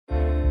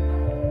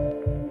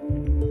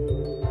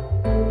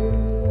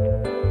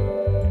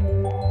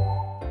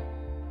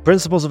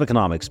Principles of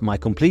Economics, my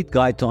complete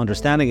guide to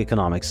understanding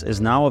economics,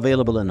 is now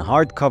available in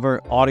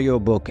hardcover,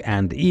 audiobook,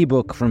 and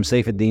ebook from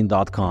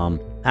saifedean.com,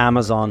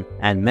 Amazon,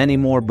 and many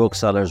more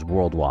booksellers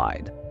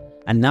worldwide.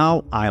 And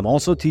now I am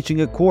also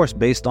teaching a course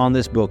based on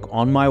this book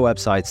on my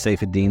website,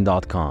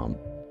 saifedean.com.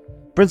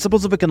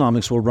 Principles of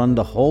Economics will run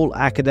the whole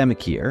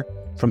academic year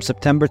from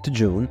September to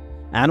June,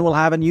 and will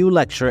have a new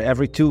lecture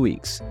every 2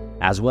 weeks,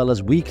 as well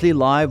as weekly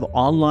live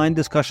online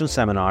discussion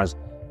seminars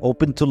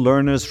open to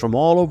learners from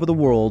all over the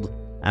world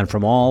and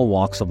from all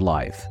walks of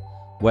life.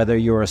 Whether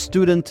you're a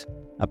student,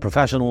 a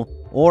professional,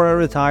 or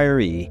a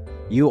retiree,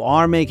 you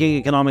are making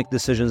economic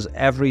decisions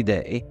every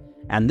day,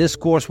 and this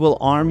course will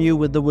arm you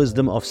with the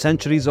wisdom of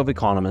centuries of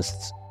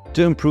economists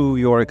to improve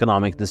your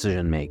economic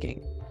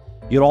decision-making.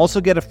 You'll also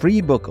get a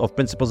free book of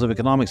Principles of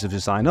Economics if you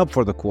sign up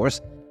for the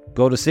course.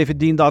 Go to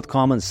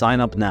saifedean.com and sign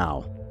up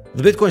now.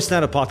 The Bitcoin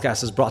Standard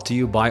Podcast is brought to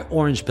you by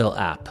Orange Pill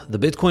app, the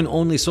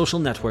Bitcoin-only social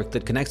network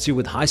that connects you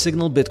with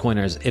high-signal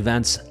Bitcoiners,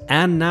 events,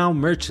 and now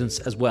merchants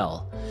as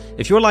well.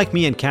 If you're like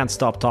me and can't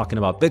stop talking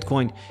about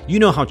Bitcoin, you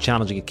know how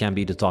challenging it can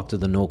be to talk to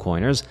the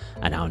no-coiners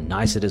and how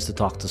nice it is to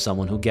talk to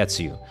someone who gets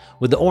you.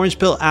 With the Orange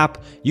Pill app,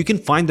 you can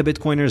find the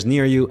Bitcoiners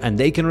near you and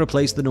they can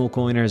replace the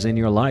no-coiners in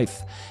your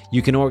life.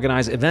 You can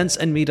organize events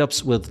and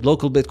meetups with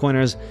local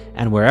Bitcoiners,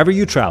 and wherever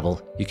you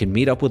travel, you can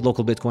meet up with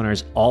local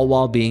Bitcoiners, all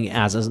while being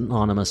as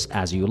anonymous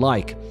as you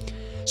like.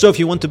 So if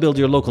you want to build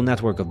your local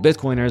network of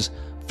Bitcoiners,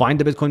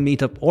 find a Bitcoin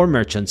meetup or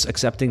merchants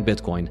accepting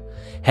Bitcoin,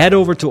 head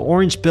over to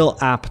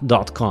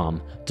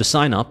orangepillapp.com to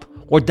sign up,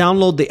 or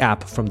download the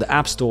app from the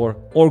App Store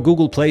or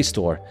Google Play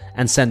Store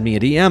and send me a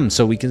DM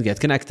so we can get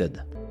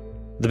connected.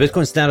 The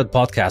Bitcoin Standard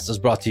Podcast is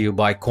brought to you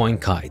by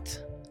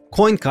CoinKite.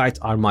 CoinKite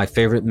are my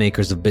favorite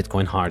makers of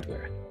Bitcoin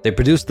hardware. They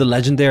produce the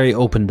legendary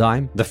Open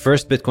Dime, the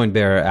first Bitcoin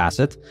bearer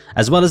asset,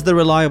 as well as the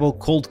reliable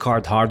Cold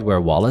Card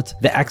hardware wallet,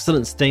 the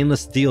excellent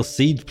stainless steel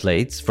seed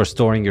plates for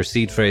storing your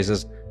seed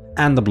phrases,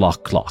 and the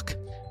block clock.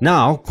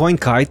 Now,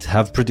 CoinKite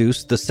have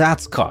produced the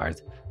Sats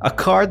card, a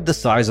card the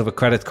size of a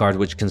credit card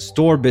which can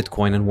store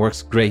Bitcoin and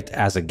works great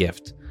as a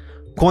gift.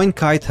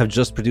 CoinKite have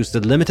just produced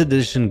a limited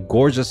edition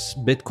gorgeous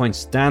Bitcoin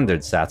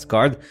Standard Sats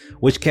card,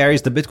 which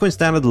carries the Bitcoin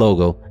Standard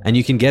logo, and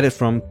you can get it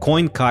from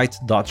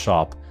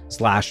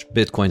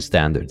coinkite.shop/Bitcoin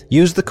Standard.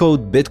 Use the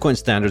code Bitcoin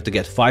Standard to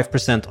get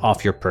 5%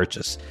 off your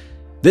purchase.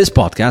 This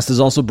podcast is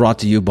also brought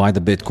to you by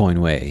the Bitcoin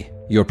Way,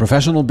 your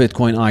professional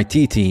Bitcoin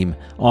IT team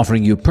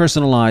offering you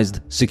personalized,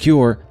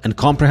 secure, and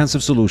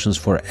comprehensive solutions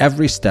for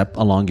every step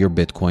along your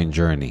Bitcoin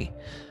journey.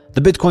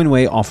 The Bitcoin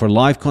Way offer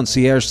live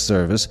concierge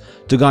service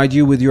to guide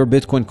you with your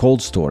Bitcoin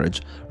cold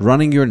storage,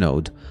 running your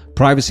node,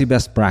 privacy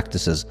best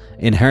practices,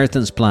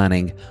 inheritance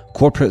planning,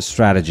 corporate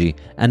strategy,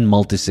 and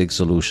multi-sig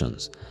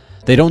solutions.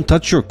 They don't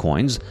touch your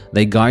coins,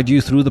 they guide you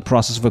through the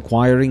process of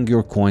acquiring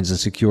your coins and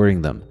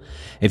securing them.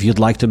 If you'd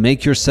like to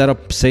make your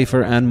setup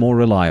safer and more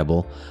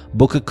reliable,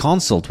 book a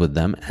consult with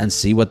them and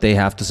see what they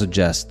have to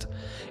suggest.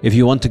 If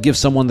you want to give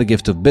someone the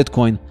gift of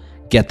Bitcoin,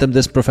 get them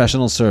this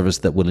professional service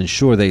that will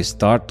ensure they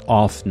start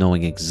off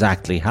knowing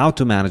exactly how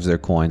to manage their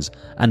coins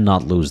and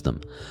not lose them.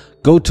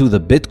 Go to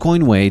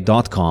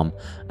thebitcoinway.com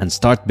and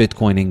start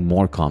Bitcoining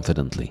more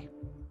confidently.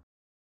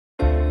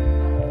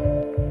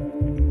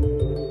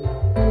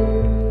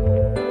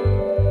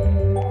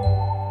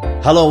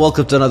 Hello,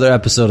 welcome to another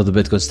episode of the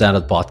Bitcoin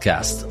Standard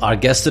Podcast. Our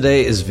guest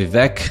today is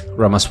Vivek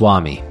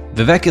Ramaswamy.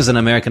 Vivek is an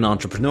American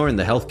entrepreneur in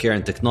the healthcare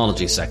and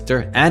technology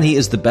sector, and he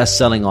is the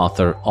best-selling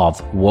author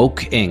of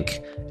Woke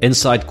Inc.,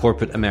 Inside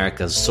Corporate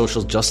America's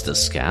Social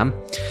Justice Scam,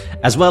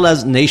 as well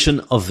as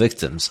Nation of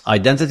Victims,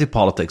 Identity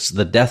Politics,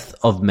 The Death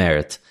of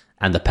Merit,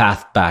 and The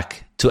Path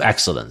Back to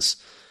Excellence.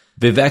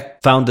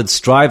 Vivek founded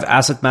Strive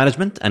Asset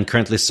Management and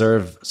currently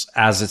serves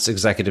as its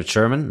executive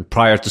chairman.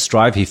 Prior to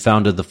Strive, he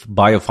founded the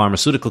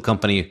biopharmaceutical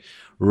company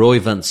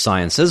Roivant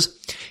Sciences.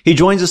 He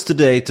joins us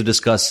today to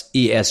discuss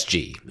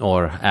ESG,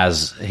 or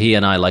as he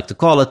and I like to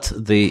call it,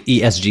 the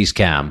ESG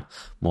scam,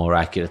 more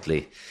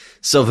accurately.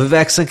 So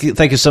Vivek,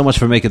 thank you so much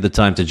for making the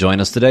time to join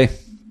us today.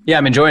 Yeah,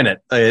 I'm enjoying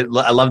it. I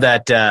love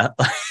that. I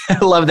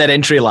love that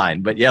entry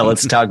line, but yeah,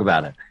 let's talk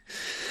about it.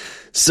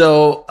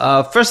 So,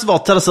 first of all,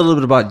 tell us a little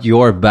bit about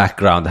your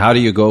background. How do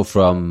you go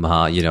from,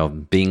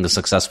 being a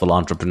successful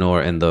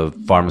entrepreneur in the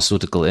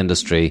pharmaceutical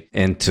industry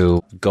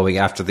into going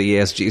after the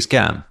ESG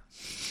scam?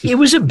 It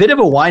was a bit of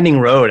a winding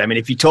road. I mean,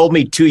 if you told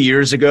me 2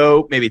 years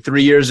ago, maybe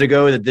 3 years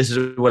ago, that this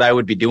is what I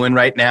would be doing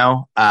right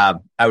now, I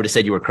would have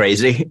said you were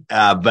crazy.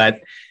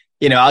 But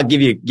I'll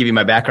give you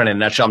my background in a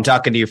nutshell. I'm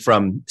talking to you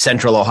from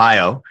Central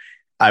Ohio.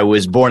 I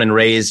was born and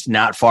raised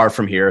not far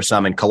from here, so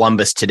I'm in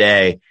Columbus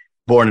today.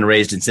 Born and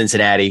raised in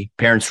Cincinnati.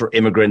 Parents were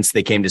immigrants.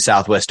 They came to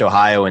Southwest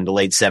Ohio in the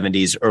late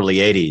 70s, early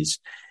 80s.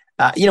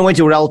 Went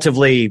to a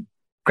relatively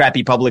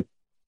crappy public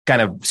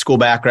kind of school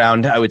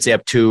background, I would say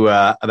up to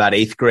about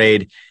 8th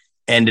grade.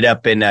 Ended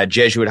up in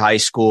Jesuit high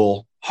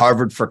school,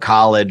 Harvard for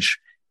college.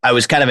 I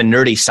was kind of a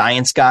nerdy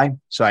science guy.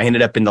 So I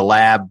ended up in the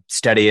lab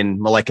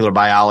studying molecular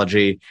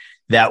biology.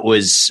 That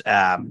was,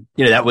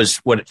 that was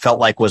what it felt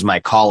like was my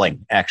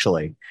calling,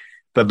 actually.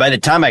 But by the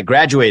time I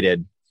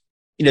graduated,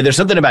 there's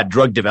something about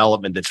drug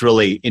development that's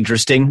really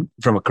interesting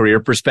from a career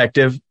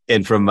perspective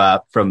and from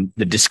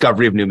the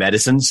discovery of new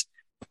medicines,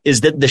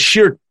 is that the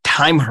sheer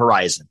time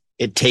horizon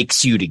it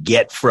takes you to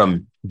get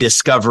from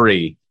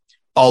discovery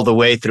all the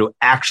way through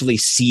actually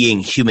seeing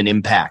human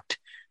impact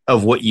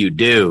of what you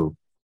do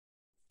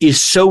is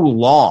so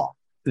long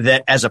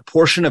that as a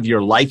portion of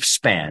your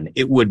lifespan,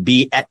 it would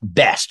be at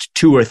best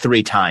 2 or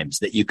 3 times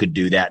that you could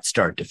do that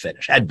start to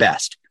finish, at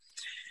best.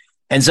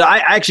 And so I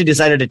actually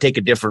decided to take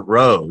a different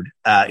road.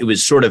 It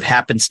was sort of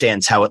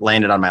happenstance how it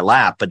landed on my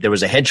lap, but there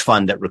was a hedge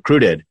fund that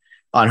recruited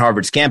on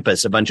Harvard's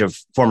campus a bunch of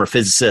former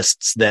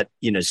physicists that,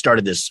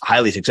 started this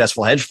highly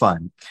successful hedge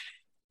fund.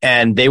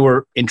 And they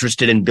were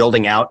interested in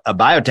building out a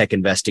biotech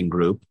investing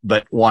group,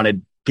 but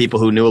wanted people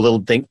who knew a little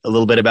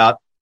bit about,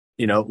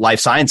 life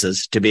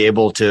sciences to be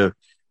able to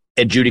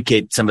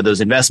adjudicate some of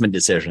those investment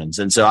decisions.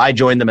 And so I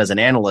joined them as an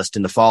analyst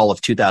in the fall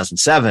of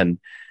 2007,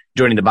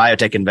 joining the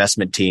biotech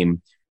investment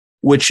team,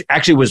 which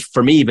actually was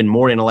for me even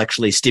more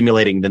intellectually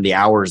stimulating than the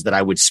hours that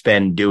I would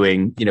spend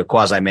doing,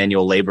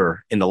 quasi-manual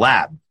labor in the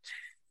lab.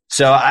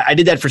 So I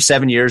did that for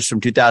 7 years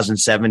from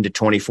 2007 to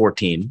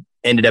 2014,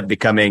 ended up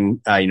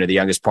becoming, the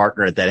youngest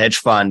partner at that hedge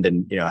fund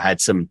and, had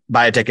some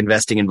biotech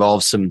investing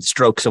involved, some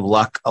strokes of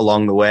luck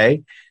along the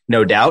way,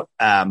 no doubt.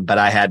 But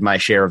I had my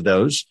share of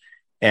those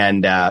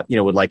and,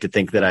 would like to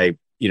think that I,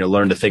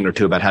 learned a thing or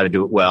two about how to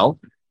do it well.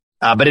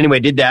 But anyway,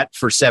 did that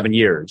for 7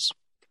 years.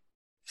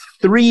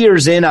 3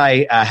 years in,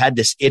 I had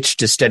this itch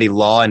to study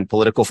law and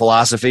political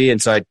philosophy.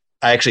 And so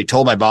I actually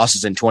told my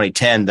bosses in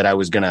 2010 that I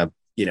was going to,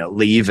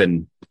 leave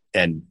and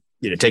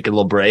take a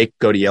little break,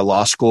 go to Yale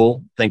Law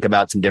School, think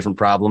about some different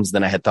problems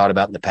than I had thought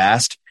about in the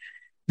past.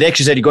 They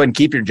actually said, you go ahead and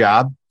keep your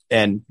job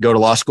and go to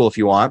law school if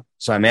you want.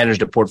 So I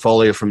managed a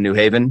portfolio from New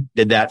Haven,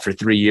 did that for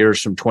 3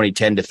 years from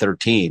 2010 to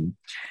 13.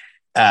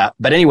 But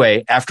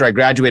anyway, after I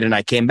graduated and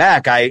I came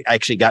back, I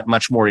actually got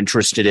much more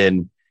interested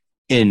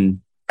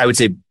in, I would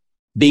say,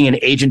 being an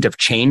agent of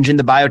change in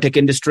the biotech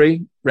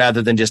industry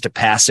rather than just a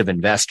passive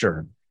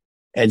investor.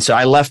 And so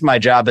I left my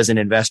job as an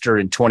investor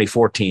in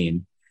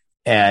 2014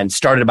 and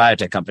started a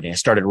biotech company. I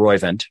started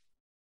Roivant,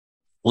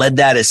 led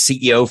that as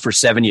CEO for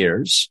 7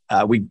 years.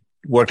 We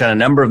worked on a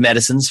number of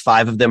medicines.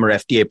 5 of them are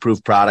FDA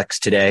approved products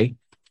today.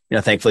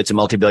 Thankfully it's a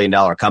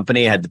multi-billion-dollar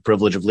company. I had the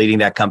privilege of leading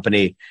that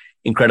company.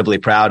 Incredibly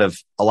proud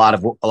of a lot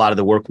of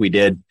the work we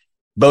did,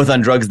 both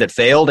on drugs that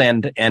failed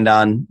and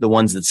on the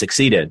ones that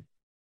succeeded.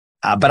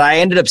 But I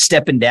ended up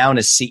stepping down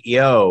as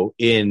CEO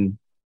in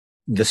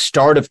the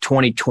start of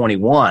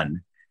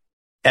 2021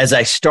 as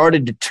I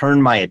started to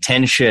turn my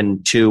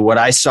attention to what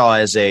I saw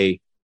as a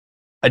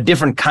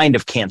different kind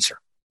of cancer.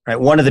 Right?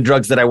 One of the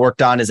drugs that I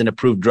worked on is an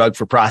approved drug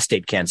for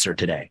prostate cancer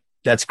today.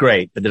 That's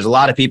great, but there's a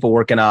lot of people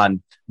working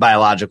on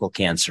biological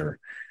cancer.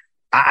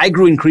 I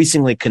grew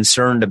increasingly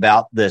concerned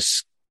about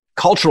this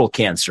cultural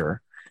cancer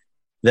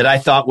that I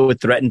thought would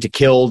threaten to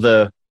kill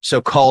the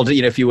so-called,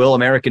 if you will,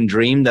 American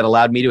dream that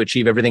allowed me to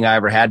achieve everything I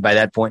ever had by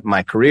that point in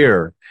my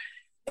career.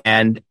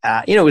 And,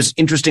 it was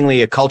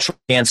interestingly a cultural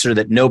cancer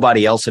that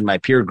nobody else in my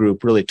peer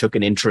group really took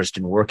an interest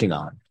in working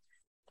on.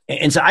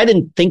 And so I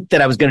didn't think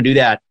that I was going to do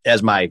that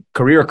as my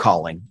career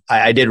calling.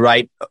 I did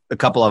write a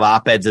couple of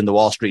op-eds in the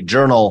Wall Street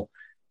Journal,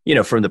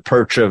 from the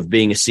perch of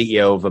being a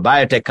CEO of a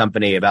biotech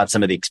company about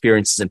some of the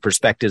experiences and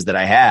perspectives that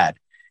I had.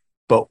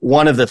 But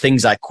one of the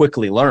things I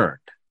quickly learned,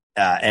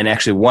 and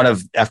actually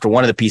after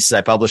one of the pieces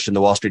I published in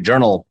the Wall Street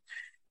Journal,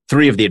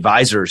 3 of the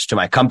advisors to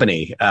my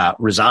company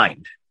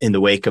resigned in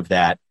the wake of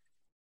that.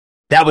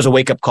 That was a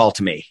wake-up call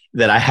to me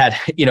that I had,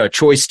 a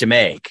choice to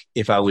make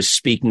if I was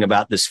speaking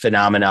about this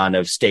phenomenon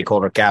of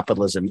stakeholder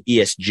capitalism,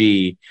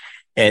 ESG,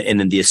 and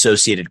then the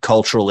associated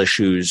cultural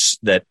issues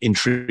that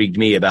intrigued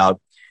me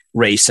about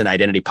race and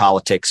identity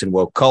politics and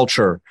woke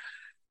culture.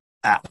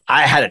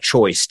 I had a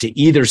choice to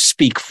either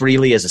speak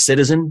freely as a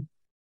citizen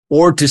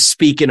or to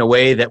speak in a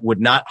way that would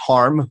not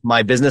harm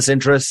my business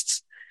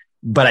interests,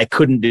 but I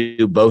couldn't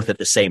do both at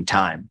the same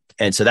time.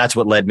 And so that's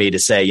what led me to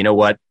say, you know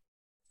what,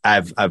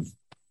 I've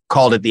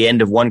called it the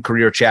end of one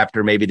career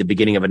chapter, maybe the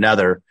beginning of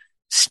another.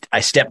 I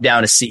stepped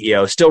down as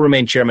CEO, still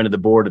remain chairman of the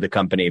board of the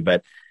company,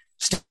 but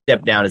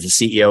stepped down as a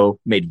CEO,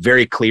 made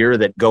very clear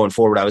that going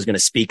forward, I was going to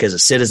speak as a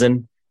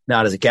citizen,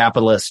 not as a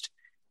capitalist,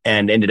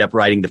 and ended up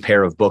writing the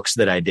pair of books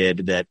that I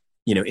did that,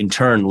 in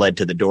turn led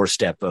to the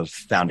doorstep of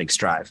founding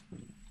Strive.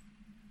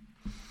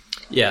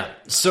 Yeah.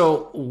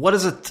 So what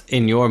is it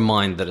in your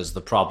mind that is the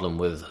problem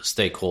with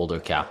stakeholder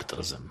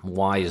capitalism?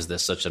 Why is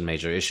this such a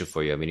major issue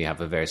for you? I mean, you have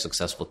a very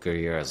successful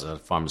career as a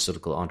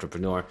pharmaceutical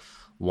entrepreneur.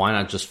 Why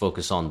not just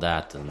focus on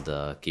that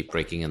and keep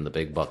raking in the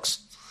big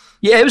bucks?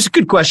 Yeah, it was a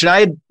good question.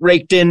 I had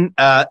raked in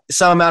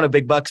some amount of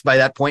big bucks by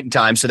that point in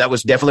time. So that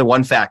was definitely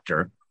one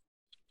factor.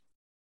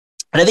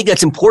 And I think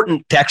that's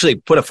important to actually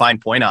put a fine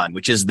point on,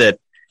 which is that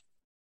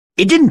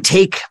it didn't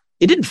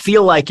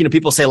feel like,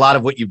 people say a lot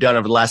of what you've done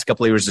over the last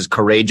couple of years is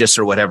courageous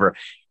or whatever.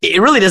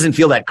 It really doesn't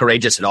feel that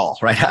courageous at all,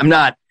 right?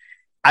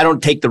 I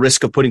don't take the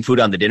risk of putting food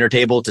on the dinner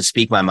table to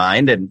speak my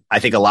mind. And I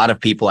think a lot of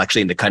people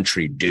actually in the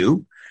country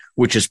do,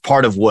 which is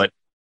part of what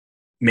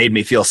made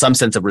me feel some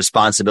sense of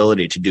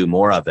responsibility to do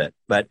more of it.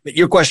 But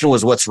your question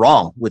was, what's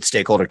wrong with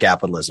stakeholder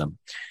capitalism?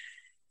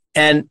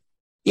 And,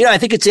 I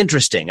think it's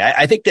interesting.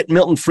 I think that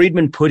Milton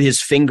Friedman put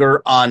his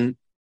finger on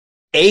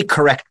a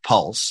correct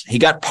pulse. He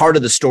got part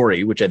of the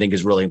story, which I think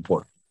is really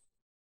important,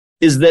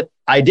 is that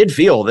I did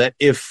feel that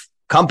if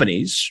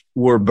companies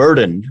were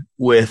burdened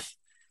with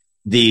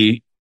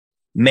the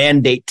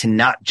mandate to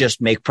not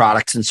just make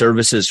products and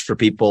services for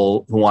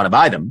people who want to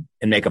buy them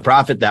and make a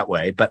profit that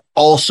way, but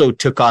also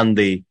took on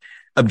the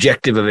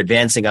objective of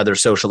advancing other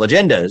social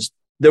agendas,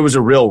 there was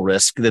a real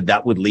risk that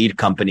that would lead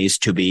companies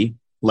to be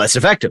less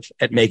effective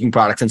at making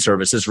products and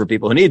services for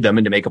people who need them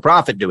and to make a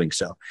profit doing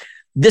so.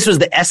 This was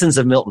the essence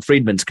of Milton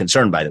Friedman's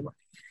concern, by the way,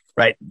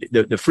 right?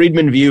 The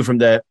Friedman view from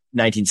the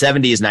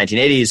 1970s,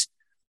 1980s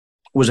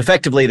was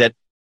effectively that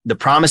the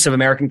promise of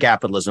American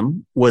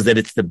capitalism was that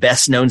it's the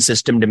best known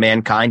system to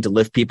mankind to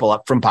lift people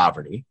up from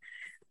poverty.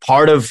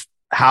 Part of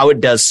how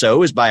it does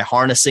so is by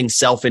harnessing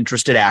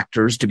self-interested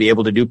actors to be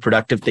able to do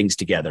productive things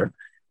together.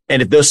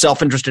 And if those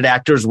self-interested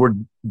actors were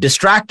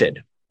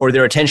distracted or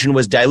their attention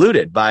was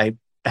diluted by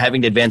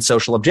having to advance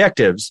social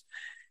objectives,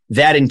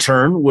 that in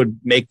turn would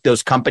make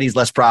those companies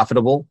less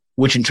profitable,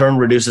 which in turn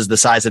reduces the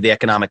size of the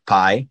economic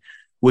pie,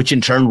 which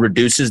in turn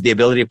reduces the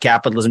ability of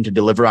capitalism to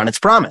deliver on its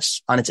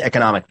promise, on its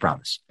economic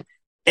promise.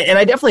 And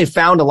I definitely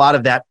found a lot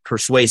of that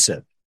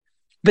persuasive.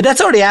 But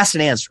that's already asked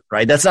and answered,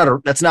 right? That's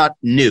not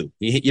new.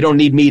 You don't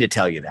need me to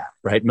tell you that,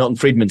 right? Milton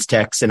Friedman's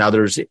text and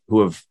others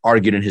who have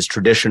argued in his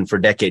tradition for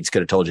decades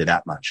could have told you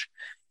that much.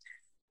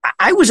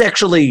 I was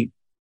actually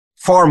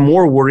far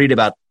more worried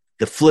about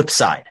the flip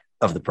side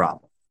of the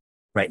problem,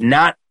 right?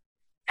 Not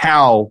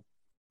how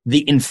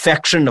the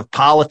infection of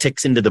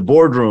politics into the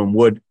boardroom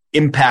would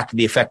impact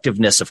the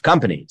effectiveness of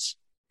companies,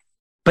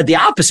 but the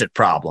opposite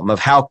problem of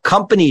how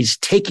companies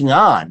taking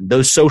on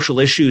those social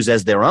issues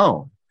as their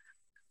own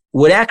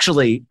would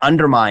actually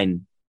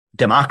undermine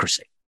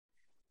democracy.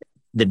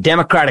 The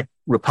democratic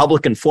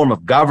Republican form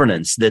of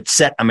governance that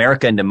set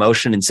America into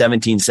motion in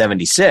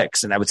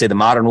 1776, and I would say the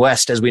modern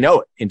West as we know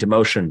it into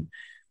motion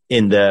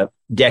in the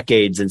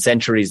decades and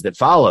centuries that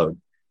followed,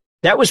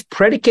 that was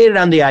predicated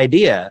on the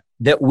idea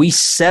that we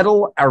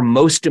settle our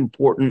most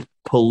important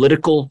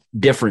political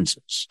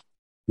differences,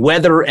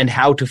 whether and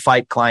how to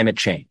fight climate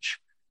change,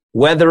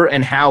 whether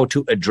and how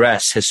to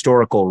address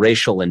historical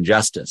racial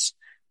injustice,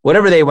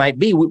 whatever they might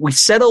be. We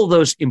settle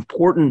those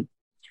important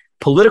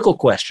political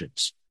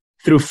questions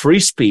through free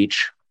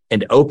speech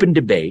and open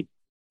debate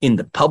in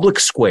the public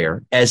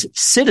square as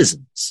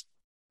citizens,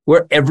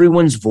 where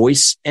everyone's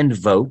voice and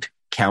vote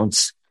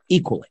counts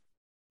equally.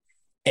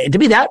 And to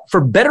be that,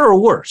 for better or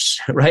worse,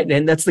 right?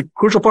 And that's the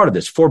crucial part of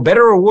this. For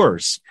better or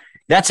worse,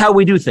 that's how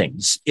we do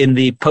things in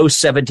the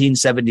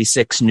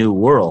post-1776 New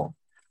World,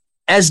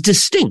 as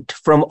distinct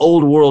from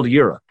Old World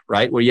Europe,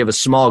 right? Where you have a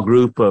small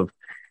group of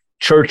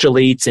church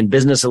elites and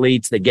business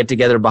elites that get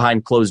together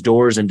behind closed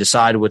doors and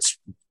decide what's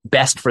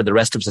best for the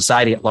rest of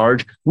society at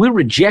large. We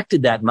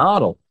rejected that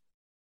model.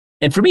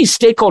 And for me,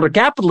 stakeholder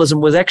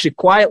capitalism was actually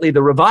quietly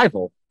the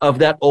revival of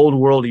that Old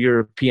World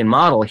European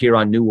model here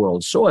on New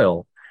World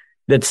soil,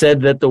 that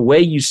said that the way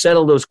you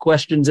settle those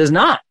questions is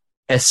not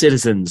as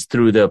citizens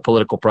through the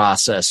political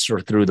process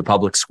or through the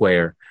public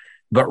square,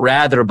 but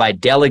rather by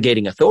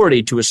delegating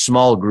authority to a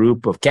small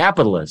group of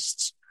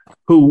capitalists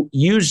who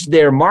used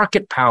their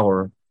market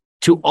power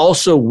to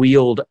also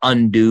wield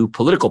undue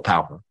political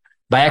power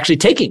by actually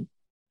taking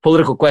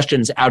political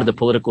questions out of the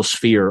political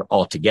sphere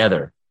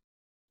altogether.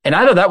 And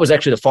I thought that was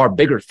actually the far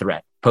bigger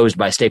threat posed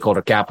by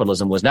stakeholder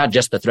capitalism, was not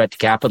just the threat to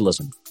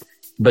capitalism,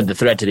 but the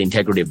threat to the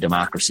integrity of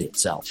democracy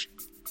itself.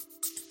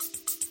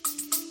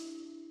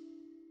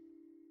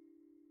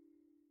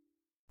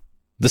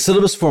 The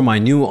syllabus for my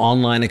new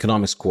online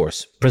economics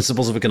course,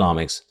 Principles of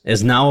Economics,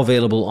 is now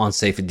available on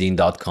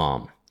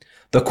saifedean.com.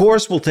 The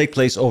course will take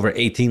place over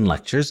 18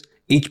 lectures,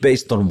 each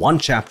based on one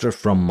chapter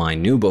from my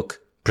new book,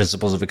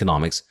 Principles of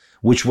Economics,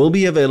 which will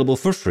be available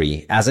for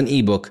free as an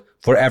ebook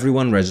for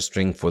everyone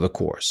registering for the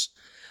course.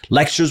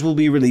 Lectures will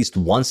be released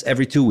once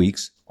every 2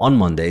 weeks on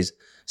Mondays,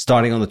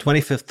 starting on the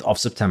 25th of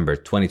September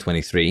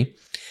 2023,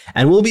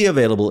 and will be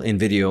available in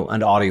video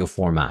and audio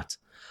format.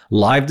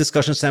 Live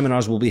discussion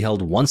seminars will be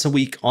held once a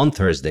week on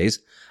Thursdays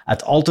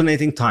at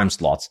alternating time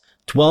slots,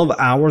 12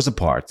 hours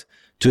apart,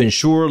 to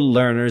ensure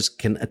learners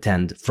can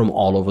attend from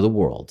all over the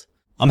world.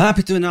 I'm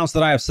happy to announce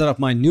that I have set up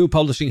my new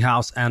publishing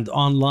house and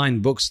online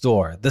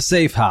bookstore, The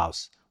Safe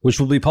House, which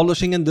will be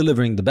publishing and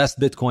delivering the best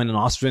Bitcoin and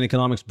Austrian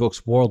economics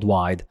books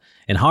worldwide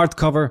in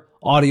hardcover,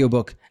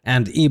 audiobook,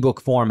 and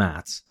ebook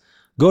formats.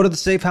 Go to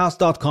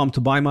thesafehouse.com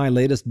to buy my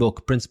latest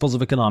book, Principles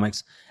of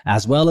Economics,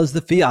 as well as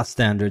the Fiat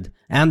Standard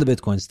and the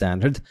Bitcoin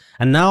Standard.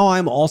 And now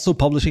I'm also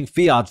publishing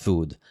Fiat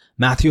Food,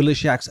 Matthew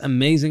Lysiak's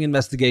amazing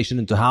investigation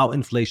into how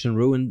inflation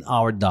ruined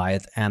our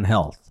diet and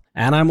health.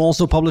 And I'm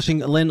also publishing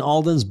Lynn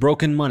Alden's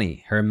Broken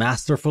Money, her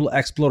masterful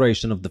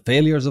exploration of the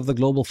failures of the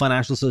global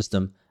financial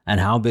system and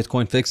how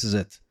Bitcoin fixes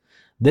it.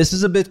 This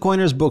is a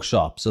Bitcoiner's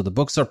bookshop, so the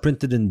books are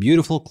printed in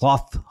beautiful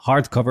cloth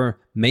hardcover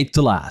made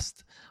to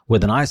last,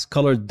 with an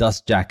ice-colored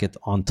dust jacket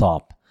on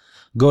top.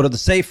 Go to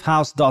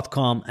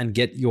thesafehouse.com and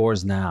get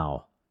yours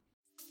now.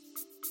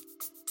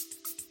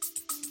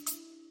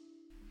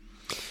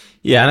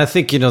 Yeah, and I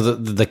think,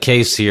 the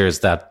case here is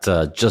that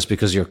just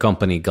because your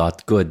company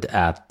got good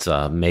at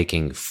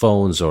making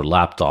phones or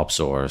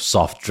laptops or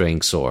soft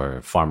drinks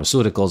or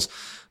pharmaceuticals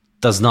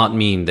does not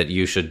mean that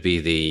you should be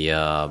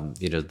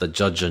the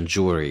judge and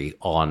jury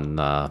on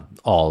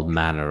all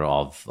manner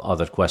of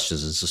other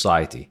questions in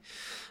society.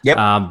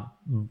 Yep.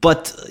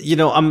 But,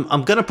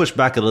 I'm going to push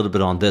back a little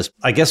bit on this.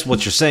 I guess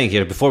what you're saying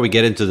here, before we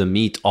get into the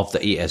meat of the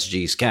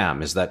ESG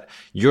scam, is that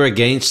you're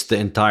against the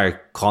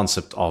entire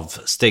concept of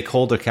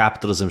stakeholder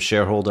capitalism,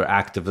 shareholder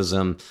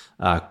activism,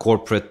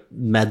 corporate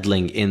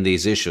meddling in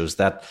these issues.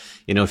 That,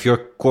 if your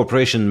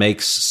corporation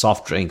makes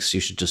soft drinks, you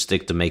should just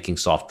stick to making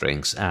soft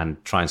drinks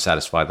and try and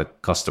satisfy the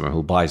customer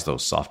who buys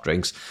those soft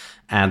drinks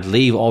and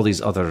leave all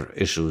these other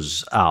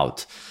issues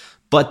out.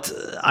 But,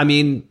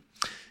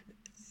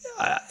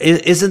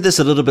 isn't this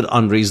a little bit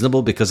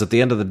unreasonable? Because at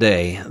the end of the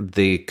day,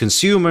 the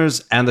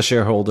consumers and the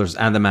shareholders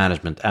and the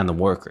management and the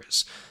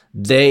workers,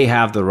 they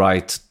have the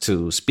right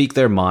to speak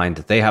their mind.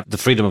 They have the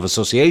freedom of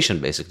association,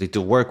 basically,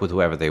 to work with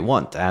whoever they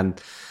want.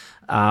 And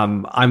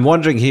I'm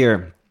wondering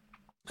here,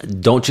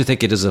 don't you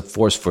think it is a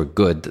force for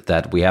good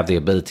that we have the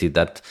ability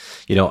that,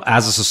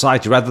 as a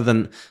society, rather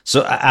than,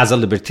 so as a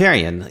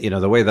libertarian,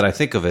 the way that I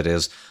think of it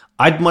is,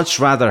 I'd much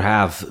rather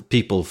have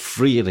people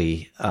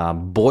freely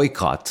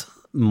boycott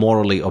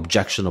morally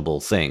objectionable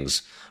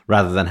things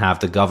rather than have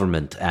the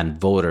government and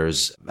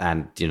voters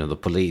and the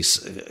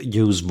police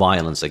use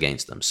violence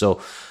against them. So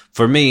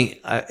for me,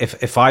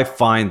 if I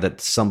find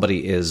that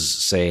somebody is,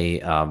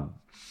 say,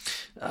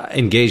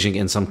 engaging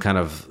in some kind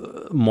of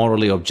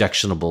morally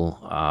objectionable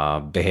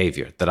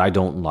behavior that I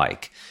don't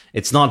like,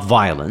 it's not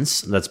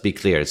violence. Let's be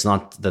clear. It's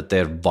not that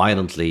they're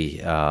violently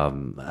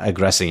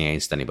aggressing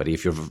against anybody.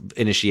 If you're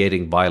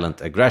initiating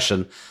violent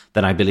aggression,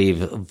 then I believe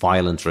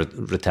violent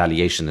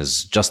retaliation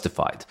is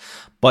justified.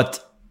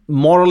 But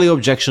morally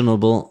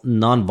objectionable,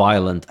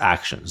 non-violent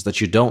actions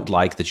that you don't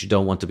like, that you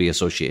don't want to be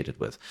associated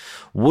with,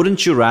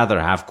 wouldn't you rather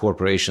have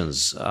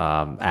corporations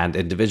and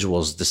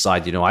individuals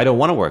decide, I don't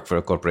want to work for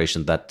a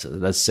corporation that,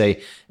 let's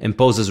say,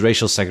 imposes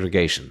racial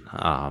segregation.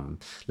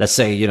 Let's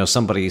say,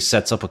 somebody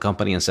sets up a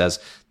company and says,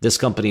 this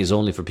company is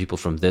only for people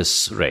from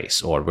this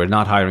race, or we're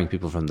not hiring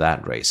people from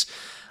that race.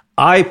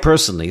 I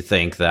personally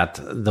think that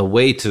the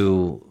way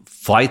to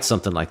fight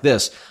something like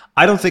this,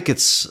 I don't think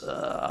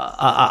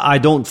I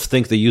don't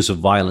think the use of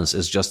violence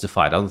is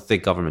justified. I don't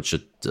think government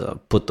should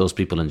put those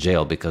people in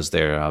jail because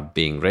they're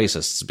being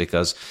racists,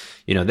 because,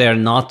 they're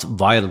not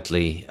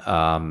violently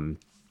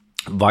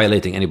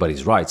violating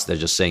anybody's rights. They're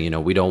just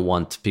saying, we don't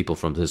want people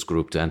from this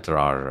group to enter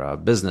our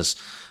business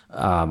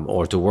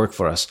or to work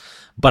for us.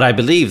 But I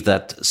believe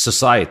that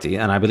society,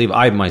 and I believe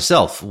I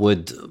myself,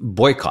 would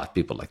boycott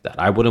people like that.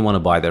 I wouldn't want to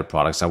buy their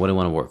products. I wouldn't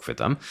want to work for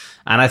them.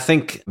 And I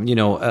think,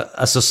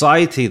 a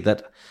society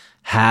that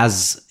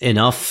has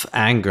enough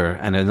anger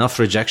and enough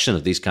rejection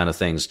of these kind of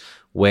things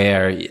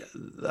where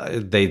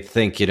they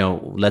think,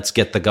 let's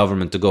get the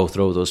government to go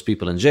throw those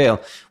people in jail.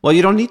 Well,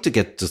 you don't need to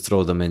get to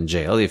throw them in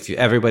jail. If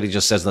everybody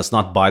just says, let's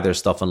not buy their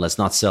stuff and let's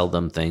not sell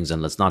them things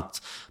and let's not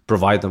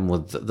provide them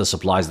with the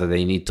supplies that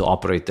they need to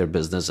operate their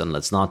business and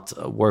let's not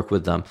work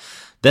with them,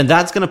 then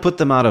that's going to put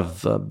them out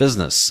of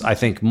business, I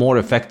think, more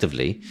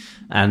effectively.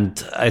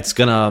 And it's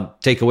going to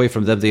take away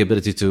from them the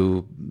ability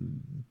to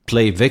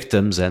play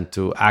victims and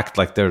to act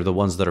like they're the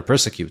ones that are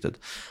persecuted.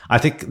 I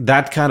think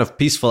that kind of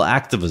peaceful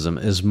activism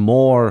is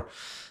more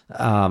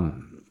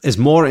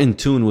in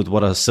tune with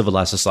what a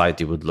civilized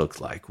society would look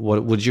like.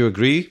 Would you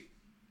agree?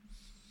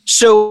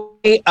 So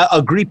I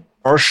agree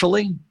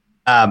partially.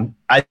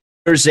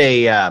 There's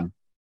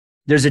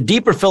a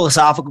deeper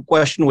philosophical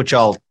question which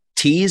I'll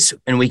tease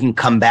and we can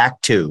come back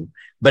to,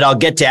 but I'll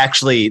get to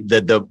actually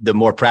the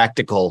more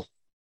practical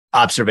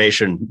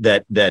observation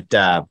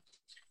that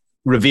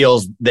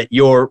reveals that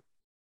your,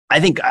 I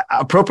think,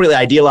 appropriately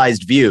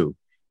idealized view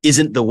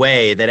isn't the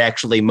way that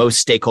actually most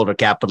stakeholder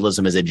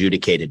capitalism is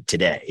adjudicated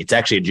today. It's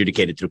actually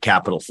adjudicated through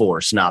capital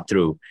force, not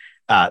through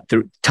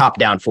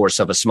top-down force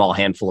of a small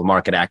handful of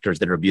market actors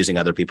that are abusing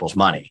other people's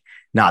money,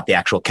 not the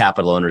actual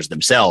capital owners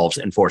themselves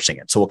enforcing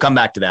it. So we'll come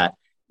back to that.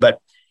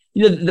 But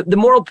the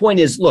moral point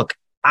is, look,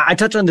 I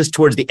touched on this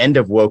towards the end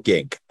of Woke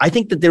Inc. I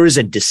think that there is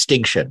a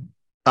distinction,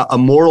 a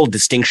moral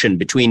distinction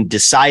between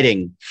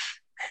deciding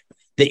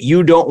that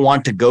you don't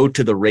want to go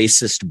to the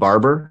racist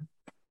barber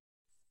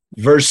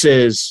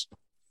versus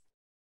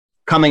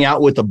coming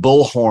out with a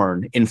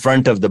bullhorn in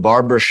front of the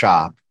barber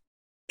shop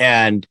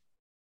and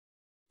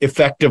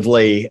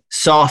effectively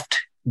soft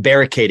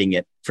barricading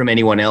it from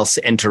anyone else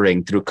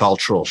entering through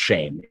cultural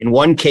shame. In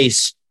one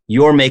case,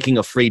 you're making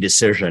a free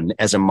decision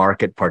as a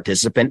market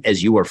participant,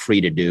 as you are free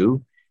to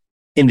do.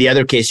 In the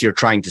other case, you're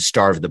trying to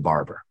starve the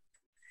barber.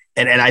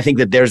 And I think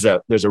that there's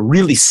a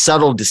really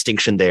subtle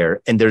distinction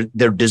there, and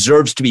there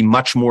deserves to be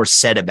much more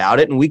said about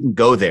it, and we can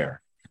go there.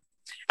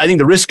 I think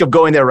the risk of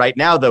going there right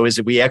now, though, is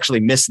that we actually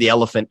miss the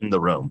elephant in the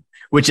room,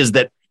 which is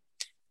that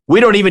we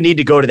don't even need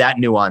to go to that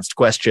nuanced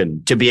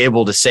question to be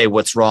able to say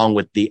what's wrong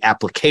with the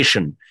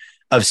application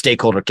of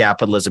stakeholder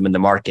capitalism in the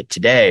market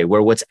today,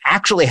 where what's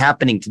actually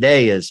happening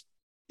today is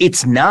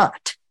it's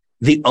not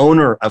the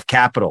owner of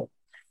capital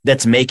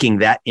that's making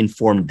that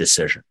informed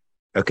decision.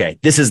 Okay,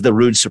 this is the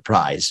rude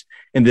surprise.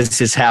 And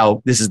this is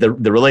the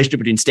relationship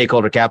between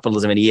stakeholder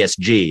capitalism and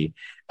ESG.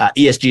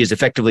 ESG is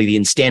effectively the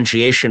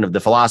instantiation of the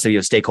philosophy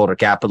of stakeholder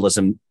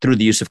capitalism through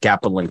the use of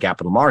capital in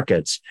capital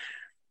markets.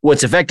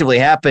 What's effectively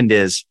happened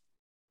is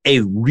a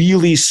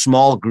really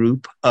small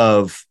group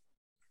of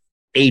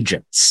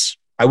agents.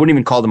 I wouldn't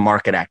even call them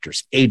market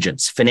actors,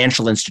 agents,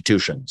 financial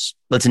institutions.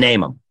 Let's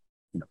name them.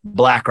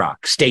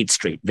 BlackRock, State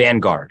Street,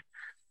 Vanguard.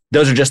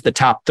 Those are just the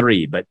top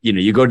three, but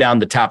you go down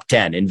the top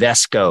 10,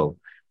 Invesco,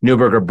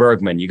 Neuberger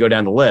Bergman, you go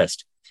down the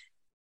list.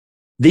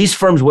 These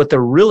firms, what they're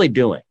really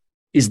doing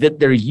is that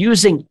they're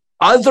using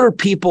other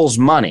people's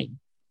money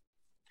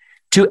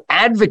to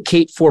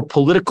advocate for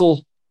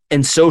political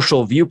and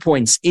social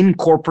viewpoints in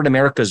corporate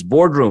America's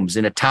boardrooms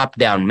in a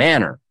top-down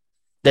manner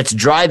that's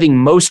driving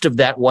most of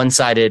that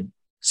one-sided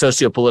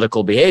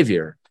sociopolitical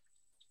behavior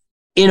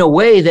in a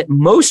way that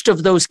most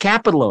of those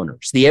capital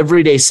owners, the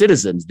everyday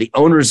citizens, the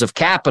owners of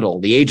capital,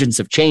 the agents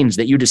of change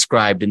that you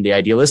described in the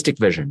idealistic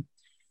vision,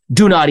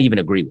 do not even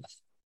agree with.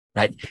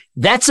 Right?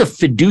 That's a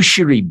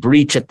fiduciary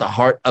breach at the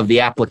heart of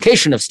the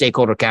application of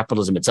stakeholder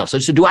capitalism itself.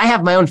 So do I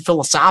have my own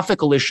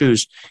philosophical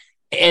issues?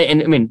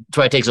 And I mean, that's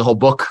why it takes a whole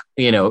book,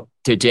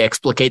 to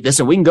explicate this.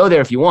 And we can go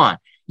there if you want.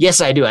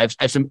 Yes, I do. I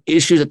have some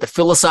issues at the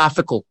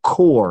philosophical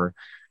core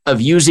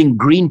of using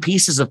green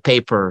pieces of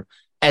paper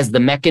as the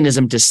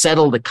mechanism to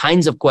settle the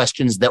kinds of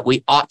questions that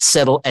we ought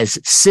settle as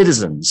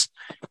citizens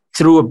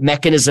through a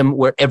mechanism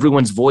where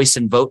everyone's voice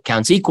and vote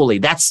counts equally.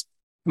 That's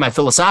my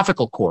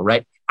philosophical core,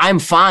 right? I'm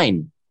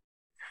fine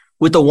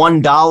with the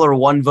 $1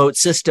 one vote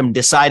system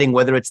deciding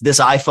whether it's this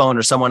iPhone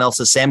or someone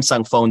else's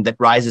Samsung phone that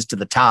rises to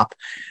the top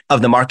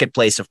of the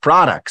marketplace of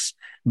products.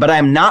 But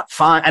I'm not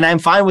fine. And I'm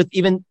fine with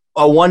even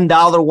a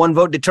 $1 one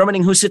vote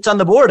determining who sits on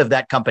the board of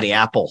that company,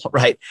 Apple,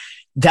 right?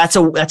 That's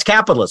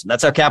capitalism.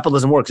 That's how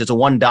capitalism works. It's a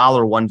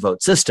 $1 one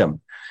vote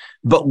system.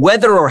 But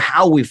whether or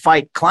how we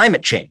fight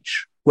climate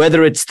change,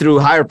 whether it's through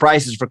higher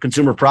prices for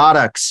consumer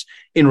products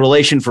in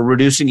relation for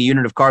reducing a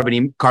unit of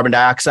carbon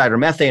dioxide or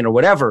methane or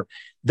whatever,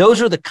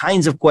 those are the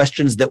kinds of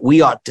questions that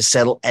we ought to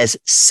settle as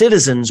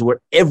citizens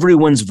where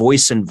everyone's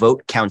voice and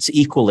vote counts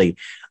equally,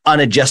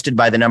 unadjusted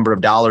by the number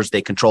of dollars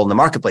they control in the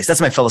marketplace. That's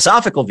my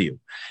philosophical view.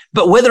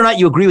 But whether or not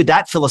you agree with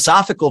that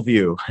philosophical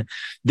view,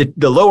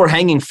 the lower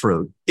hanging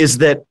fruit is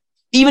that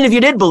even if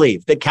you did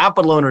believe that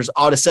capital owners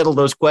ought to settle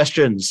those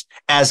questions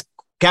as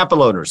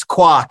capital owners,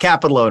 qua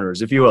capital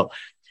owners, if you will,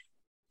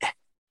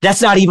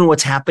 that's not even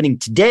what's happening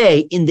today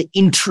in the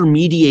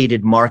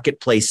intermediated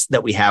marketplace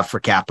that we have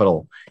for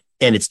capital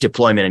and its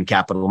deployment in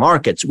capital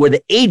markets, where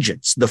the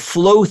agents, the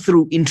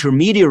flow-through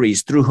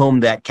intermediaries through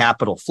whom that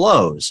capital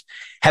flows,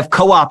 have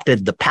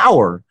co-opted the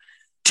power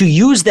to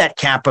use that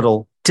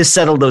capital to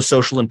settle those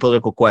social and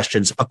political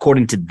questions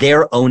according to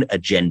their own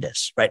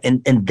agendas, right?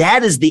 And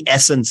that is the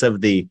essence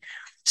of the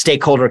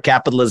stakeholder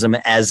capitalism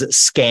as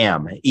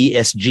scam,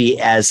 ESG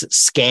as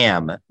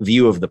scam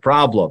view of the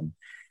problem,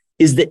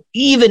 is that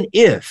even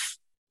if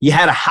you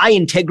had a high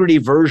integrity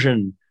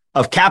version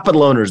of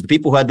capital owners, the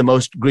people who had the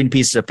most green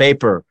pieces of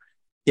paper,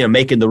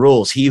 making the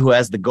rules. He who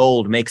has the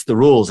gold makes the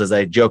rules, as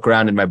I joke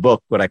around in my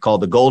book, what I call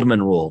the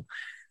Goldman rule.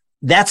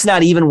 That's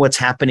not even what's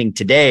happening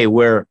today,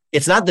 where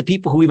it's not the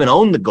people who even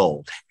own the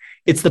gold.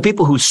 It's the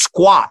people who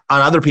squat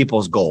on other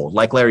people's gold,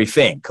 like Larry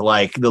Fink,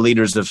 like the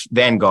leaders of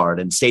Vanguard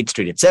and State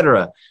Street, et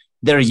cetera.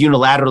 They're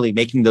unilaterally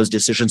making those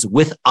decisions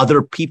with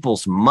other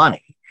people's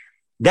money.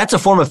 That's a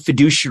form of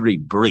fiduciary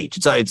breach.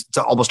 It's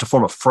almost a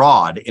form of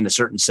fraud in a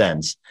certain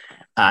sense.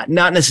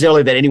 Not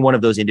necessarily that any one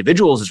of those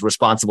individuals is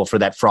responsible for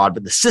that fraud,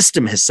 but the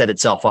system has set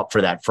itself up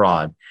for that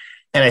fraud.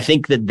 And I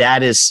think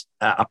that is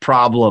a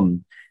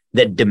problem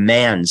that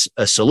demands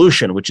a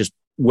solution, which is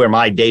where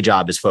my day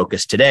job is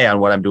focused today on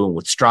what I'm doing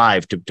with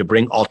Strive to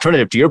bring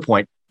alternative, to your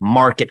point,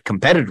 market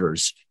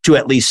competitors to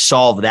at least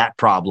solve that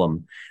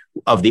problem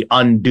of the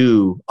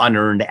undue,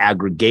 unearned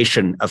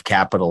aggregation of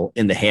capital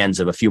in the hands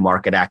of a few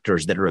market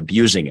actors that are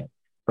abusing it,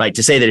 right?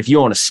 To say that if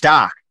you own a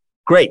stock,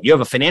 great, you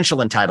have a financial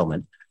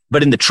entitlement.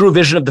 But in the true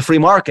vision of the free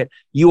market,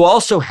 you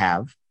also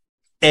have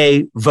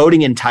a voting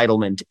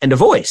entitlement and a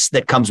voice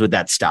that comes with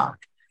that stock.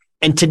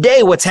 And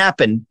today, what's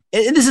happened,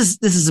 and this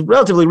is a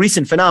relatively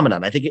recent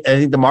phenomenon. I think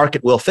the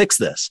market will fix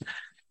this.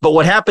 But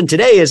what happened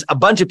today is a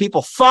bunch of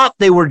people thought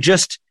they were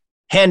just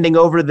handing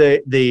over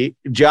the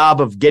job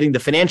of getting the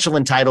financial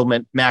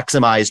entitlement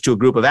maximized to a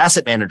group of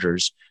asset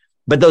managers.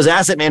 But those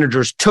asset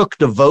managers took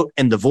the vote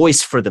and the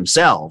voice for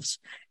themselves.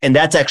 And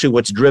that's actually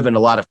what's driven a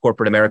lot of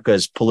corporate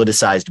America's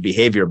politicized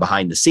behavior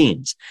behind the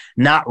scenes,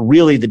 not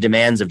really the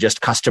demands of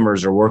just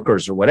customers or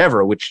workers or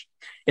whatever, which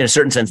in a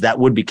certain sense, that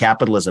would be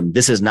capitalism.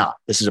 This is not.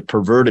 This is a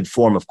perverted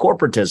form of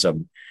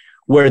corporatism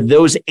where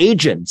those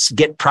agents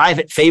get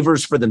private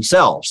favors for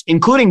themselves,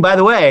 including, by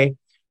the way,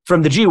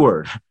 from the G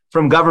word,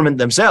 from government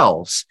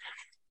themselves,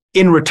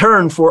 in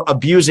return for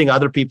abusing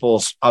other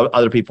people's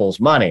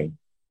money.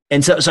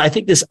 And so I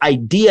think this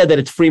idea that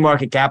it's free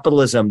market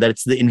capitalism, that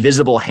it's the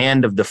invisible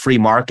hand of the free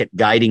market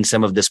guiding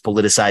some of this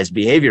politicized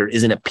behavior,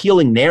 is an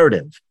appealing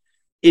narrative.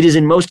 It is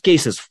in most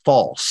cases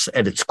false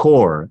at its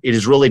core. It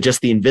is really just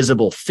the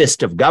invisible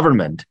fist of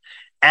government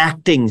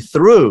acting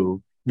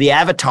through the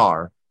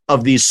avatar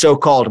of these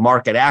so-called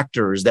market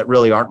actors that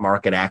really aren't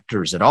market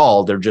actors at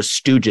all. They're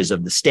just stooges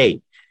of the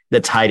state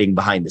that's hiding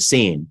behind the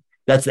scene.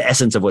 That's the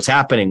essence of what's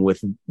happening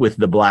with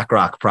the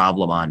BlackRock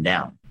problem on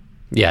down.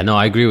 Yeah, no,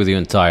 I agree with you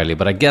entirely.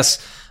 But I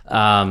guess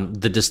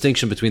the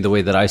distinction between the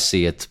way that I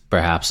see it,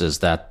 perhaps, is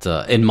that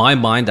in my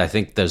mind, I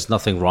think there's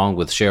nothing wrong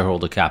with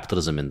shareholder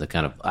capitalism in the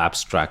kind of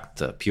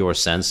abstract, pure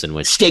sense in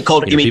which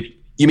stakeholder.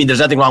 You mean there's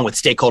nothing wrong with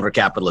stakeholder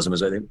capitalism?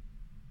 Is I think.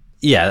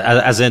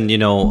 Yeah, as in,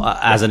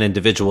 as an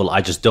individual,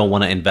 I just don't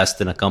want to invest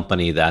in a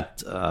company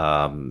that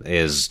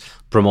is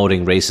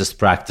promoting racist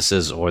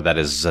practices or that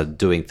is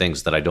doing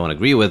things that I don't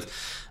agree with.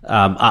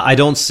 I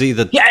don't see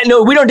that. Yeah,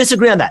 no, we don't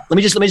disagree on that. Let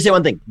me just say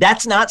one thing.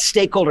 That's not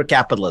stakeholder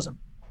capitalism.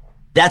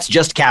 That's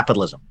just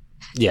capitalism.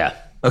 Yeah.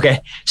 Okay.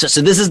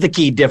 So this is the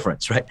key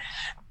difference, right?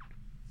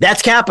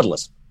 That's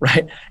capitalism,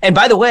 right? And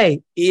by the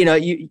way, you I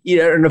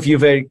don't know if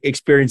you've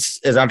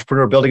experienced as an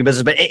entrepreneur building a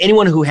business, but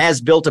anyone who has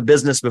built a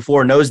business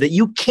before knows that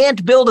you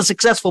can't build a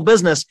successful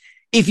business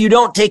if you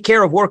don't take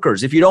care of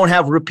workers, if you don't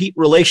have repeat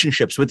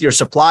relationships with your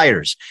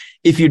suppliers,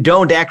 if you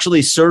don't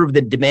actually serve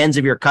the demands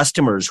of your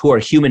customers who are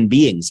human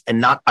beings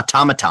and not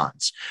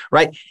automatons,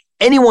 right?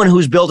 Anyone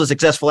who's built a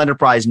successful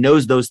enterprise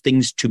knows those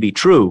things to be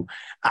true.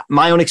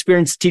 My own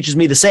experience teaches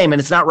me the same,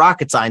 and it's not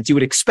rocket science. You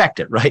would expect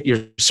it, right?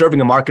 You're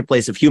serving a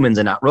marketplace of humans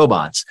and not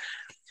robots.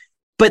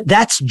 But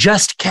that's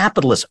just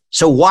capitalism.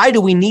 So why do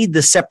we need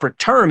the separate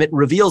term? It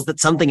reveals that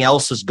something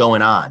else is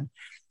going on.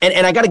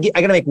 And I got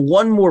to make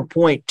one more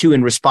point too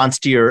in response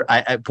to your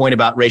point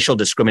about racial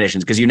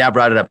discriminations, because you now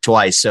brought it up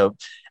twice. So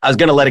I was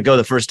going to let it go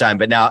the first time,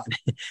 but now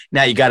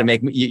you got to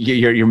make me,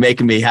 you're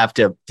making me have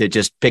to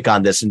just pick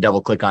on this and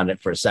double click on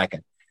it for a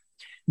second.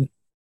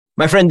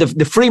 My friend,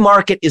 the free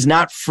market is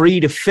not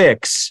free to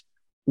fix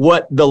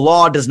what the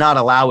law does not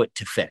allow it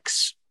to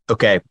fix.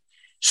 Okay,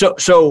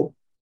 so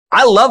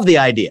I love the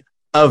idea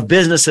of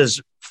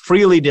businesses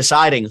freely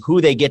deciding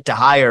who they get to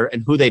hire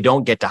and who they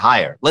don't get to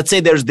hire. Let's say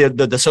there's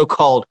the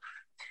so-called,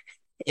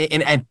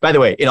 and by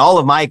the way, in all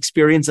of my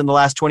experience in the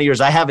last 20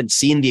 years, I haven't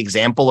seen the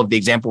example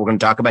we're going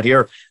to talk about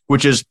here,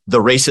 which is the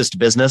racist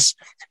business.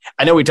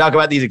 I know we talk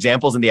about these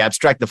examples in the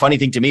abstract. The funny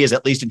thing to me is,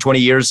 at least in 20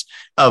 years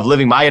of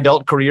living my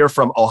adult career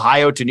from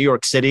Ohio to New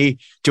York City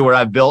to where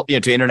I've built,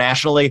 to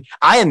internationally,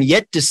 I am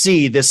yet to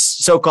see this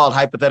so-called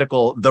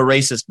hypothetical, the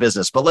racist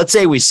business. But let's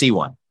say we see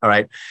one, all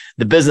right?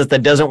 The business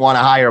that doesn't want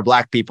to hire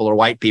black people or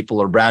white people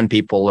or brown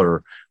people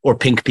or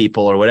pink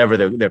people or whatever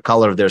their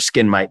color of their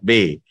skin might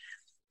be.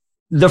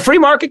 The free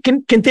market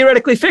can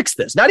theoretically fix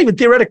this. Not even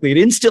theoretically, it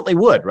instantly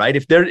would, right?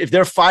 If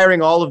they're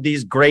firing all of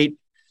these great,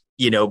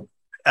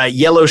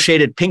 yellow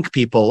shaded pink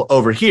people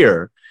over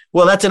here,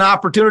 well, that's an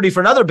opportunity for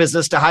another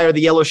business to hire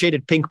the yellow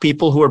shaded pink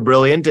people who are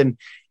brilliant and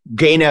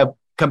gain a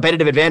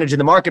competitive advantage in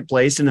the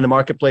marketplace and in the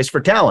marketplace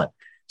for talent.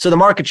 So the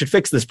market should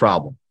fix this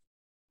problem.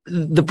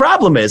 The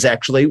problem is,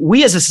 actually,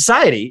 we as a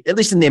society, at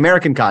least in the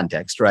American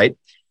context, right,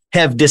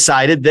 have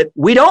decided that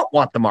we don't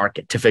want the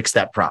market to fix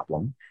that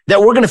problem, that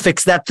we're going to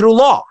fix that through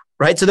law.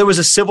 Right. So there was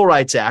a Civil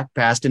Rights Act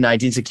passed in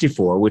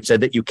 1964, which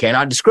said that you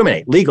cannot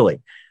discriminate legally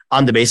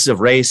on the basis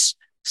of race,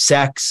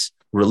 sex,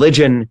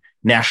 religion,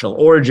 national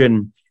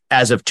origin.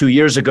 As of 2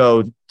 years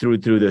ago, through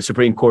the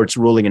Supreme Court's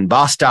ruling in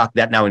Bostock,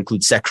 that now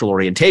includes sexual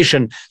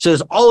orientation. So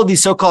there's all of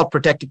these so-called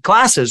protected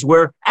classes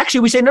where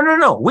actually we say,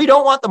 no, we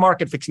don't want the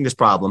market fixing this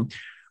problem.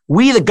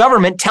 We, the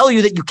government, tell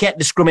you that you can't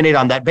discriminate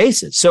on that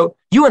basis. So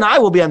you and I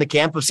will be on the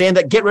camp of saying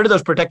that get rid of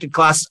those protected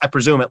classes, I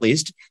presume at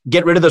least,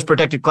 get rid of those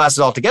protected classes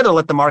altogether,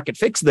 let the market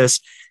fix this,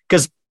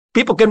 because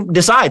people can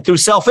decide through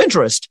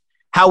self-interest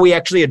how we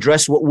actually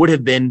address what would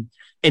have been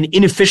an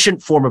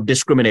inefficient form of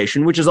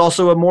discrimination, which is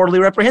also a morally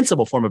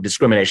reprehensible form of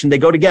discrimination. They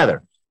go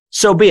together.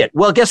 So be it.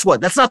 Well, guess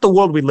what? That's not the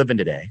world we live in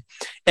today.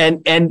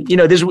 And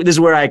this is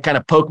where I kind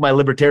of poke my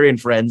libertarian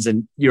friends,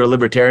 and you're a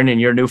libertarian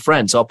and you're a new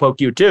friend, so I'll poke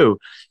you too,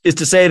 is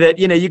to say that,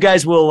 you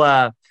guys will,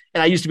 and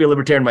I used to be a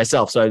libertarian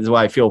myself, so that's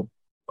why I feel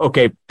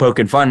okay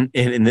poking fun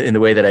in the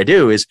way that I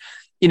do is,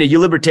 you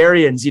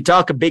libertarians, you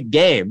talk a big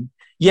game,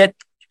 yet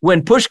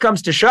when push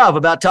comes to shove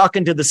about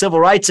talking to the Civil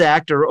Rights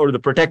Act or the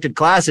protected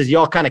classes, you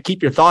all kind of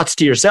keep your thoughts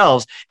to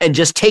yourselves and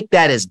just take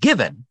that as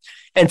given.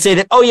 And say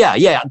that, oh,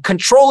 yeah,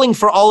 controlling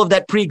for all of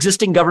that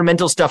pre-existing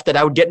governmental stuff that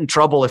I would get in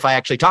trouble if I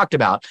actually talked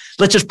about.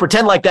 Let's just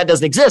pretend like that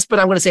doesn't exist. But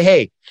I'm going to say,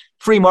 hey,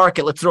 free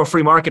market, let's throw a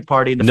free market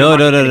party. No.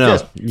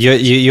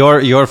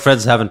 Your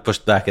friends haven't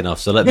pushed back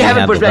enough. So let me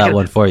handle that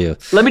one for you.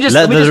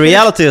 The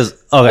reality is,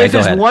 okay, if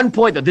there's one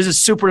point, though, this is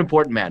super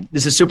important, man.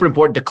 This is super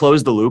important to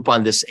close the loop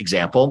on this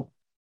example.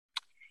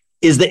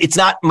 Is that it's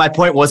not, my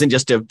point wasn't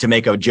just to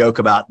make a joke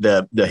about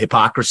the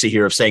hypocrisy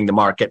here of saying the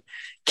market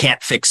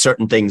can't fix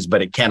certain things,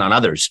 but it can on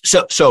others.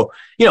 So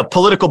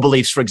political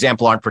beliefs, for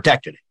example, aren't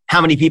protected. How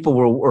many people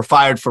were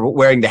fired for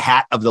wearing the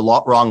hat of the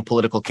wrong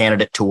political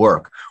candidate to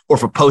work or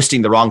for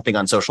posting the wrong thing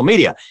on social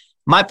media?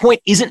 My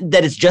point isn't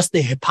that it's just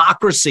the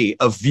hypocrisy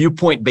of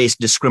viewpoint-based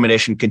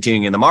discrimination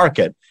continuing in the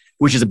market,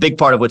 which is a big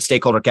part of what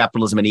stakeholder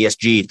capitalism and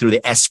ESG through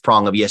the S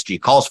prong of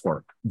ESG calls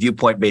for,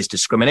 viewpoint-based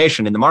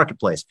discrimination in the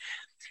marketplace.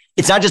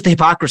 It's not just the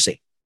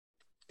hypocrisy.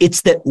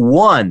 It's that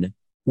one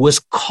was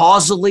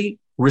causally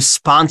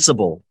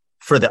responsible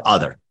for the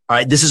other. All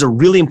right. This is a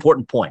really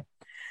important point.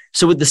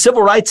 So with the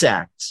Civil Rights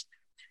Acts,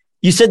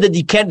 you said that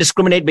you can't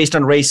discriminate based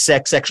on race,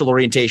 sex, sexual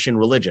orientation,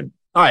 religion.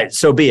 All right.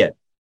 So be it.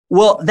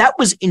 Well, that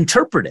was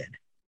interpreted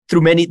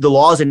through the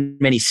laws in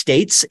many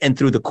states and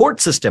through the court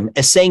system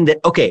as saying that,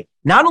 okay,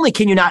 not only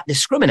can you not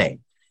discriminate,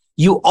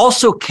 you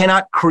also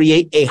cannot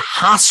create a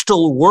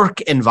hostile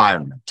work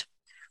environment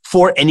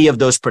for any of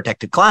those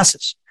protected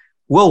classes.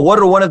 Well, what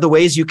are one of the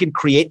ways you can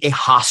create a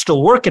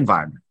hostile work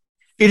environment?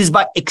 It is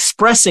by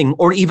expressing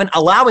or even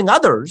allowing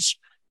others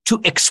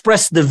to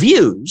express the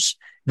views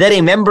that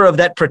a member of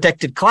that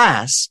protected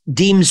class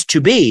deems to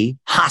be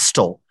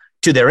hostile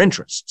to their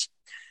interests.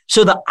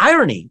 So the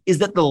irony is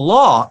that the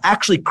law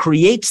actually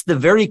creates the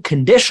very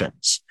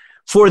conditions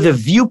for the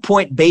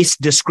viewpoint-based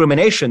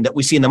discrimination that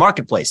we see in the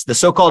marketplace. The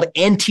so-called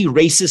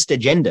anti-racist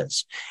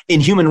agendas in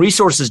human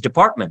resources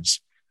departments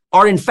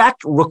are in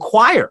fact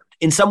required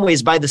in some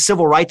ways by the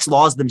civil rights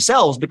laws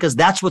themselves, because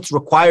that's what's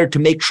required to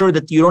make sure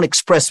that you don't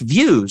express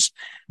views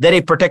that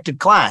a protected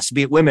class,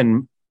 be it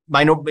women,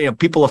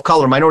 people of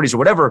color, minorities, or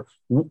whatever,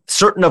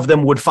 certain of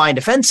them would find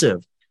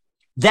offensive.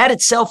 That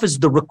itself is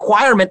the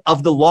requirement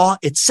of the law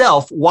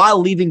itself while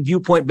leaving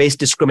viewpoint-based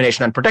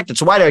discrimination unprotected.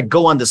 So why did I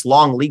go on this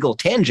long legal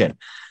tangent?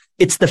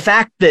 It's the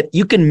fact that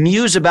you can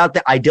muse about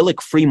the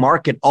idyllic free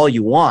market all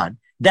you want.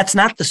 That's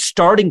not the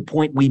starting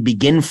point we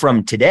begin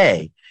from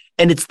today.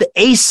 And it's the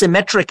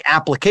asymmetric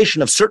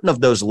application of certain of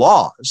those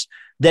laws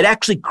that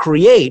actually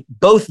create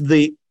both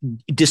the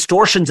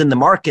distortions in the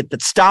market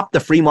that stop the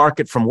free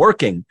market from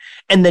working,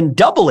 and then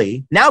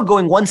doubly, now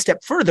going one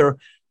step further,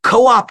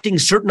 co-opting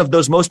certain of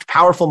those most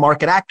powerful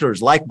market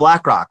actors like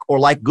BlackRock or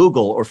like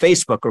Google or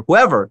Facebook or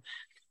whoever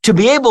to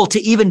be able to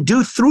even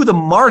do through the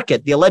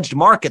market, the alleged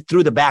market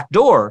through the back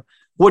door,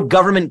 what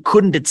government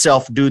couldn't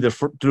itself do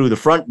through the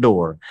front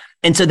door.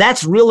 And so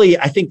that's really,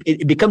 I think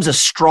it becomes a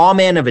straw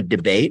man of a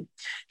debate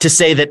to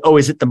say that, oh,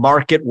 is it the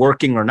market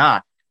working or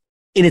not?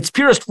 In its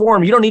purest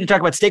form, you don't need to talk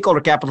about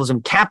stakeholder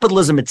capitalism.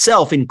 Capitalism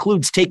itself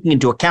includes taking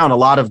into account a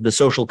lot of the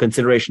social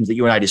considerations that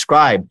you and I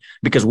described,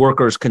 because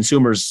workers,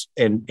 consumers,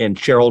 and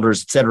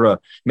shareholders, et cetera,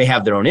 may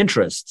have their own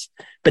interests.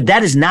 But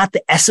that is not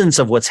the essence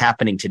of what's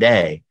happening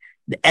today.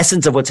 The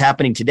essence of what's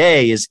happening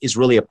today is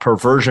really a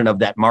perversion of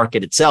that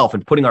market itself,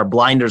 and putting our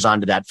blinders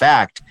onto that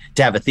fact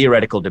to have a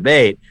theoretical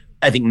debate,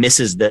 I think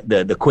misses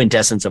the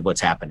quintessence of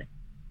what's happening.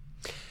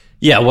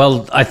 Yeah,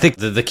 well, I think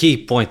the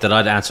key point that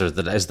I'd answer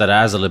is that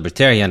as a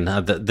libertarian,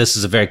 this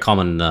is a very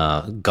common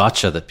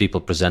gotcha that people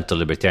present to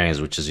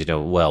libertarians, which is,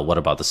 well, what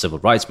about the civil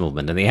rights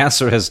movement? And the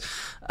answer is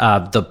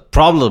the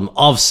problem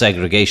of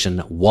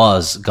segregation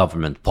was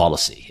government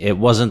policy. It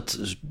wasn't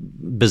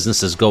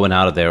businesses going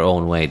out of their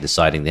own way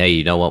deciding, hey,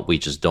 you know what, we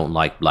just don't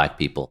like black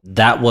people.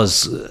 That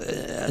was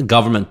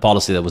government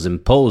policy that was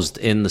imposed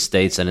in the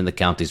states and in the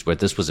counties where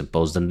this was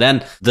imposed. And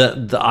then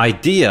the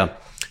idea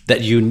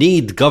that you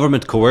need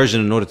government coercion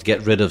in order to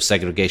get rid of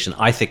segregation,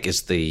 I think,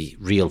 is the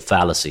real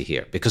fallacy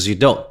here, because you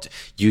don't.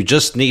 You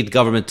just need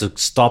government to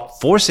stop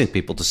forcing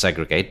people to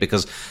segregate,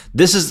 because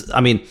this is,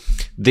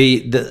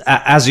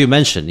 as you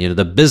mentioned,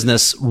 the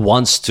business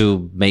wants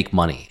to make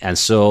money. And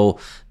so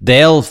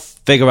they'll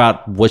figure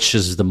out which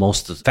is the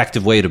most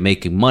effective way to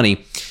making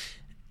money.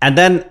 And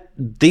then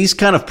these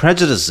kind of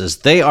prejudices,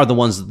 they are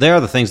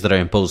the things that are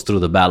imposed through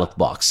the ballot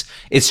box.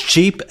 It's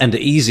cheap and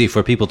easy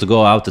for people to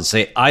go out and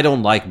say, I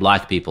don't like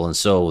black people. And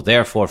so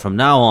therefore, from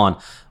now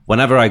on,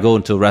 whenever I go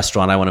into a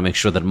restaurant, I want to make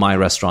sure that my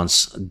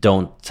restaurants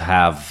don't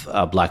have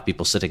black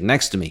people sitting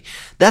next to me.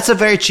 That's a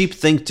very cheap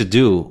thing to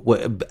do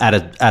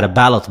at a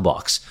ballot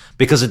box,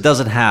 because it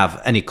doesn't have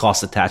any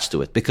cost attached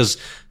to it, because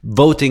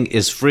voting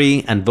is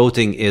free, and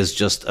voting is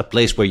just a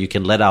place where you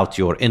can let out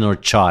your inner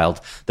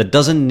child that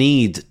doesn't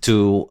need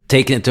to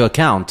take into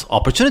account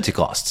opportunity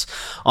costs.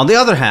 On the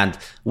other hand,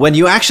 when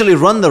you actually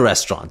run the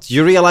restaurant,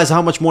 you realize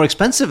how much more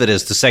expensive it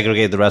is to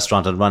segregate the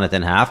restaurant and run it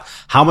in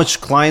half, how much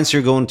clients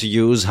you're going to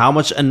use, how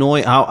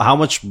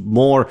much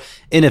more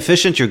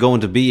inefficient you're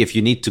going to be if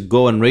you need to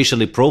go and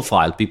racially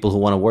profile people who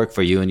want to work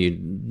for you, and you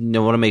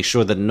want to make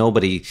sure that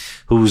nobody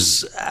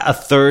who's a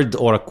third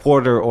or a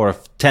quarter or a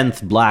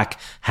tenth black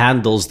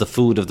handles the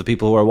food of the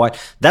people who are white.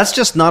 That's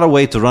just not a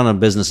way to run a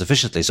business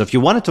efficiently. So if you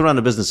wanted to run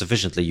a business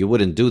efficiently, you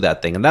wouldn't do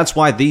that thing. And that's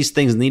why these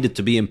things needed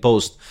to be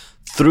imposed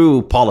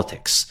through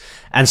politics.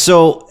 And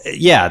so,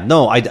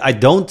 I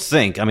don't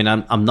think,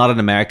 I'm not an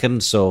American,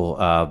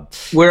 so...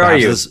 where are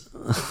you?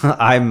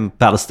 I'm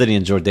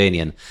Palestinian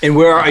Jordanian. And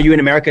where are you in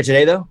America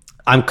today, though?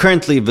 I'm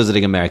currently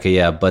visiting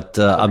America, but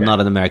okay. I'm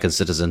not an American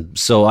citizen.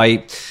 So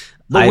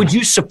would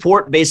you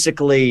support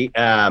basically,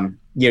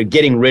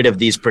 getting rid of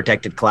these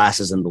protected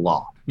classes in the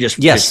law? Yes,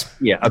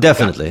 yeah, okay,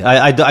 definitely.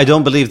 I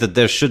don't believe that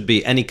there should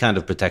be any kind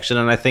of protection.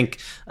 And I think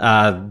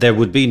there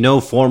would be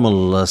no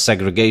formal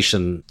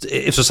segregation.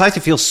 If society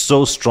feels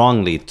so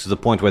strongly to the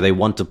point where they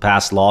want to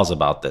pass laws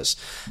about this,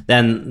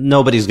 then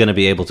nobody's going to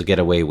be able to get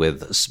away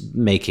with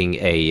making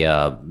a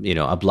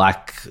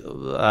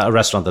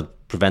restaurant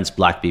that prevents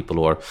black people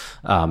or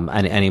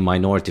any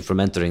minority from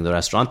entering the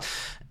restaurant.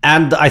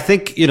 And I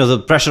think, the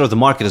pressure of the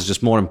market is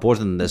just more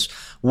important than this.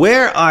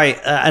 Where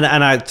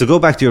to go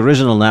back to your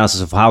original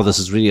analysis of how this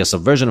is really a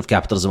subversion of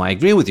capitalism, I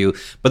agree with you.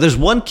 But there's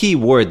one key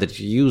word that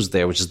you used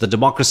there, which is the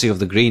democracy of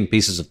the green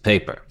pieces of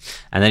paper.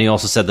 And then you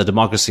also said the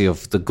democracy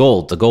of the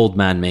gold. The gold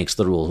man makes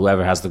the rule.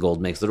 Whoever has the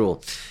gold makes the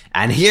rule.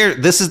 And here,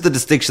 this is the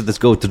distinction that's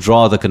going to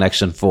draw the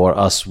connection for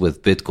us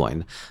with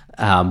Bitcoin.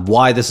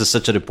 Why this is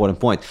such an important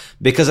point.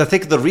 Because I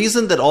think the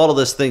reason that all of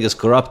this thing is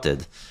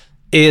corrupted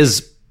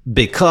is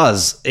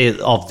because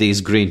of these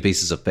green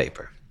pieces of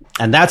paper.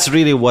 And that's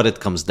really what it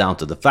comes down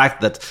to. The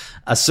fact that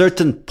a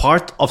certain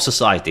part of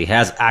society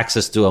has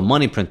access to a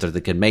money printer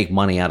that can make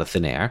money out of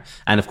thin air.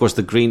 And of course,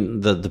 the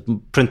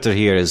printer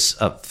here is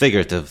a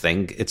figurative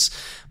thing.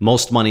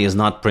 Most money is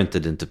not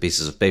printed into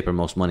pieces of paper.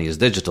 Most money is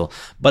digital.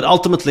 But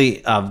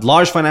ultimately,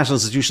 large financial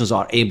institutions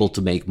are able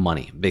to make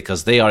money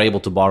because they are able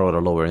to borrow at a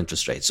lower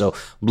interest rate. So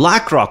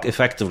BlackRock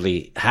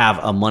effectively have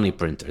a money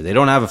printer. They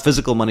don't have a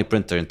physical money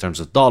printer in terms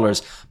of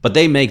dollars, but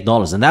they make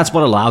dollars. And that's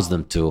what allows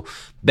them to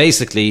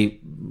basically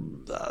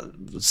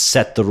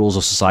set the rules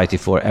of society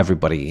for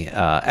everybody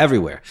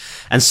everywhere.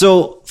 And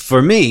so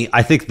for me,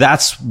 I think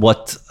that's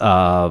what's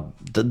at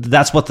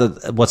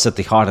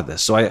the heart of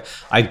this. So I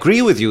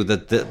agree with you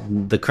that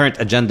the current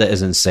agenda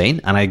is insane,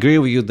 and I agree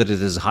with you that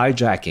it is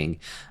hijacking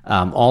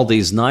all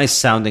these nice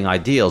sounding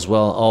ideals.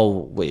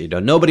 Well,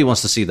 nobody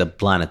wants to see the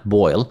planet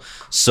boil,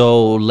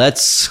 so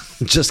let's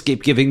just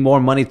keep giving more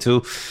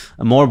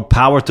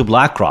power to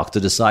BlackRock to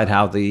decide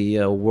how the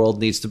world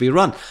needs to be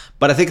run.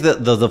 But I think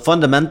that the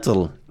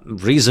fundamental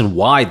reason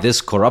why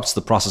this corrupts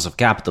the process of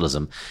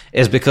capitalism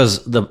is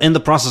because in the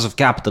process of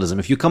capitalism,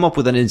 if you come up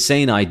with an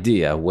insane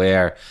idea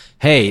where,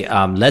 hey,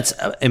 let's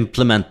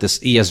implement this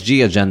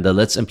ESG agenda,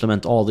 let's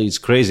implement all these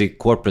crazy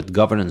corporate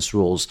governance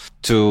rules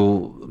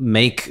to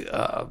make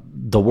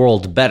the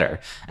world better,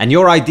 and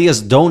your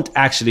ideas don't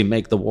actually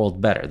make the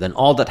world better, then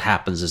all that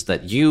happens is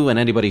that you and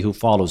anybody who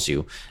follows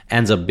you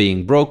ends up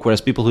being broke,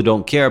 whereas people who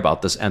don't care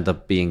about this end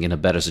up being in a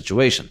better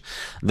situation.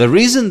 The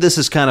reason this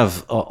is kind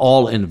of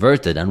all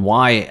inverted, and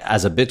why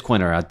as a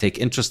Bitcoiner I take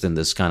interest in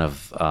this kind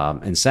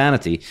of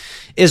insanity,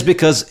 is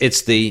because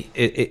it's the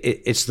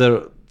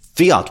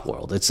fiat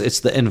world.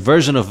 It's the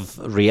inversion of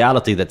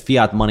reality that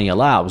fiat money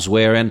allows,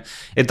 wherein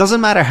it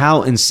doesn't matter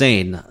how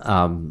insane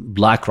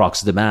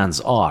BlackRock's demands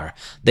are,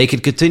 they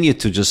can continue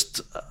to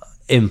just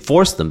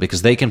enforce them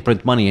because they can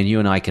print money and you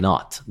and I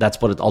cannot. That's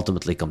what it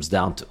ultimately comes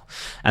down to.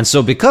 And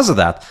so because of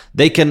that,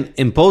 they can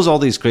impose all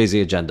these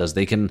crazy agendas.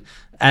 They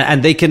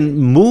can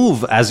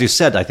move, as you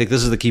said, I think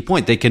this is the key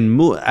point. They can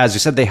move, as you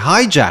said, they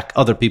hijack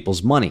other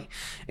people's money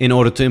in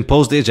order to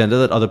impose the agenda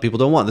that other people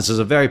don't want. This is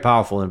a very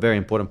powerful and very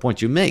important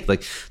point you make.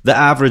 Like the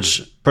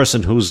average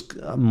person whose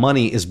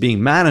money is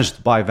being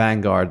managed by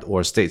Vanguard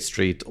or State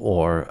Street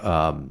or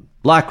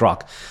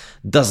BlackRock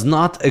does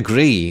not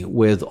agree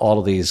with all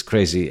of these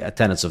crazy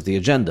tenets of the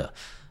agenda.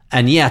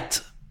 And yet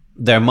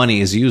their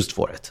money is used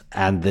for it.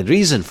 And the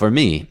reason for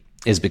me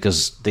is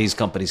because these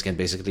companies can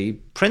basically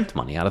print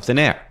money out of thin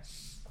air.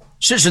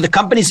 So the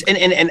companies,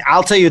 and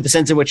I'll tell you the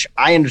sense in which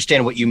I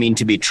understand what you mean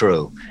to be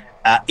true,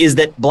 is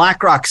that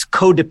BlackRock's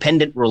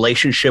codependent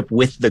relationship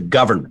with the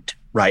government,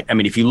 right? I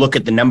mean, if you look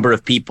at the number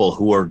of people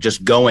who are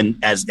just going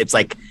as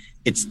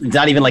it's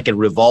not even like a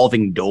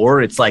revolving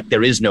door. It's like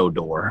there is no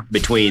door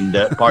between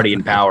the party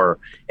in power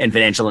and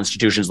financial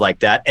institutions like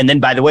that. And then,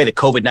 by the way, the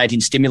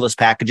COVID-19 stimulus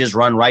packages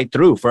run right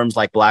through firms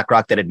like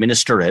BlackRock that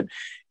administer it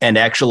and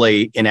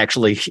actually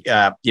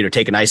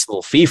take a nice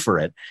little fee for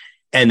it.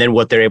 And then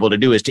what they're able to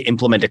do is to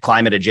implement a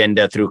climate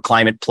agenda through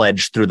climate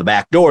pledge through the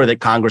back door that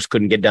Congress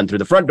couldn't get done through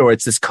the front door.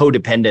 It's this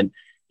codependent,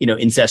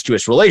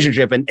 incestuous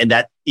relationship. And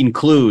that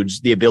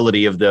includes the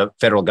ability of the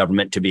federal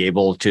government to be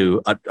able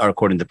to,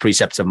 according to the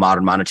precepts of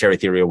modern monetary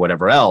theory or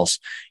whatever else,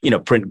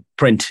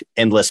 print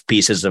endless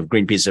pieces of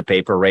green pieces of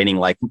paper raining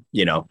like,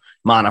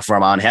 manna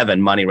from on heaven,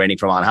 money raining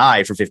from on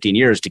high for 15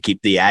 years to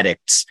keep the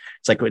addicts.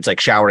 It's like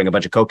showering a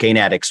bunch of cocaine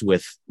addicts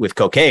with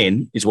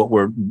cocaine is what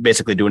we're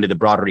basically doing to the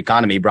broader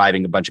economy,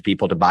 bribing a bunch of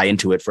people to buy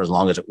into it for as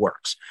long as it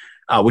works.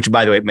 Which,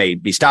 by the way, may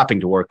be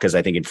stopping to work because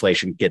I think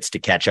inflation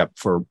catches up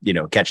for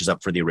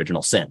the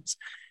original sins.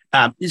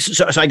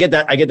 So I get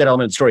that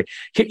element of the story.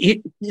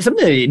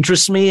 Something that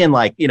interests me, and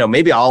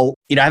maybe I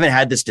haven't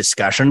had this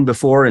discussion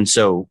before, and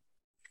so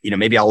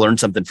maybe I'll learn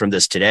something from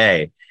this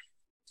today.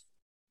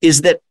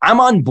 Is that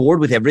I'm on board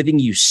with everything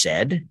you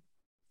said,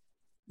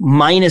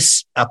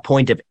 minus a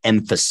point of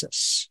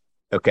emphasis.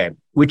 Okay,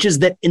 which is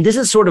that, and this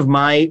is sort of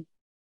my.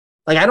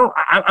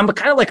 I'm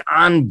kind of like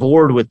on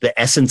board with the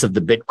essence of the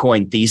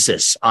Bitcoin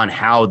thesis on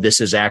how this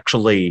is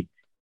actually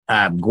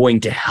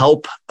going to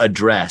help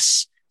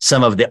address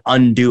some of the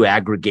undue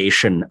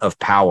aggregation of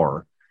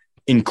power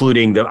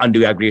including the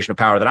undue aggregation of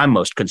power that I'm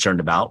most concerned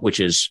about, which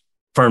is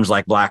firms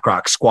like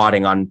BlackRock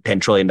squatting on $10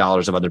 trillion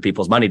of other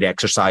people's money to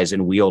exercise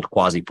and wield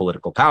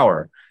quasi-political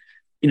power.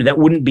 That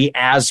wouldn't be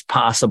as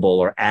possible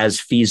or as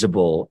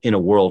feasible in a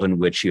world in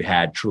which you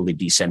had truly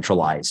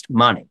decentralized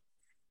money.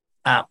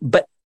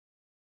 But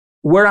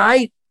where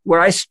I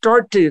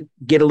start to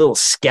get a little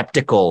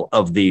skeptical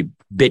of the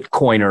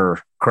Bitcoiner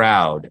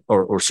crowd,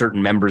 or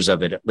certain members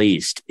of it at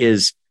least,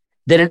 is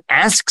that it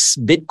asks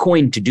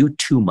Bitcoin to do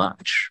too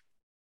much,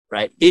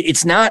 right?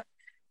 It's not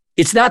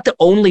the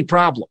only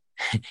problem.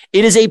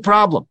 It is a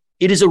problem.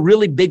 It is a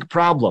really big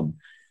problem.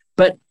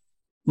 But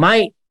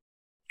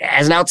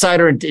as an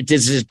outsider, and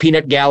this is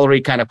peanut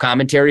gallery kind of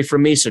commentary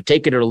from me, so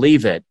take it or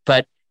leave it.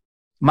 But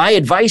my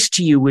advice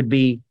to you would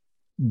be,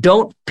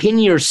 don't pin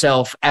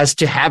yourself as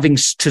to having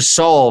to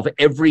solve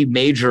every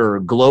major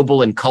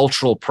global and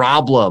cultural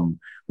problem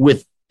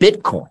with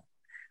Bitcoin,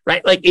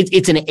 right? Like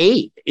it's an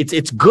aid.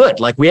 It's good.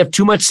 Like we have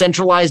too much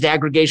centralized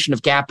aggregation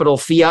of capital,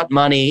 fiat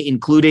money,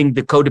 including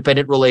the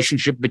codependent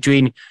relationship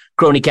between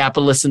crony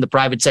capitalists and the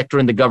private sector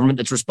and the government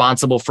that's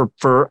responsible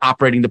for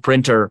operating the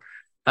printer.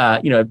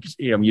 I'm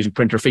using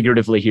printer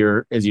figuratively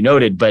here, as you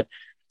noted, but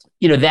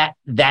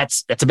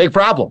that's a big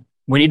problem.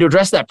 We need to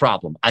address that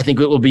problem. I think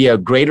it will be a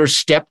greater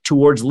step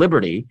towards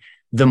liberty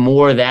the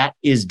more that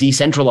is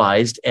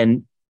decentralized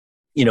and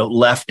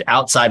left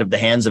outside of the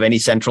hands of any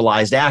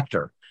centralized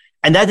actor.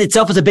 And that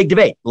itself is a big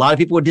debate. A lot of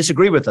people would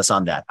disagree with us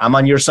on that. I'm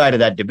on your side of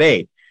that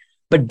debate.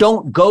 But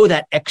don't go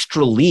that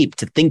extra leap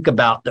to think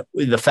about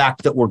the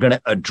fact that we're going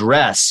to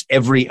address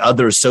every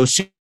other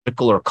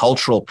sociological or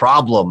cultural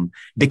problem,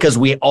 because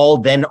we all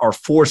then are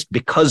forced,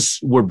 because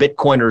we're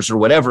Bitcoiners or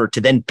whatever, to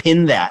then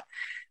pin that.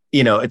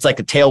 It's like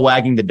a tail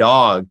wagging the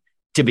dog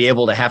to be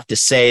able to have to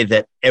say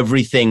that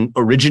everything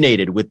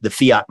originated with the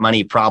fiat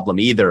money problem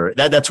either.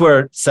 That's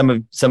where some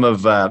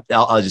of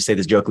I'll just say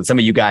this jokingly, some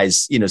of you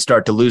guys,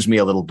 start to lose me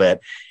a little bit.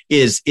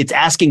 It's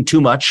asking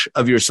too much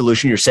of your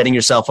solution. You're setting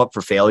yourself up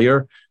for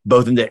failure,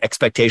 both in the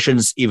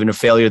expectations, even of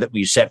failure that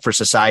you set for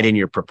society and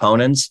your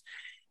proponents.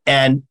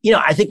 And,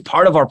 I think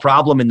part of our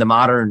problem in the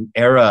modern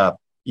era,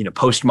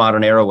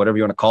 postmodern era, whatever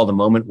you want to call the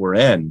moment we're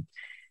in,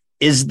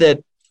 is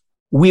that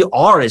we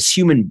are, as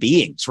human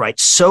beings, right,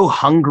 so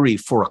hungry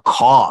for a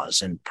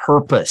cause and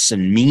purpose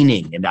and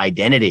meaning and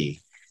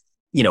identity,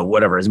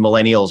 whatever, as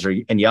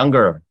millennials and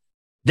younger,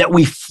 that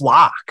we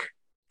flock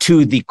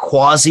to the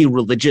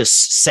quasi-religious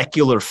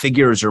secular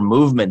figures or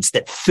movements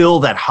that fill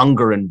that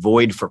hunger and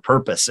void for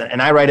purpose. And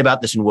I write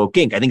about this in Woke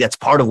Inc. I think that's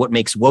part of what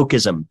makes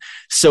wokeism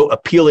so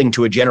appealing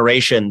to a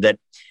generation that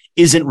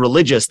isn't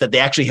religious, that they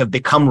actually have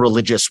become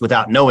religious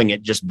without knowing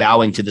it, just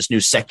bowing to this new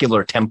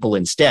secular temple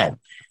instead.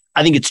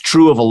 I think it's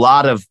true of a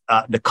lot of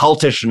the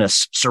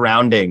cultishness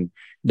surrounding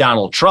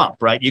Donald Trump,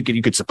 right? You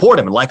could support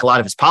him and like a lot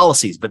of his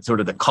policies, but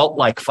sort of the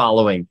cult-like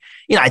following,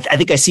 I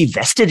think I see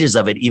vestiges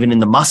of it even in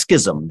the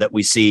Muskism that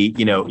we see,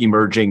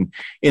 emerging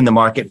in the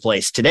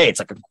marketplace today. It's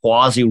like a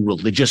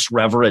quasi-religious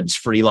reverence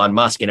for Elon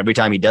Musk. And every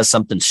time he does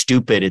something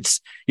stupid,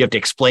 you have to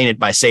explain it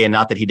by saying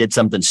not that he did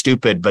something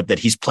stupid, but that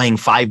he's playing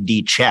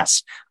 5D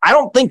chess. I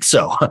don't think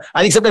so.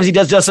 I think sometimes he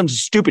does some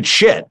stupid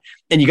shit,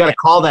 and you got to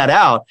call that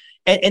out.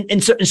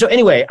 And so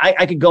anyway,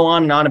 I could go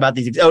on and on about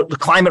these. The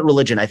climate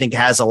religion, I think,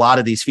 has a lot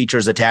of these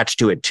features attached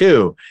to it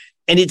too.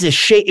 And it's a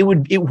shame.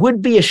 It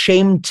would be a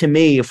shame to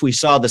me if we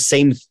saw the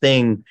same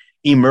thing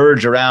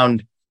emerge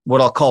around what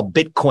I'll call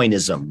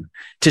Bitcoinism,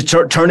 to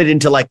turn it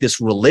into like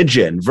this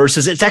religion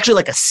versus it's actually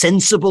like a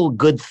sensible,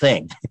 good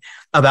thing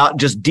about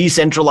just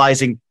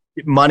decentralizing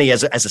money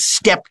as a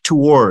step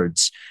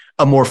towards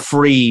a more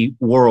free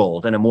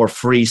world and a more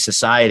free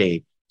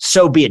society.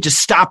 So be it. Just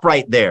stop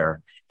right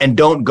there. And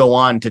don't go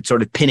on to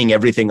sort of pinning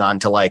everything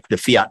onto like the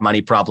fiat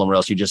money problem, or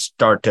else you just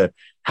start to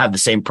have the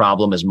same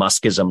problem as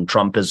Muskism,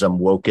 Trumpism,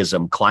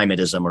 wokeism,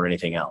 climatism, or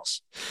anything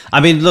else. I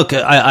mean, look,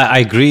 I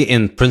agree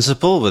in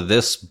principle with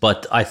this,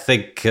 but I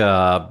think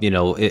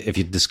if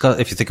you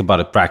think about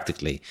it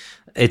practically,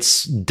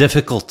 it's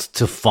difficult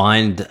to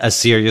find a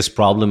serious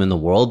problem in the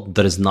world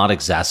that is not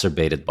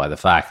exacerbated by the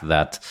fact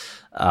that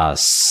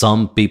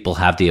some people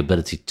have the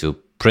ability to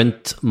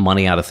print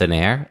money out of thin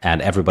air, and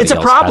everybody else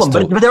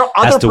but there are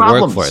other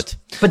problems. Work for it.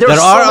 But there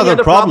are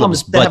other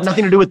problems that have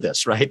nothing to do with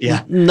this, right?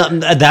 Yeah,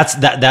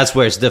 that's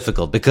where it's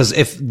difficult, because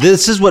if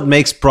this is what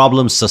makes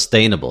problems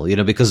sustainable,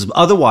 because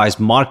otherwise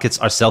markets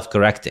are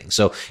self-correcting.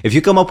 So if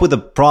you come up with a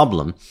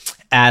problem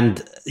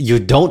and you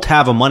don't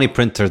have a money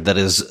printer that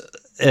is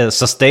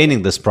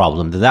sustaining this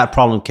problem, then that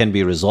problem can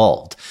be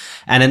resolved.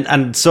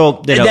 That's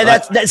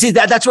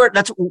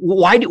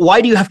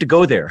why do you have to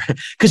go there?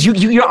 Because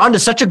you're onto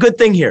such a good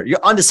thing here.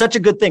 You're onto such a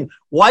good thing.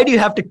 Why do you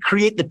have to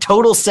create the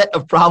total set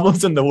of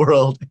problems in the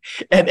world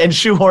and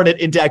shoehorn it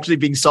into actually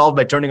being solved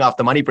by turning off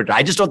the money printer?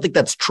 I just don't think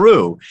that's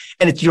true.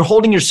 And you're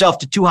holding yourself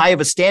to too high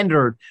of a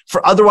standard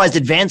for otherwise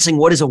advancing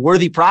what is a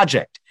worthy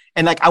project.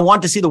 And I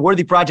want to see the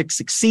worthy project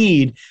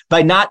succeed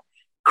by not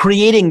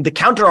creating the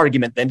counter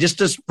argument, then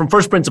just from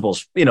first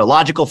principles,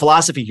 logical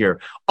philosophy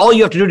here, all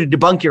you have to do to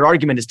debunk your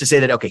argument is to say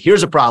that, okay,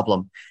 here's a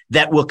problem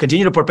that will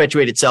continue to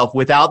perpetuate itself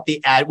without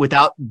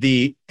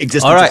the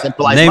existence All right, of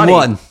centralized name money.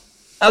 one.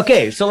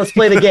 Okay, so let's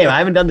play the game. I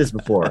haven't done this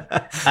before.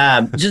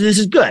 This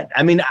is good.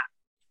 I mean,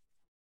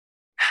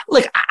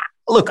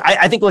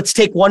 I think let's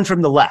take one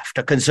from the left.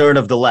 A concern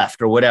of the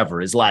left or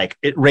whatever is like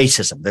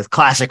racism, the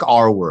classic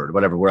R word,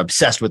 whatever. We're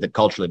obsessed with it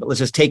culturally, but let's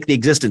just take the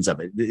existence of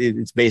it.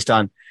 It's based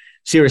on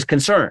serious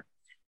concern.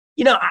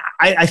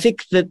 I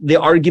think that the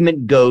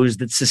argument goes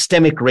that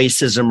systemic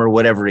racism or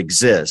whatever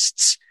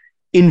exists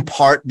in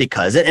part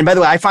because, and by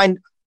the way, I find,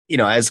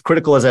 as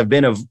critical as I've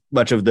been of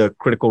much of the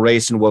critical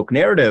race and woke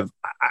narrative,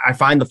 I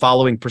find the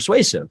following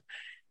persuasive,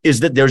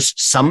 is that there's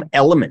some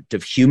element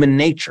of human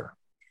nature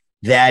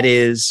that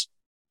is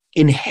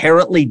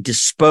inherently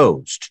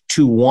disposed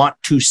to want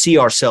to see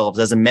ourselves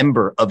as a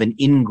member of an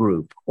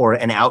in-group or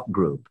an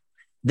out-group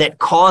that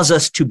cause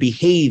us to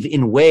behave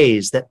in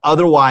ways that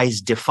otherwise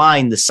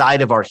define the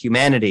side of our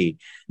humanity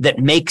that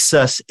makes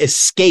us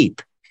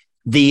escape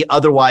the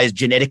otherwise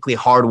genetically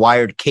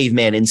hardwired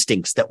caveman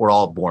instincts that we're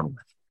all born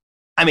with.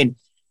 I mean,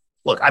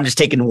 look, I'm just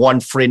taking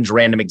one fringe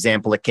random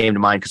example that came to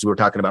mind because we were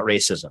talking about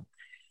racism.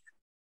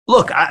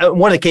 Look,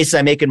 one of the cases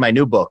I make in my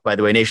new book, by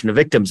the way, Nation of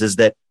Victims, is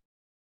that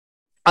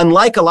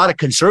unlike a lot of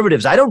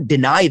conservatives, I don't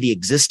deny the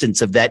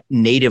existence of that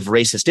native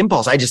racist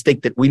impulse. I just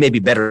think that we may be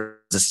better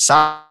as a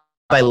society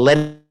by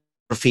letting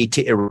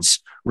to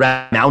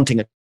mounting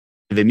an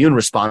immune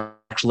response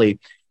actually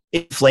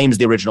inflames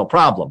the original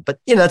problem. But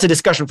that's a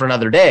discussion for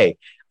another day.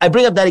 I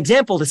bring up that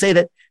example to say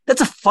that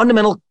that's a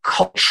fundamental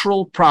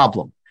cultural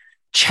problem,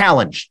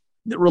 challenge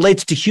that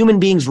relates to human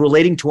beings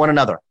relating to one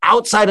another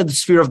outside of the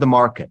sphere of the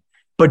market,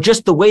 but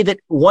just the way that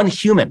one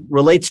human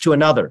relates to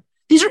another.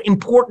 These are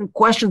important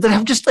questions that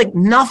have just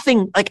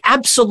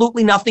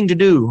absolutely nothing to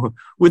do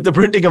with the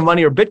printing of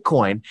money or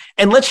Bitcoin.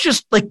 And let's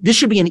just this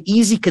should be an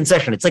easy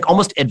concession. It's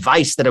almost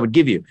advice that I would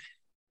give you.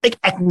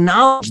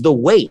 Acknowledge the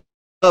weight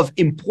of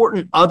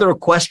important other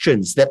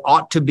questions that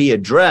ought to be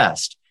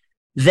addressed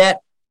and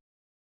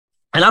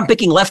I'm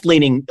picking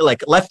left-leaning,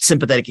 left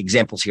sympathetic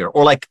examples here,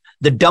 or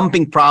the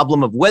dumping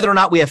problem of whether or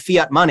not we have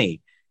fiat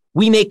money.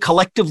 We may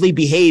collectively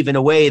behave in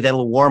a way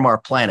that'll warm our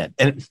planet.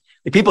 And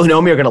the people who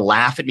know me are going to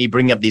laugh at me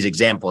bringing up these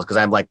examples because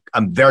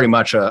I'm very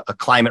much a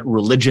climate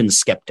religion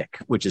skeptic,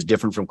 which is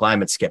different from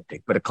climate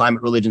skeptic, but a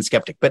climate religion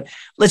skeptic. But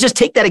let's just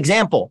take that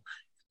example.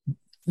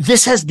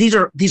 These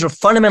are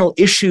fundamental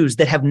issues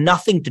that have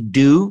nothing to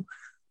do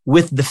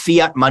with the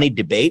fiat money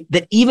debate,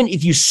 that even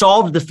if you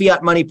solved the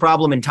fiat money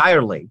problem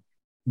entirely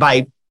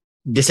by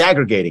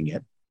disaggregating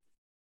it,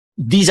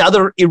 these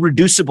other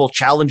irreducible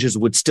challenges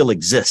would still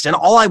exist. And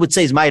all I would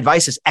say is my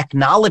advice is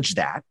acknowledge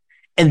that.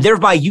 And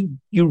thereby you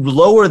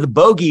lower the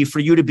bogey for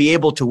you to be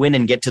able to win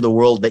and get to the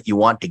world that you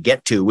want to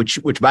get to, which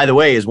by the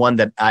way, is one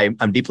that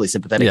I'm deeply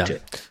sympathetic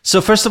to.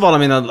 So first of all, I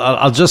mean,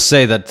 I'll just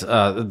say that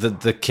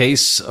the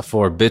case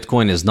for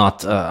Bitcoin is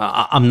not,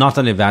 I'm not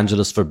an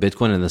evangelist for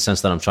Bitcoin in the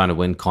sense that I'm trying to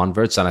win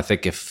converts. And I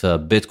think if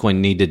Bitcoin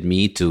needed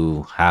me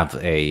to have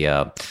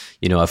a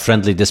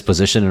friendly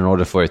disposition in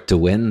order for it to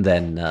win,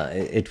 then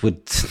it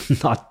would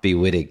not be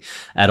winning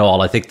at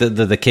all. I think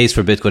the case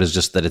for Bitcoin is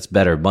just that it's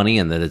better money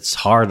and that it's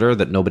harder,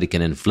 that nobody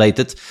can inflate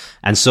it.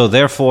 And so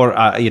therefore,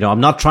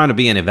 I'm not trying to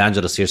be an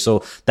evangelist here.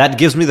 So that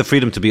gives me the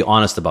freedom to be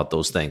honest about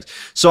those things.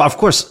 So of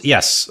course,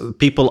 yes,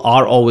 people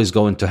are always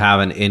going to have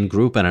an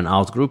in-group and an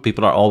out-group.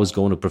 People are always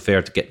going to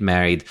prefer to get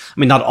married. I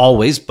mean, not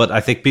always, but I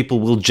think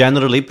people will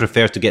generally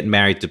prefer to get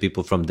married to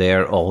people from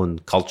their own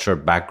culture,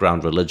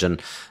 background, religion.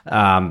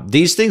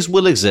 These things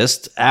will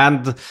exist.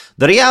 And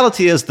the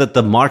reality is that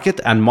the market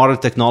and modern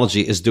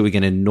technology is doing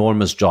an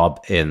enormous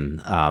job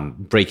in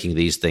breaking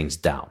these things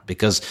down.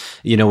 Because,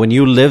 when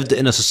you lived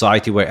in a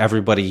society where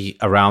everybody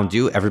around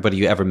you, everybody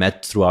you ever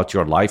met throughout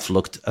your life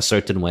looked a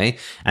certain way,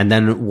 and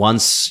then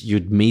once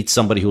you'd meet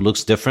somebody who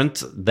looks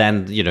different,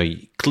 then,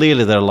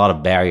 clearly there are a lot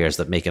of barriers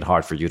that make it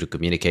hard for you to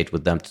communicate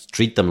with them, to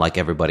treat them like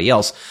everybody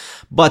else.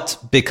 But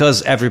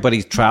because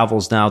everybody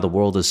travels now, the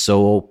world is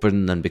so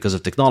open, and because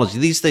of technology,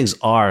 these things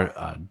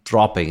are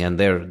dropping and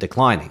they're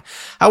declining.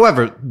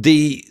 However,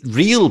 the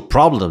real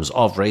problems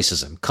of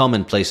racism come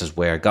in places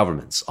where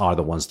governments are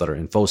the ones that are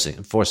enforcing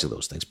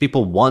those things.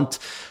 People want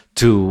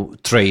to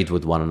trade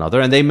with one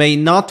another, and they may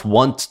not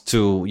want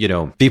to,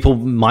 people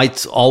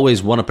might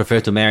always want to prefer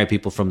to marry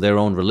people from their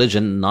own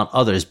religion, not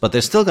others, but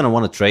they're still going to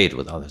want to trade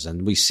with others.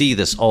 And we see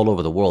this all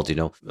over the world.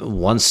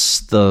 Once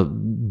the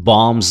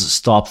bombs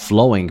stop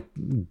flowing,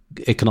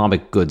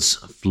 economic goods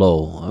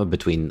flow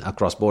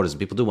across borders, and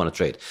people do want to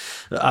trade.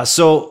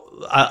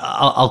 So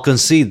I'll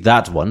concede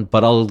that one,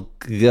 but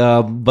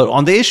but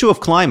on the issue of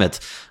climate,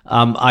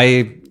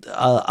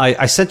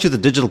 I sent you the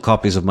digital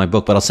copies of my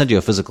book, but I'll send you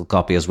a physical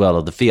copy as well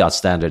of the Fiat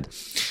Standard.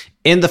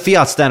 In the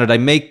Fiat Standard, I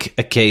make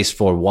a case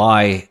for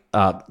why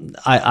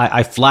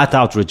I flat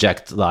out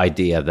reject the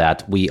idea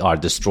that we are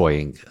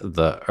destroying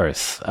the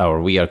earth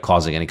or we are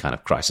causing any kind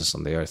of crisis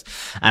on the earth.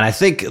 And I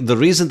think the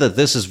reason that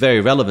this is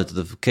very relevant to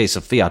the case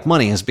of fiat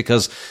money is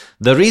because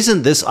The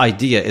reason this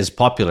idea is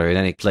popular in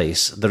any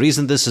place, the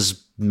reason this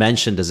is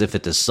mentioned as if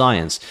it is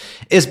science,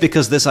 is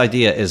because this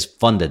idea is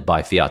funded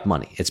by fiat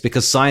money. It's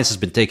because science has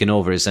been taken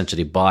over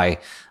essentially by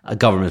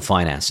government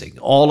financing.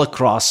 All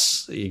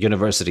across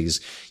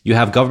universities, you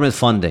have government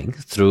funding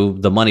through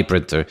the money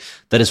printer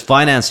that is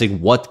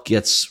financing what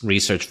gets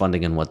research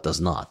funding and what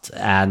does not.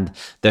 And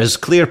there's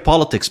clear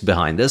politics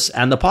behind this.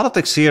 And the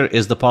politics here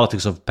is the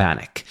politics of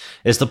panic.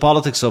 It's the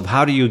politics of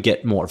how do you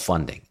get more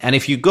funding? And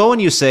if you go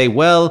and you say,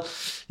 well,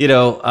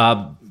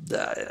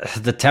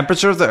 the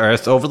temperature of the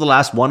Earth over the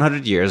last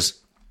 100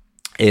 years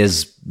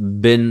has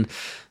been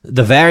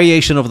the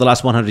variation over the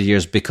last 100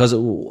 years because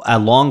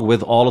along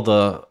with all of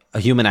the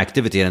human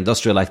activity and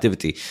industrial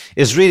activity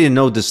is really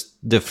no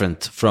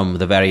different from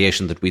the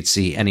variation that we'd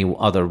see any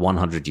other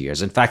 100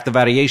 years. In fact, the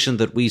variation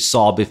that we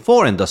saw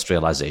before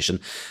industrialization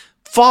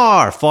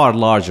far, far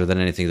larger than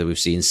anything that we've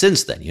seen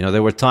since then.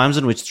 There were times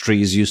in which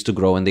trees used to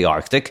grow in the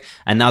Arctic,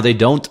 and now they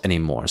don't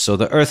anymore. So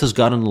the Earth has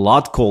gotten a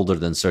lot colder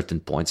than certain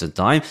points in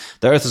time.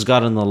 The Earth has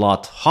gotten a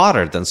lot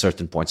hotter than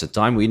certain points in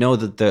time. We know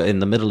that in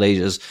the Middle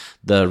Ages,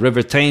 the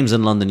River Thames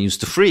in London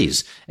used to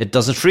freeze. It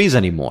doesn't freeze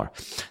anymore.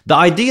 The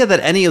idea that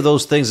any of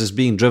those things is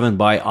being driven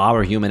by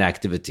our human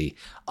activity,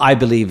 I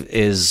believe,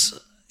 is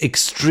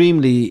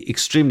extremely,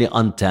 extremely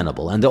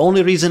untenable. And the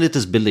only reason it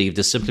is believed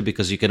is simply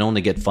because you can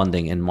only get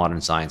funding in modern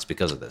science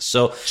because of this.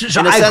 So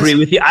I agree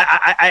with you.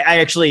 I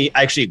actually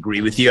agree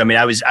with you. I mean,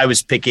 I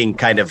was picking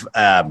kind of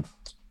an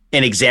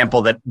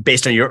example that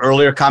based on your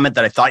earlier comment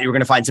that I thought you were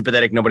going to find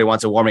sympathetic. Nobody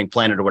wants a warming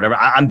planet or whatever.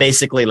 I'm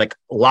basically like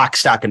lock,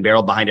 stock, and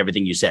barrel behind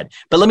everything you said.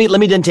 But let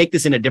me then take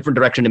this in a different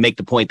direction to make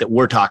the point that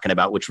we're talking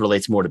about, which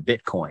relates more to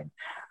Bitcoin,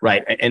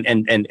 right?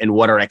 And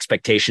what our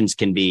expectations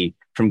can be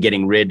from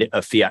getting rid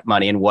of fiat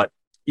money and what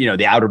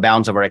the outer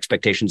bounds of our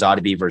expectations ought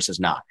to be versus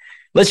not.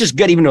 Let's just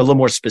get even a little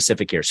more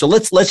specific here. So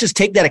let's just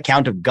take that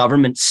account of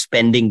government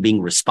spending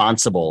being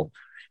responsible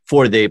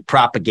for the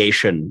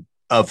propagation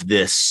of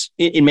this,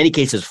 in many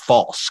cases,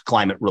 false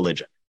climate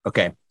religion.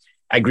 Okay.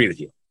 I agree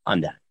with you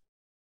on that.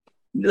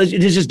 This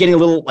is just getting a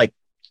little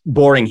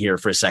boring here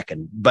for a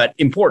second, but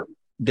important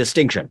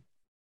distinction.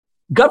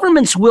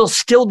 Governments will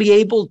still be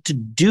able to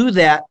do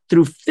that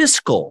through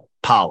fiscal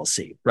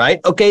policy,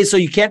 right? Okay. So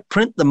you can't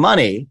print the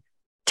money.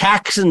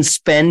 Tax and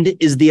spend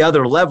is the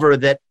other lever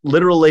that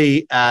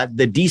literally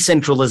the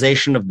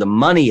decentralization of the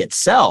money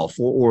itself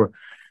or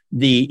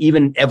the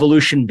even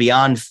evolution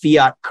beyond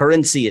fiat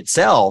currency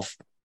itself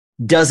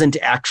doesn't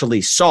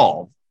actually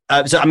solve.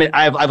 So, I mean,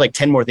 I have like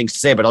 10 more things to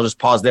say, but I'll just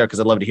pause there because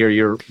I'd love to hear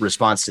your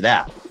response to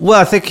that. Well,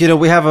 I think,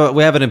 we have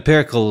an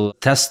empirical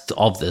test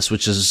of this,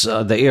 which is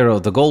the era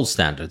of the gold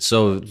standard.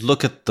 So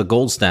look at the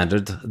gold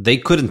standard. They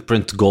couldn't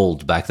print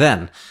gold back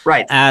then.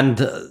 Right. And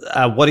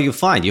what do you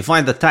find? You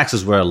find that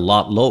taxes were a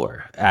lot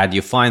lower. And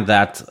you find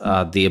that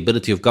the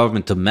ability of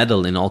government to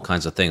meddle in all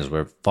kinds of things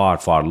were far,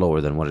 far lower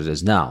than what it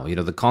is now.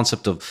 The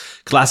concept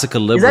of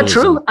classical liberalism. Is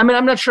that true? I mean,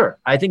 I'm not sure.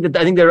 I think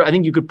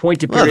you could point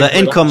to periods. Well,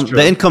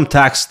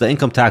 the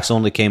income tax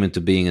only came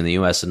into being in the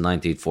U.S. in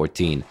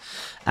 1914.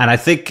 And I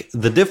think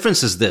the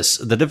difference is this.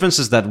 The difference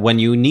is that when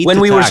you need when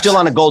we were still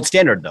on a gold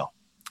standard, though.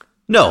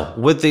 No,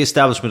 with the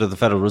establishment of the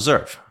Federal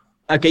Reserve.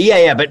 Okay,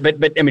 yeah.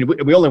 But I mean,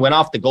 we only went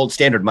off the gold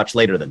standard much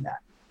later than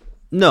that.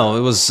 No,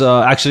 it was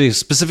actually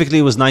specifically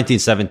it was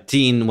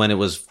 1917 when it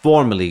was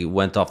formally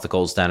went off the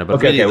gold standard. But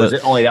okay, was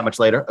it only that much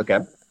later? Okay.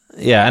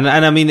 Yeah, and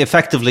I mean,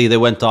 effectively, they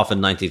went off in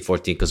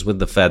 1914 because with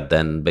the Fed,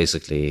 then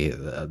basically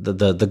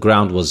the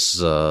ground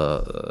was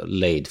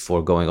laid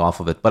for going off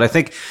of it. But I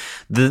think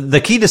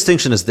the key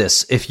distinction is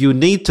this: if you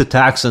need to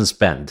tax and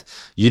spend,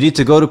 you need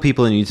to go to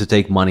people and you need to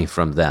take money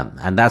from them,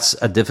 and that's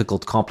a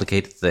difficult,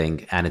 complicated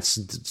thing, and it's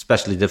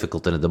especially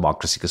difficult in a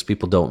democracy because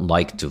people don't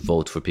like to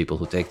vote for people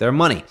who take their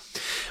money.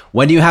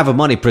 When you have a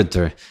money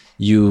printer,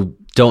 you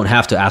don't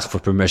have to ask for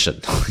permission.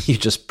 You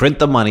just print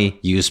the money,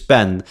 you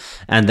spend,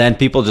 and then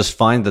people just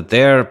find that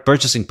their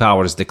purchasing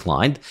power is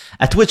declined,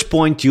 at which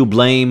point you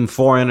blame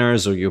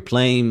foreigners or you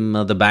blame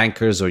the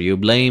bankers or you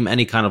blame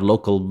any kind of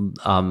local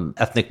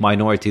ethnic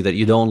minority that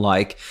you don't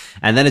like,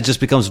 and then it just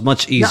becomes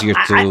much easier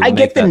to I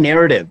get the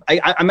narrative.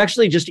 I'm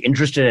actually just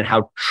interested in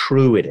how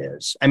true it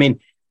is. I mean,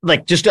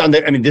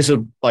 this is,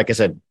 like I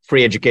said,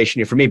 free education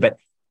here for me, but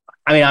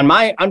I mean, on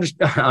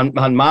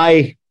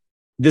my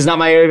this is not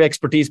my area of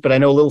expertise, but I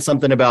know a little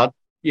something about,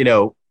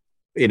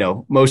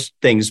 most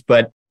things,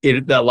 but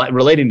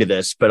relating to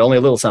this, but only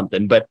a little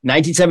something. But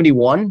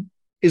 1971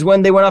 is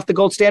when they went off the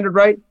gold standard,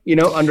 right?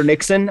 Under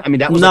Nixon. I mean,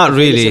 that was not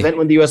really event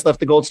when the U.S. left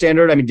the gold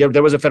standard. I mean,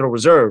 there was a Federal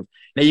Reserve.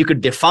 Now you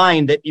could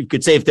define that. You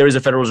could say if there is a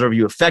Federal Reserve,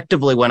 you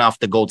effectively went off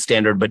the gold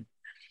standard, but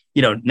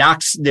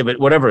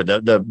whatever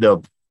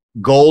the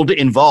gold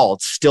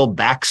involved still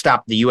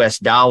backstopped the U.S.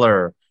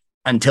 dollar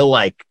until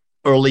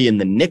early in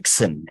the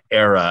Nixon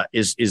era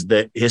is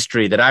the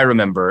history that I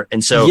remember.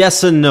 And so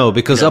yes and no,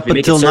 because up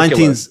until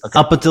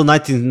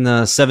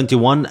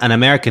 1971, an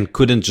American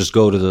couldn't just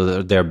go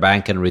to their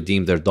bank and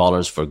redeem their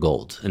dollars for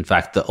gold. In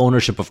fact, the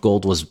ownership of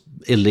gold was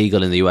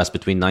illegal in the US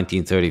between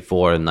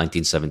 1934 and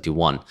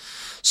 1971.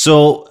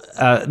 So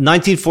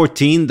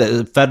 1914,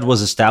 the Fed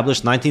was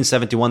established.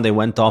 1971, they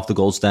went off the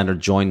gold standard,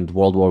 joined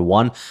World War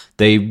I.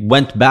 They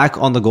went back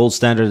on the gold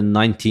standard in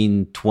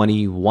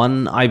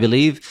 1921, I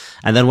believe,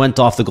 and then went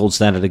off the gold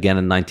standard again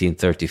in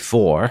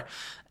 1934.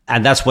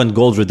 And that's when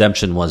gold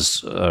redemption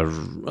was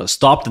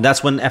stopped, and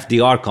that's when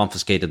FDR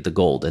confiscated the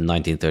gold in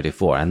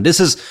 1934. And this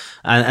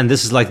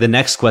is like the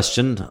next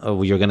question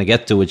you're going to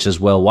get to, which is,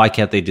 well, why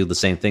can't they do the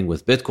same thing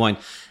with Bitcoin?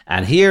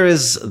 And here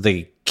is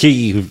the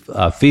key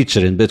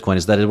feature in Bitcoin,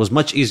 is that it was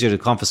much easier to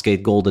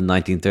confiscate gold in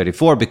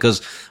 1934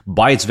 because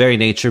by its very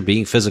nature,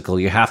 being physical,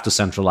 you have to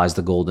centralize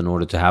the gold in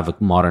order to have a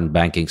modern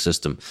banking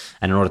system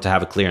and in order to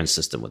have a clearance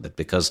system with it,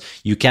 because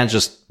you can't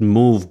just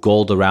move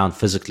gold around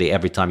physically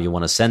every time you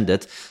want to send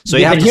it. So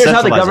you have to here's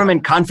centralize how the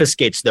government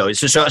confiscates those.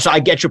 So I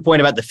get your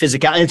point about the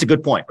physicality. And it's a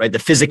good point, right? The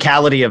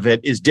physicality of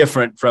it is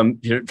different from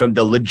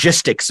the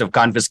logistics of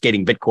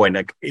confiscating Bitcoin.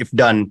 Like if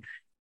done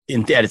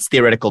at its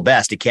theoretical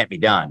best, it can't be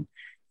done.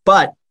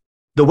 But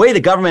the way the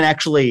government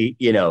actually,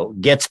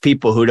 gets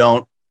people who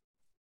don't,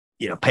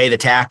 pay the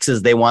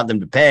taxes they want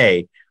them to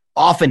pay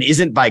often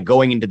isn't by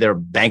going into their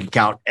bank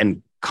account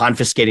and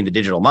confiscating the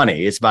digital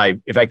money. It's by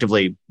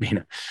effectively,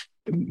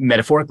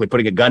 metaphorically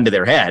putting a gun to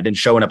their head and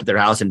showing up at their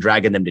house and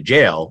dragging them to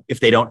jail if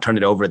they don't turn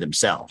it over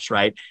themselves.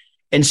 Right.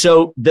 And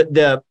so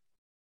again,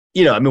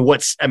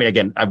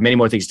 I have many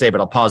more things to say,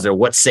 but I'll pause there.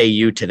 What say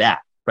you to that?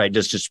 Right.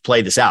 Just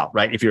play this out.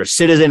 Right. If you're a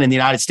citizen in the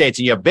United States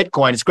and you have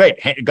Bitcoin, it's great.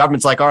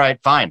 Government's like, all right,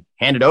 fine,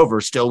 hand it over.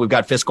 Still, we've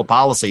got fiscal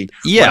policy.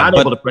 Yeah, we're not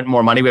able to print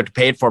more money. We have to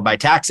pay it for by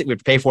taxing. We have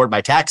to pay for it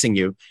by taxing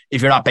you.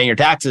 If you're not paying your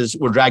taxes,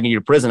 we're dragging you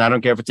to prison. I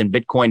don't care if it's in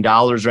Bitcoin,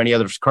 dollars, or any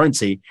other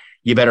currency.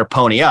 You better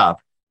pony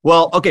up.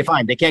 Well, okay,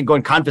 fine. They can't go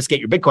and confiscate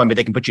your Bitcoin, but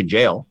they can put you in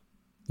jail.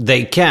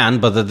 They can,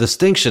 but the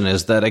distinction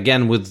is that,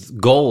 again,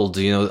 with gold,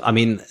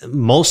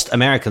 most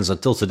Americans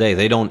until today,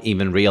 they don't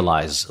even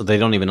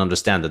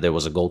understand that there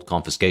was a gold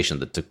confiscation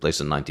that took place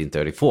in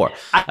 1934.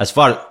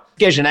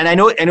 And I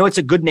know it's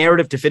a good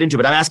narrative to fit into,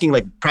 but I'm asking,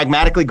 like,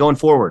 pragmatically going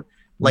forward.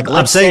 Like,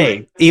 let's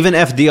say even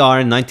FDR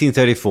in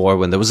 1934,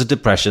 when there was a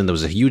depression, there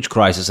was a huge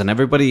crisis, and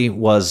everybody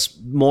was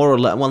more or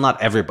less, well,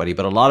 not everybody,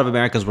 but a lot of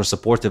Americans were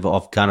supportive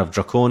of kind of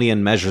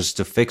draconian measures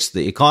to fix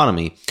the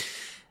economy.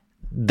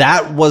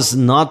 It was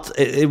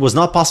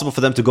not possible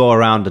for them to go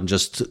around and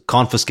just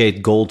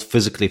confiscate gold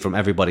physically from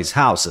everybody's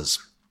houses.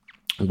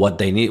 What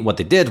they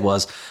did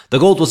was, the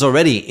gold was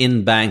already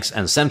in banks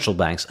and central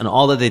banks, and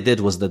all that they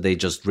did was that they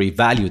just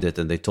revalued it,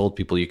 and they told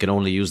people you can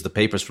only use the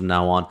papers from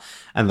now on,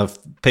 and the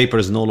paper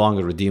is no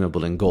longer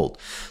redeemable in gold.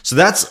 So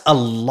that's a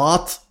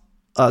lot.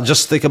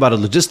 Just think about it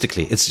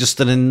logistically. It's just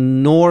an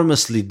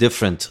enormously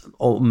different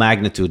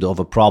magnitude of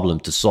a problem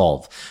to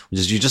solve, which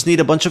is you just need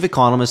a bunch of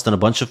economists and a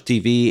bunch of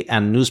TV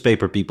and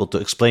newspaper people to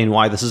explain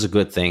why this is a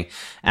good thing.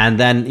 And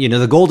then,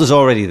 the gold is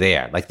already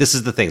there. Like, this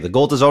is the thing. The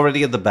gold is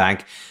already at the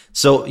bank.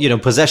 So,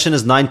 possession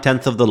is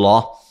 9/10 of the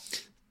law.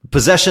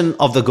 Possession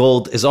of the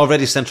gold is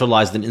already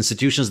centralized in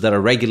institutions that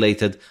are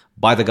regulated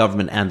by the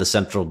government and the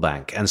central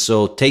bank. And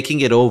so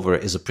taking it over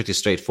is a pretty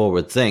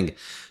straightforward thing,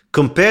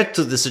 compared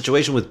to the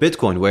situation with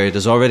Bitcoin, where it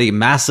is already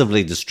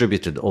massively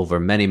distributed over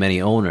many, many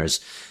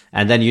owners.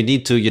 And then you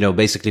need to,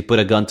 basically put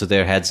a gun to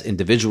their heads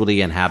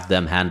individually and have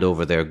them hand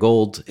over their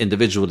gold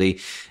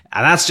individually.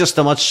 And that's just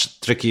a much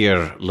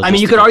trickier logistical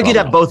you could argue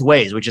problem. that both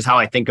ways, which is how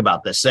I think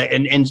about this.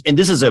 And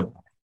this is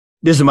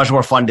a much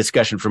more fun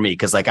discussion for me,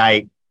 because, like,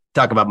 I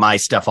talk about my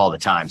stuff all the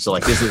time. So,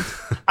 like, this is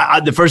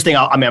the first thing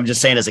I'm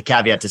just saying as a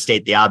caveat to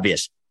state the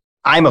obvious.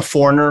 I'm a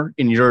foreigner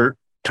in your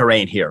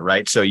terrain here,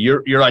 right? So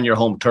you're on your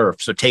home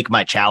turf. So take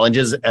my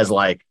challenges as,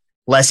 like,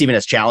 less even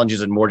as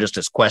challenges and more just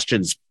as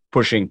questions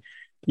pushing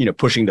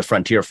the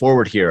frontier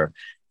forward here.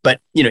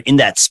 But, in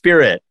that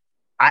spirit,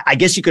 I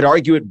guess you could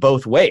argue it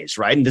both ways,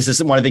 right? And this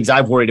is one of the things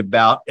I've worried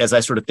about as I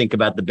sort of think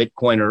about the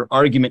Bitcoiner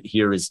argument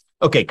here is,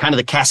 okay, kind of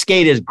the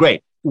cascade is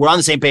great. We're on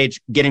the same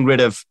page. Getting rid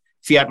of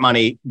fiat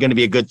money, going to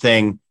be a good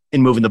thing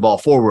in moving the ball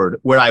forward.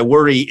 Where I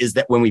worry is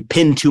that when we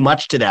pin too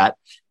much to that,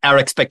 our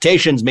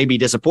expectations may be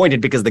disappointed,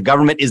 because the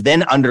government is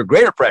then under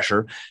greater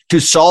pressure to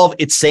solve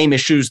its same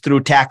issues through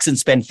tax and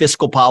spend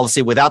fiscal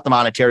policy without the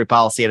monetary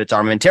policy at its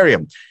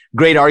armamentarium.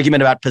 Great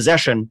argument about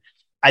possession.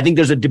 I think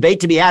there's a debate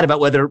to be had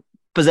about whether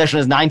possession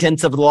is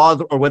 9/10 of the law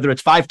or whether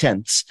it's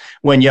 5/10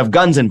 when you have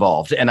guns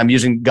involved. And I'm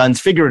using guns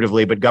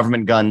figuratively, but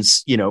government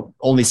guns,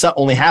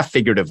 only half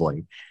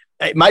figuratively.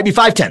 It might be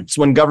 5/10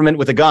 when government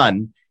with a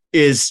gun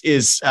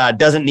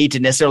doesn't need to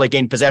necessarily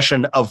gain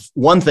possession of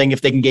one thing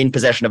if they can gain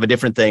possession of a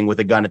different thing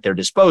with a gun at their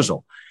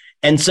disposal.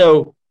 And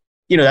so,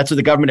 that's what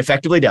the government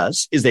effectively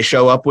does, is they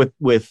show up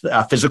with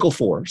physical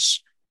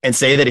force and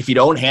say that if you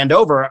don't hand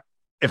over,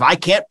 if I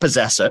can't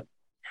possess it,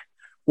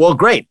 well,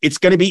 great. It's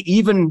going to be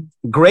even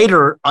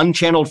greater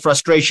unchanneled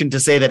frustration to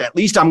say that at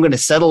least I'm going to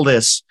settle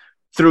this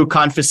through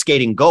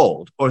confiscating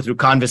gold or through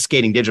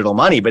confiscating digital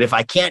money. But if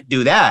I can't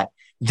do that,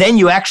 then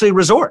you actually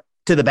resort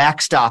to the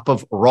backstop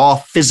of raw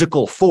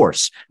physical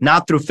force,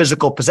 not through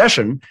physical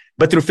possession,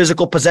 but through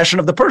physical possession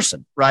of the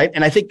person, right?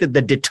 And I think that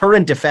the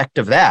deterrent effect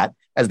of that,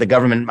 as the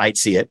government might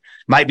see it,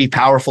 might be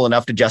powerful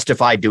enough to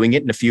justify doing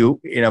it in a few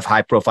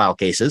high-profile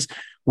cases,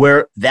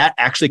 where that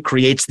actually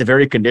creates the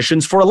very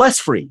conditions for a less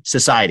free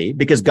society,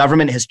 because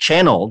government has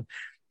channeled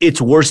its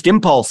worst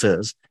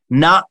impulses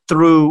not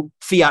through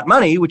fiat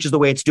money, which is the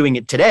way it's doing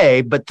it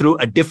today, but through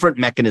a different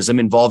mechanism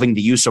involving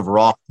the use of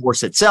raw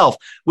force itself,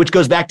 which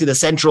goes back to the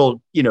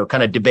central,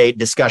 kind of debate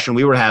discussion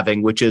we were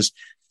having, which is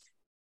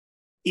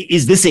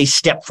this a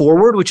step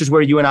forward, which is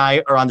where you and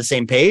I are on the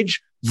same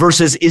page,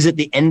 versus is it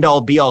the end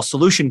all be all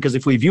solution? Because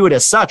if we view it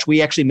as such, we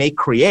actually may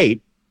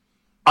create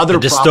other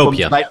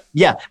problems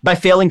by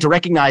failing to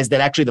recognize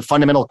that actually the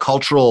fundamental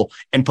cultural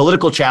and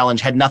political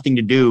challenge had nothing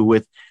to do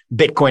with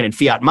Bitcoin and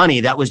fiat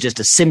money. That was just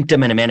a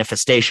symptom and a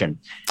manifestation.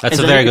 That's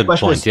a very good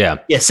point. Yeah,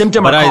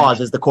 symptom or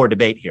cause is the core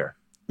debate here.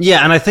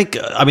 Yeah, and I think,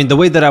 the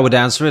way that I would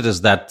answer it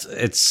is that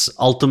it's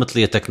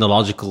ultimately a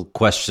technological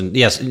question.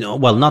 Yes,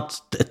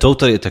 not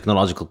totally a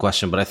technological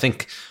question, but I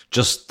think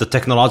just the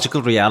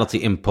technological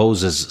reality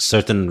imposes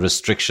certain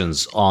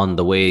restrictions on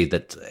the way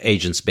that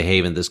agents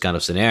behave in this kind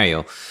of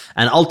scenario.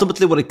 And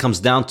ultimately what it comes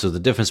down to, the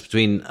difference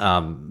between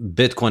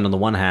Bitcoin on the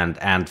one hand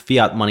and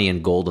fiat money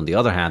and gold on the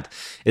other hand,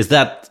 is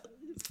that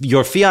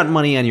your fiat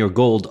money and your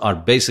gold are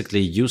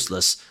basically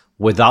useless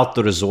without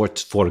the resort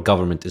for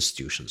government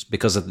institutions.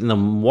 Because in the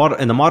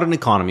modern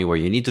economy, where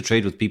you need to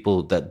trade with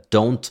people that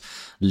don't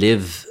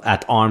live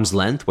at arm's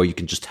length, where you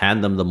can just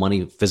hand them the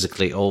money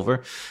physically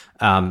over,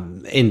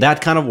 in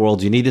that kind of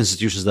world, you need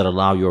institutions that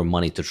allow your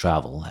money to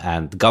travel.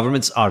 And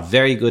governments are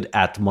very good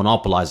at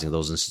monopolizing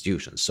those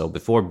institutions. So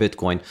before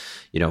Bitcoin,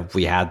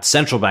 we had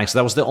central banks.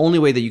 That was the only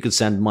way that you could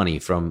send money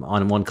from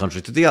one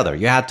country to the other.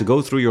 You had to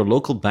go through your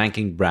local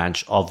banking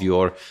branch of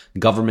your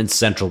government's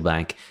central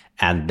bank,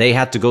 and they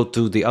had to go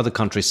to the other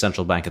country's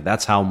central bank. And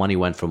that's how money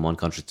went from one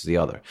country to the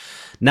other.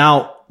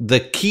 Now,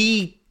 the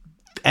key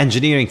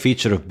engineering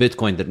feature of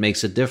Bitcoin that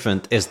makes it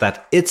different is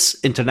that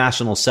its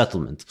international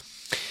settlement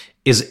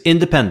is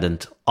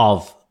independent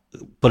of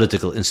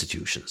political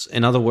institutions.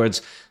 In other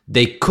words,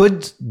 they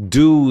could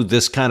do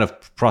this kind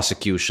of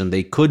prosecution.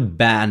 They could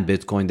ban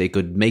Bitcoin. They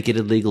could make it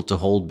illegal to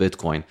hold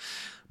Bitcoin.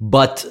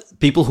 But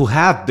people who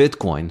have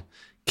Bitcoin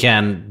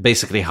can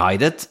basically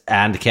hide it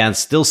and can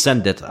still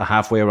send it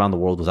halfway around the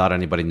world without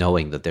anybody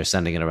knowing that they're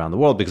sending it around the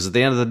world. Because at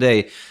the end of the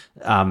day,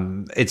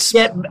 it's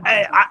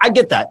I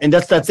get that, and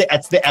that's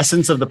the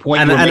essence of the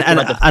point. And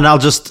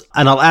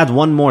I'll add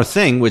one more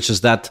thing, which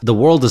is that the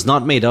world is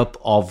not made up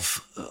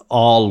of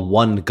all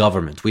one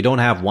government. We don't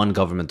have one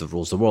government that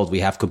rules the world.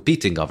 We have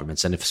competing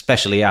governments, and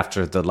especially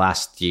after the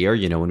last year,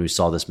 when we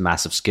saw this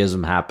massive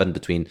schism happen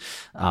between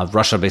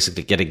Russia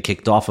basically getting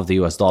kicked off of the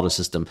US dollar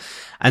system,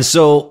 and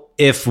so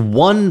if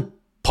one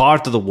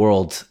part of the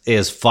world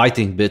is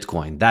fighting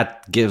Bitcoin,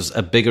 that gives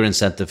a bigger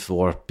incentive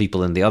for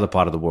people in the other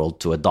part of the world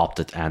to adopt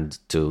it and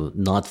to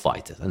not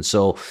fight it. And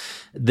so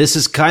this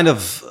is kind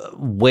of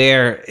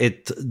where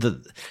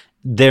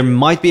there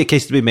might be a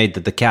case to be made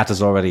that the cat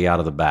is already out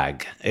of the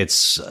bag.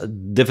 It's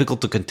difficult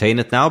to contain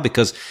it now,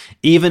 because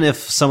even if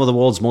some of the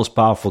world's most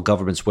powerful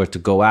governments were to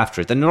go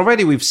after it, and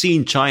already we've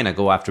seen China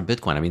go after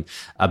Bitcoin.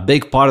 A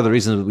big part of the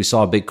reason that we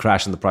saw a big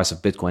crash in the price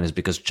of Bitcoin is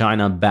because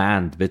China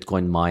banned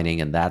Bitcoin mining,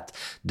 and that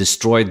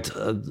destroyed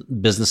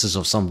businesses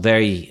of some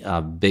very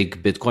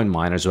big Bitcoin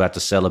miners who had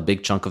to sell a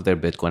big chunk of their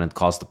Bitcoin and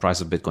caused the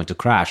price of Bitcoin to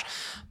crash.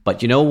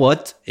 But you know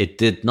what? It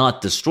did not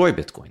destroy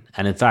Bitcoin.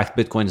 And in fact,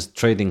 Bitcoin's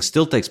trading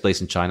still takes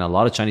place in China. A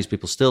lot of Chinese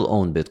people still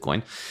own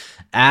Bitcoin.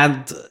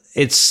 And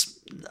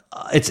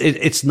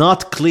it's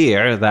not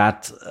clear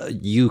that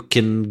you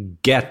can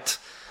get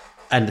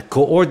a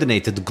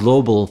coordinated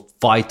global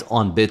fight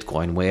on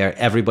Bitcoin where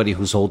everybody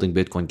who's holding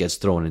Bitcoin gets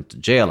thrown into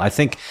jail. I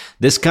think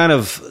this kind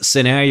of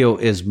scenario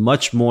is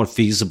much more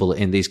feasible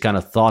in these kind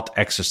of thought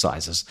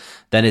exercises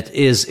than it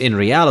is in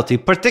reality,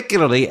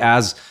 particularly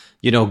as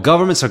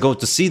governments are going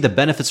to see the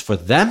benefits for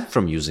them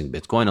from using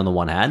Bitcoin on the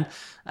one hand,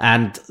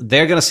 and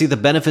they're going to see the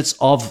benefits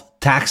of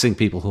taxing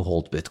people who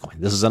hold Bitcoin.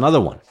 This is another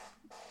one.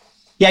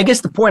 Yeah, I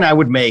guess the point I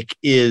would make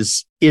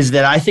is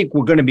that I think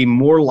we're going to be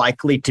more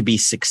likely to be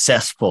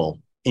successful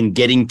in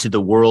getting to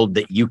the world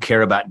that you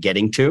care about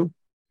getting to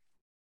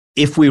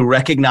if we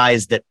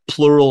recognize that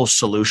plural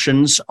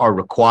solutions are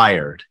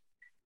required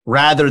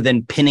rather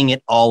than pinning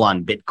it all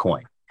on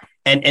Bitcoin.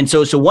 And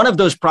so one of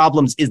those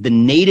problems is the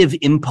native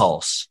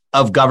impulse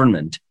of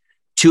government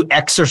to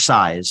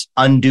exercise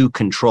undue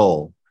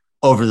control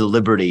over the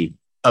liberty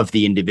of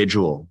the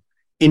individual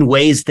in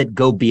ways that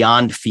go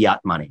beyond fiat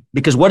money.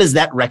 Because what does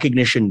that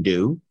recognition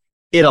do?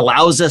 It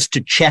allows us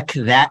to check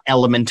that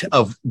element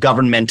of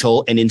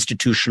governmental and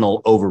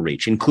institutional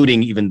overreach,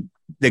 including even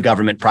the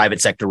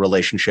government-private sector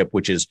relationship,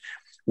 which is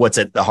what's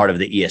at the heart of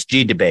the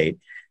ESG debate,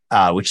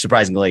 which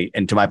surprisingly,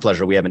 and to my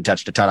pleasure, we haven't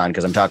touched a ton on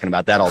because I'm talking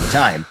about that all the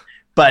time.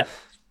 But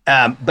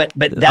that's,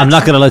 I'm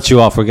not going to let you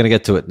off. We're going to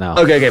get to it now.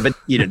 Okay. But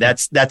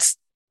that's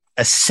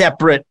a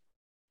separate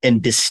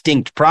and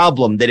distinct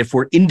problem that if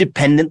we're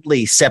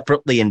independently,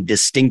 separately, and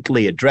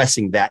distinctly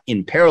addressing that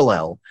in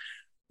parallel,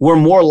 we're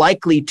more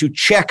likely to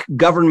check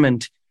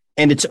government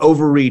and its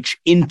overreach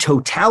in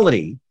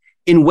totality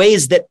in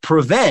ways that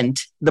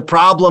prevent the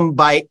problem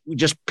by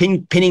just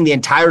pinning the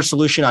entire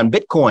solution on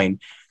Bitcoin,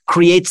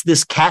 creates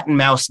this cat and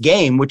mouse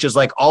game, which is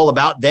like all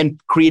about then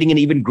creating an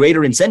even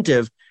greater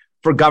incentive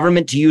for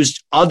government to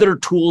use other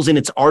tools in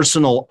its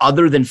arsenal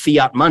other than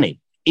fiat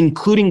money,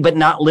 including but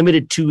not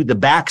limited to the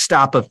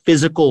backstop of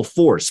physical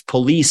force,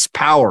 police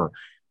power,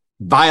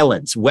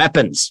 violence,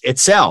 weapons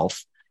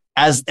itself.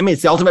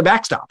 It's the ultimate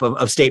backstop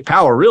of state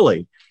power,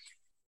 really,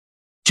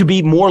 to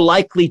be more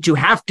likely to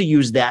have to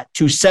use that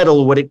to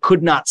settle what it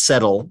could not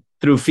settle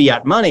through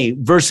fiat money,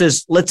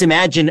 versus let's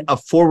imagine a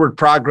forward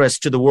progress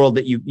to the world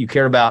that you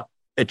care about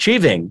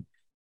achieving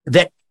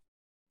that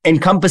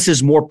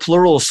encompasses more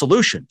plural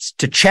solutions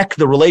to check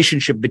the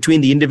relationship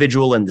between the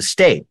individual and the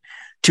state,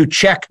 to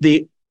check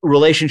the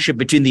relationship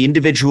between the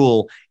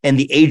individual and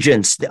the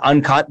agents,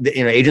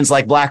 agents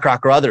like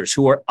BlackRock or others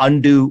who are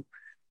undue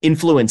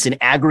influence in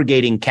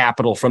aggregating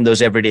capital from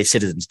those everyday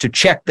citizens, to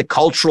check the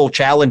cultural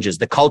challenges,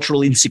 the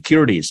cultural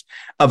insecurities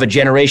of a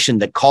generation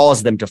that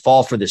cause them to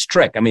fall for this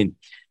trick. I mean,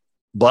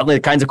 bluntly,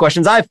 the kinds of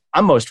questions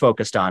I'm most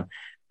focused on.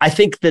 I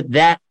think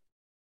that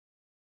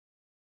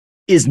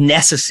is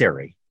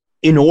necessary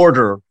in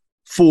order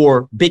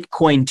for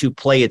Bitcoin to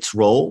play its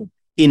role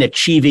in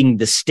achieving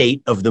the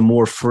state of the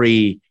more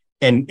free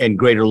and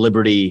greater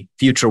liberty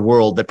future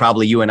world that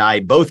probably you and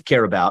I both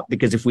care about.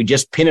 Because if we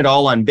just pin it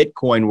all on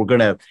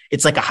Bitcoin,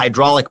 it's like a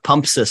hydraulic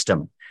pump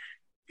system.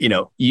 You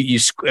know,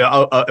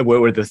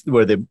 where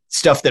the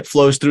stuff that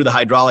flows through the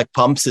hydraulic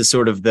pumps is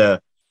sort of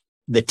the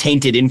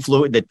tainted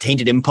influence, the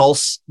tainted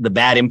impulse, the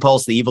bad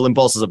impulse, the evil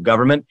impulses of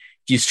government.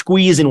 If you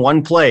squeeze in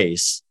one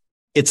place,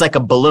 it's like a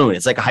balloon.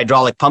 It's like a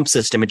hydraulic pump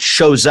system. It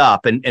shows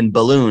up and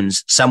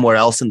balloons somewhere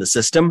else in the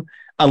system,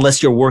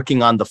 unless you're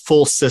working on the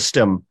full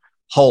system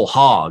whole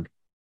hog.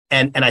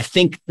 And I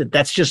think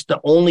that's just the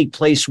only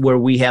place where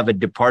we have a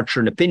departure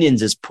in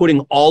opinions, is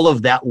putting all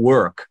of that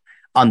work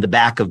on the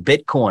back of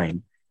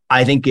Bitcoin.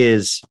 I think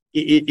is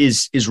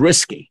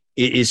risky.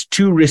 It is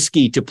too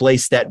risky to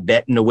place that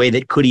bet in a way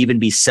that could even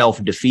be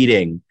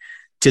self-defeating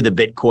to the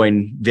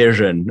Bitcoin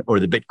vision or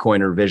the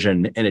Bitcoiner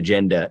vision and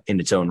agenda in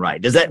its own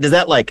right. Does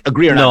that like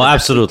agree or not? No,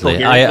 absolutely.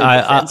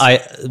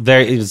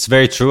 It's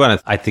very true.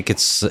 And I think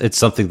it's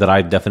something that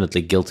I'm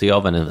definitely guilty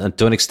of. And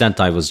to an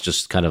extent, I was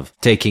just kind of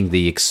taking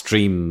the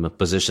extreme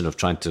position of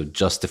trying to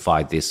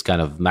justify this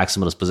kind of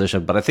maximalist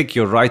position. But I think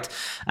you're right.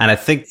 And I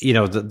think,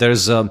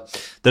 there's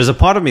a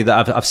part of me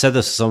that I've said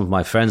this to some of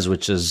my friends,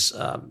 which is,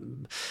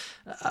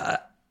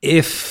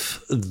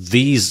 if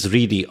these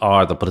really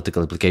are the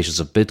political implications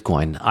of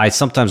Bitcoin, I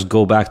sometimes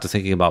go back to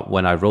thinking about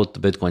when I wrote the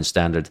Bitcoin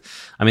Standard.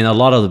 I mean, a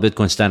lot of the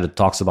Bitcoin Standard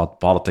talks about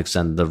politics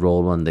and the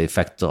role and the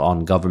effect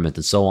on government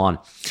and so on.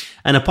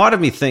 And a part of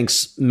me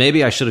thinks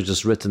maybe I should have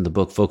just written the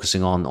book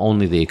focusing on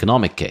only the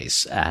economic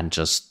case and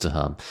just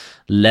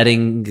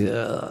letting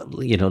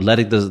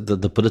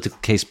the political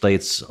case play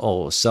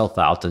itself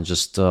out, and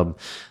just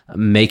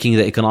making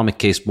the economic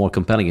case more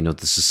compelling.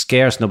 This is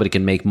scarce; nobody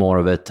can make more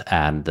of it,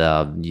 and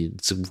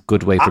it's a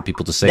good way for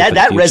people to save.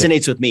 That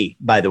resonates with me,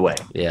 by the way.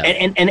 Yeah.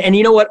 And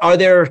you know what? Are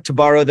there, to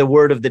borrow the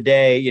word of the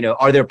day,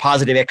 are there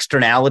positive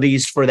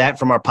externalities for that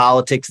from our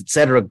politics, et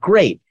cetera?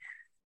 Great.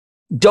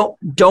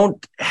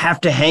 Don't have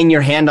to hang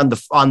your hand on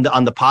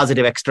the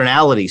positive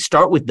externality.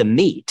 Start with the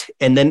meat,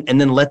 and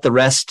then let the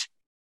rest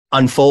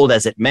unfold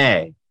as it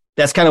may.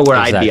 That's kind of where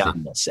I'd be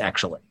on this,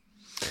 actually.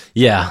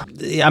 Yeah,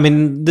 I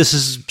mean, this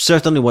is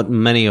certainly what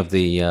many of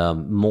the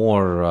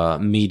more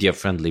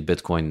media-friendly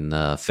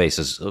Bitcoin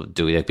faces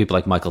do. People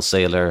like Michael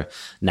Saylor,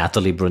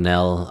 Natalie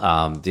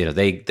Brunell,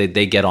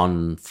 they get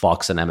on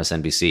Fox and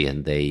MSNBC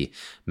and they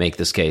make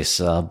this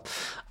case.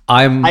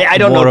 I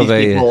don't know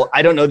these people.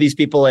 I don't know these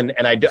people, and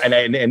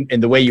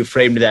the way you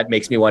framed that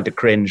makes me want to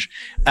cringe.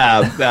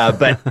 But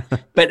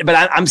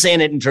I'm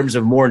saying it in terms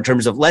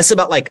of less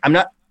about like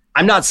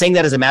I'm not saying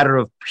that as a matter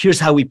of here's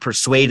how we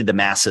persuaded the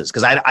masses,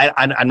 because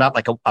I'm not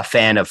like a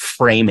fan of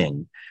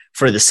framing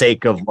for the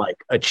sake of like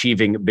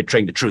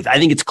betraying the truth. I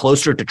think it's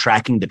closer to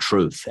tracking the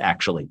truth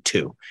actually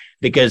too,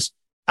 because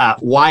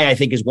why I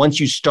think is once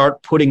you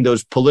start putting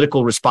those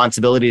political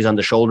responsibilities on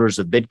the shoulders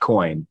of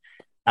Bitcoin.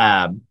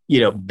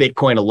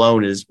 Bitcoin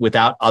alone is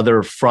without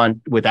other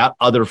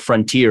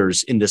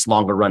frontiers in this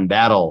longer run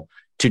battle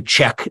to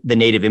check the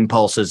native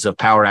impulses of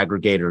power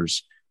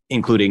aggregators,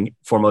 including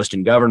foremost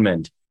in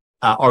government,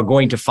 are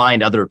going to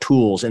find other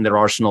tools in their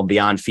arsenal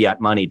beyond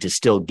fiat money to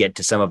still get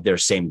to some of their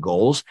same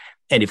goals.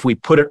 And if we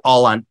pin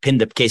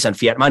the case on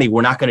fiat money,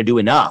 we're not going to do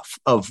enough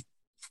of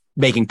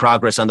making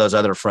progress on those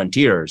other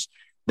frontiers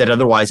that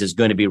otherwise is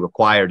going to be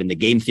required in the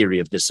game theory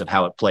of this, of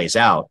how it plays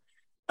out.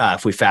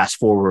 If we fast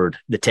forward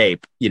the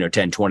tape,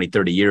 10, 20,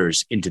 30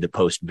 years into the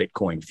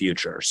post-Bitcoin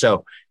future.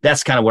 So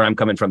that's kind of where I'm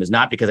coming from, is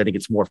not because I think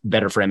it's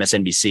better for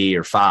MSNBC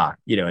or FA,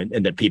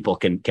 and that people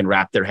can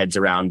wrap their heads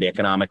around the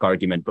economic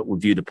argument, but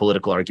would view the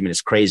political argument as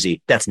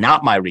crazy. That's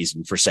not my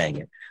reason for saying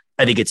it.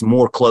 I think it's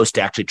more close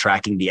to actually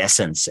tracking the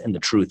essence and the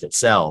truth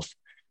itself.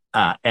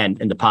 And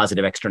the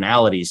positive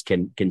externalities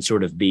can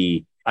sort of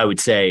be, I would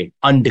say,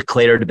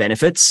 undeclared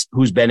benefits,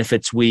 whose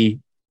benefits we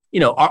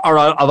are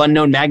of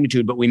unknown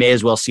magnitude, but we may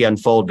as well see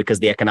unfold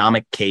because the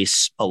economic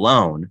case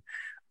alone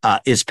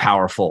is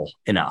powerful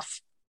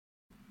enough.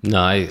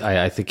 No,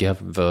 I think you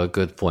have a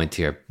good point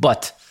here.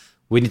 But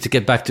we need to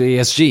get back to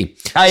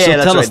ESG. Oh, yeah,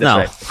 so tell us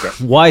now,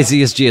 why is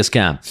ESG a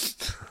scam?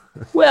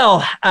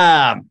 Well,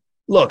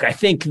 look, I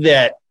think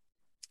that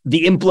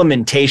the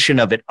implementation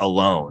of it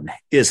alone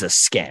is a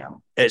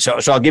scam. So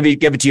I'll give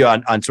it to you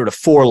on sort of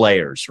 4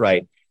 layers,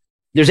 right?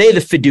 There's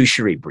the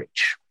fiduciary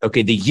breach.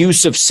 Okay, the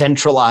use of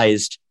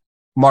centralized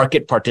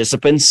market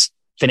participants,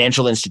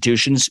 financial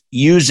institutions,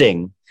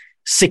 using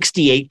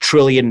 $68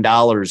 trillion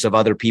of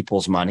other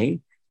people's money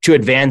to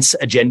advance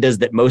agendas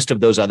that most of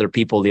those other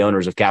people, the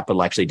owners of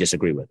capital, actually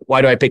disagree with.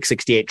 Why do I pick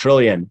 68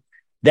 trillion?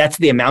 That's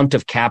the amount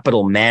of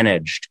capital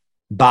managed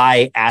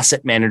by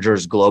asset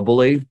managers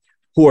globally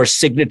who are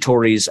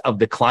signatories of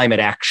the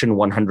Climate Action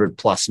 100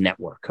 Plus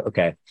network.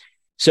 Okay.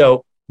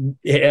 So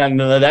and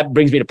that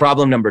brings me to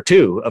problem number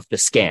 2 of the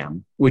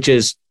scam, which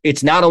is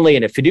it's not only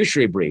a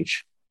fiduciary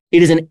breach,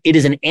 it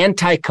is an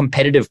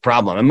anti-competitive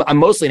problem. I'm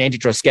mostly an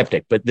antitrust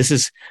skeptic, but this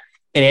is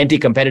an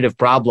anti-competitive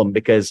problem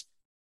because,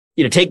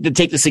 take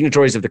the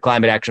signatories of the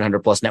Climate Action 100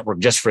 Plus network,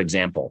 just for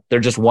example.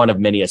 They're just one of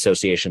many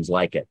associations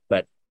like it.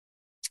 But,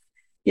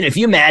 if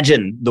you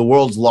imagine the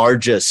world's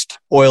largest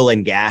oil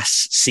and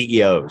gas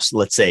CEOs,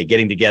 let's say,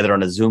 getting together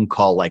on a Zoom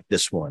call like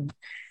this one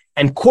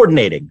and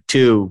coordinating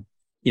to,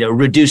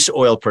 reduce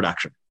oil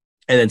production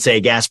and then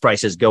say gas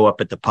prices go up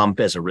at the pump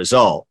as a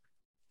result,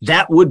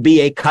 that would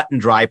be a cut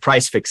and dry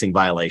price fixing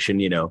violation.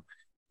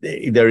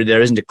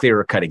 There isn't a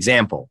clearer cut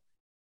example.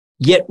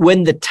 Yet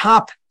when the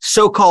top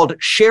so-called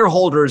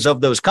shareholders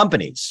of those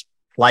companies,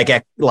 like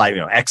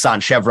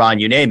Exxon, Chevron,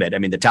 you name it. I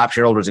mean, the top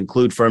shareholders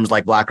include firms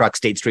like BlackRock,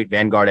 State Street,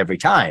 Vanguard every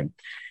time.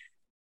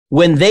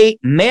 When they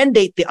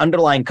mandate the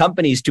underlying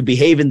companies to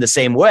behave in the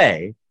same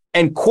way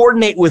and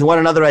coordinate with one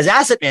another as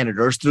asset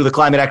managers through the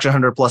Climate Action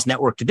 100 Plus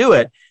network to do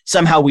it,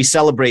 somehow we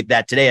celebrate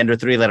that today under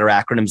 3-letter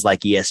acronyms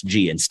like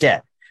ESG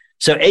instead.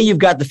 So A, you've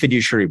got the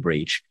fiduciary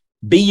breach.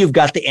 B, you've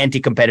got the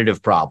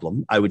anti-competitive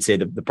problem. I would say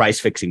the price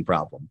fixing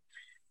problem.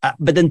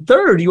 But then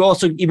third, you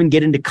also even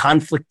get into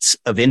conflicts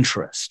of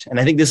interest. And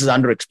I think this is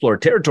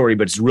underexplored territory,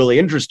 but it's really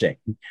interesting,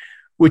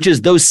 which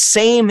is those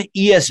same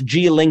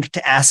ESG linked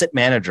asset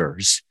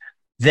managers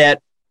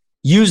that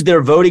use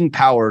their voting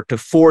power to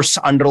force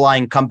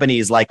underlying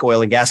companies like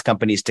oil and gas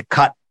companies to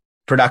cut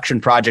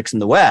production projects in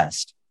the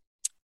West.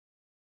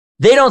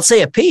 They don't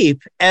say a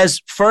peep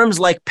as firms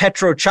like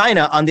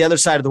PetroChina on the other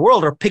side of the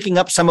world are picking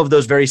up some of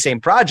those very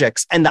same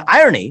projects. And the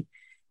irony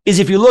is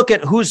if you look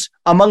at who's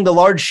among the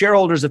large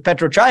shareholders of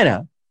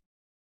PetroChina,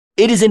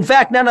 it is in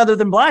fact none other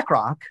than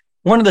BlackRock,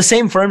 one of the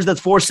same firms that's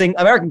forcing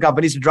American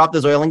companies to drop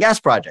those oil and gas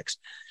projects.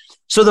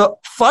 So the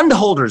fund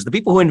holders, the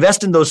people who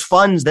invest in those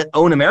funds that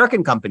own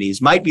American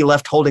companies might be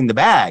left holding the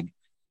bag.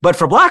 But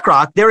for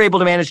BlackRock, they're able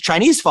to manage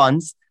Chinese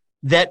funds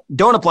that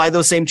don't apply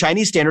those same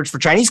Chinese standards for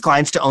Chinese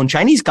clients to own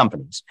Chinese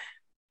companies.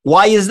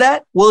 Why is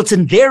that? Well, it's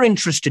in their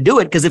interest to do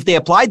it because if they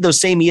applied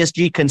those same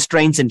ESG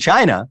constraints in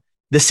China,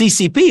 the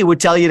CCP would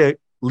tell you to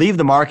leave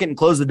the market and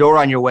close the door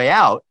on your way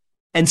out.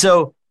 And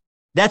so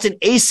that's an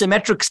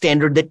asymmetric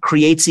standard that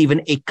creates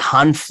even a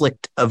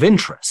conflict of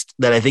interest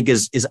that I think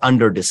is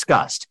under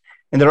discussed.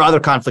 And there are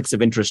other conflicts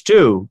of interest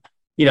too.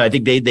 I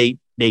think they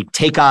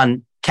take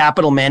on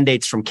capital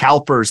mandates from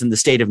CalPERS in the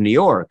state of New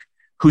York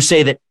who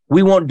say that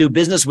we won't do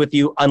business with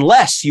you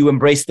unless you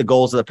embrace the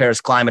goals of the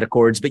Paris Climate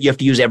Accords, but you have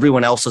to use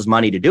everyone else's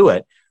money to do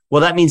it.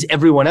 Well, that means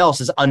everyone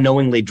else is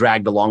unknowingly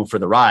dragged along for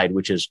the ride,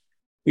 which is,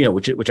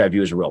 which I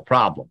view as a real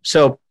problem.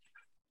 So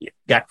you've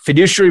got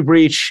fiduciary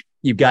breach,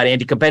 you've got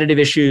anti-competitive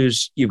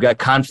issues, you've got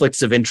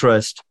conflicts of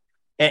interest,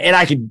 and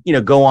I could,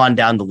 go on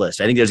down the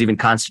list. I think there's even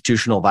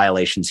constitutional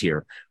violations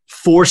here,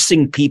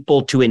 forcing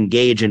people to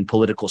engage in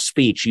political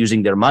speech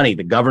using their money,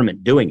 the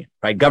government doing it,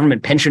 right?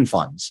 Government pension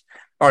funds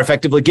are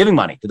effectively giving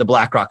money to the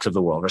BlackRocks of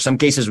the world, or some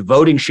cases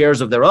voting shares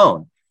of their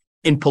own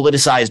in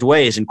politicized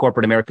ways in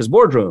corporate America's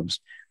boardrooms.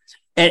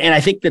 And I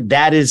think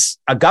that is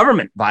a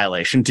government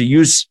violation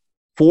to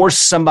force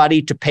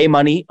somebody to pay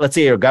money. Let's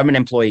say you're a government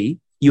employee,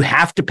 you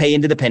have to pay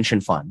into the pension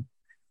fund.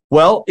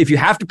 Well, if you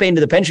have to pay into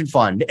the pension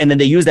fund and then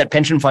they use that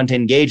pension fund to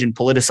engage in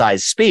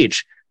politicized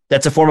speech,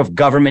 that's a form of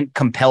government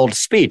compelled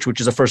speech, which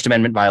is a First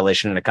Amendment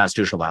violation and a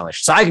constitutional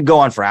violation. So I could go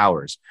on for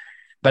hours.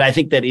 But I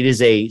think that it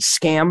is a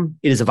scam.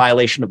 It is a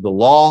violation of the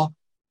law.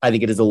 I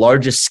think it is the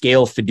largest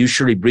scale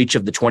fiduciary breach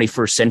of the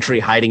 21st century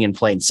hiding in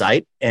plain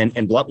sight.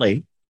 And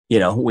bluntly,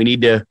 we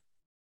need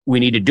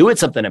to do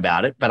something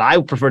about it. But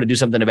I prefer to do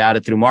something about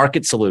it through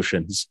market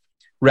solutions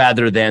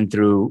rather than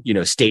through,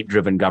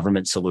 state-driven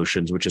government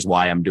solutions, which is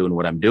why I'm doing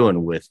what I'm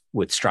doing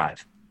with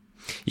Strive.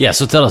 Yeah.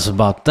 So tell us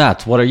about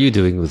that. What are you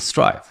doing with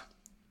Strive?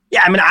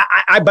 Yeah, I mean,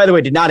 I by the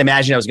way, did not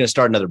imagine I was going to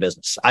start another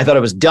business. I thought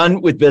I was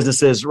done with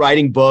businesses,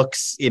 writing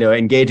books,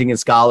 engaging in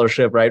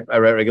scholarship, right? I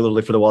write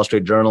regularly for the Wall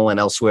Street Journal and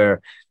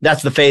elsewhere.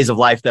 That's the phase of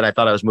life that I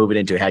thought I was moving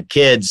into. I had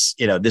kids,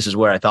 this is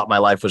where I thought my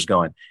life was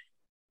going.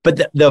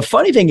 But the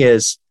funny thing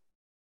is,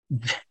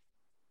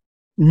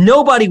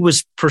 nobody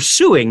was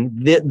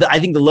pursuing I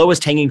think the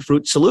lowest hanging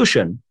fruit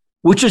solution,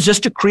 which is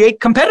just to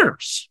create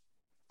competitors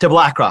to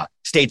BlackRock,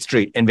 State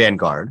Street, and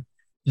Vanguard,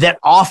 that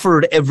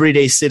offered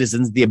everyday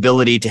citizens the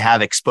ability to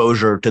have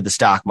exposure to the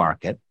stock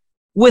market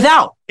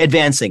without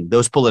advancing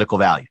those political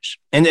values.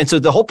 And so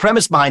the whole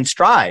premise behind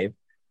Strive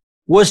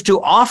was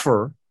to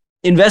offer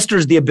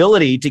investors the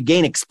ability to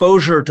gain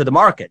exposure to the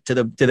market, to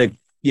the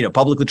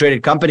publicly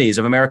traded companies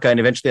of America and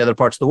eventually other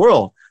parts of the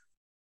world,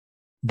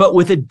 but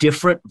with a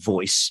different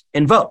voice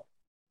and vote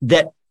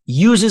that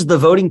uses the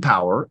voting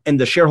power and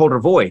the shareholder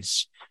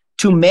voice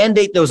to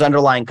mandate those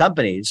underlying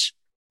companies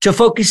to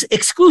focus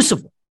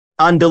exclusively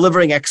on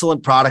delivering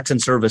excellent products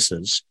and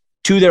services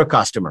to their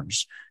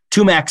customers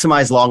to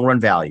maximize long-run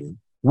value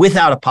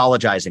without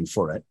apologizing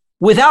for it,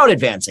 without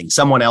advancing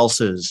someone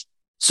else's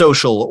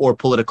social or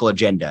political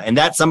agenda. And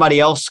that somebody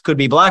else could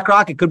be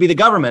BlackRock, it could be the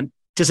government,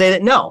 to say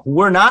that, no,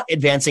 we're not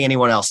advancing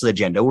anyone else's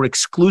agenda. We're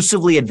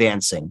exclusively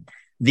advancing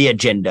the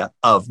agenda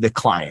of the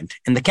client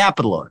and the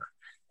capital owner.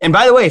 And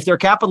by the way, if there are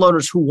capital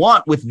owners who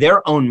want with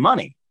their own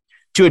money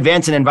to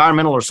advance an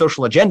environmental or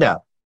social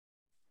agenda,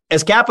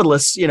 as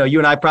capitalists, you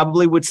and I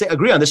probably would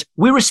agree on this.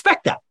 We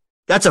respect that.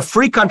 That's a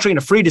free country and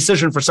a free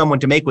decision for someone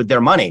to make with their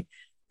money.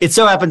 It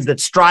so happens that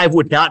Strive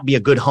would not be a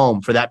good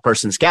home for that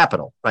person's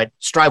capital, right?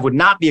 Strive would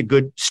not be a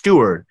good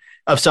steward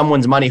of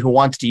someone's money who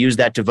wants to use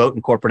that to vote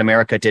in corporate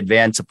America to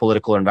advance a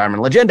political or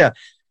environmental agenda,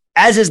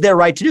 as is their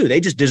right to do. They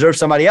just deserve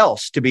somebody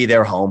else to be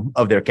their home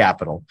of their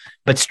capital.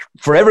 But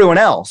for everyone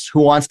else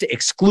who wants to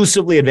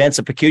exclusively advance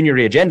a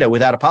pecuniary agenda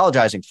without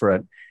apologizing for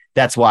it,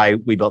 that's why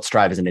we built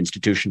Strive as an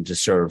institution to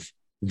serve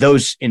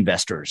those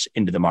investors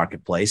into the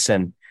marketplace.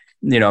 And,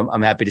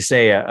 I'm happy to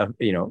say,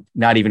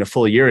 not even a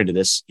full year into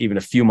this, even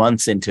a few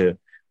months into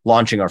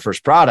launching our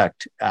first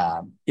product,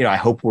 I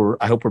hope we're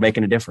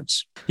making a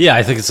difference. Yeah,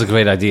 I think it's a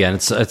great idea, and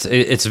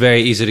it's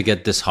very easy to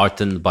get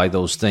disheartened by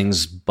those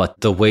things.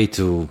 But the way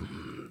to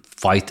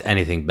fight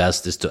anything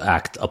best is to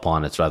act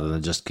upon it rather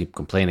than just keep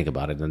complaining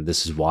about it. And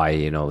this is why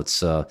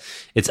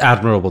it's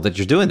admirable that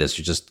you're doing this.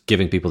 You're just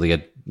giving people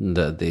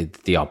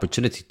the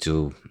opportunity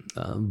to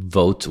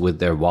vote with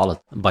their wallet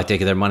by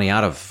taking their money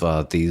out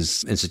of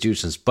these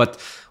institutions. But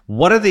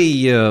what are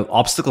the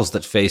obstacles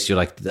that face you?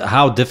 Like,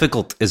 how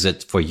difficult is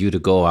it for you to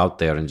go out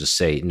there and just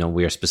say, no,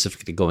 we are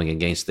specifically going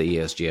against the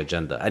ESG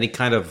agenda? Any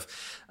kind of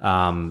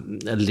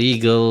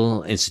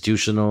legal,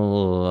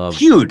 institutional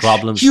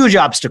problems? Huge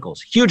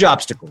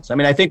obstacles. I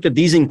mean, I think that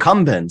these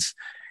incumbents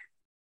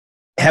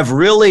have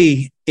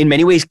really, in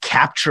many ways,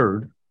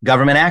 captured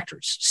government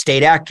actors,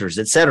 state actors,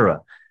 et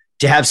cetera,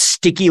 to have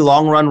sticky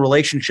long-run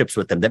relationships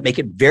with them that make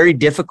it very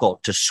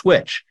difficult to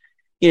switch.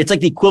 It's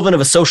like the equivalent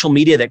of a social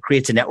media that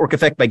creates a network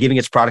effect by giving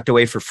its product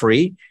away for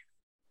free.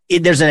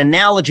 There's an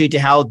analogy to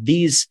how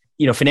these,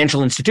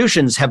 financial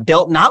institutions have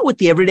dealt not with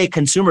the everyday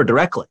consumer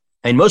directly.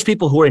 And most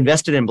people who are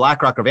invested in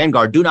BlackRock or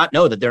Vanguard do not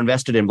know that they're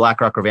invested in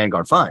BlackRock or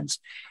Vanguard funds.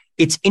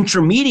 It's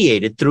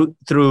intermediated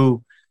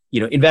through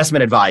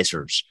investment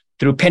advisors,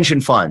 through pension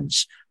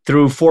funds,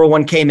 through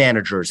 401k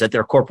managers at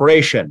their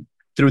corporation,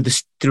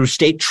 through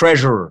state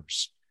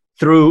treasurers,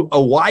 through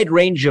a wide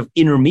range of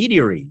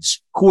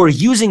intermediaries who are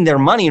using their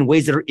money in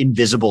ways that are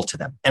invisible to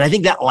them. And I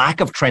think that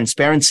lack of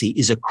transparency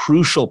is a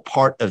crucial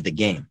part of the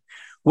game.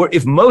 Where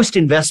if most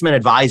investment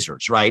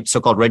advisors, right,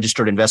 so-called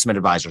registered investment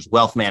advisors,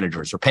 wealth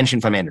managers or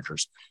pension fund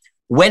managers,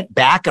 went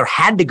back or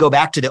had to go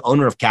back to the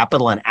owner of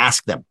capital and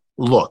ask them,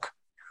 look,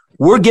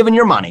 we're giving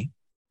your money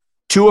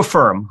to a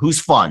firm whose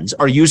funds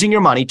are using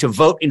your money to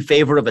vote in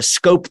favor of a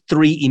Scope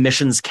 3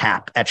 emissions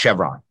cap at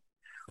Chevron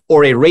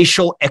or a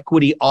racial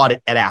equity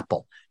audit at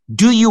Apple.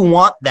 Do you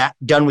want that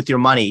done with your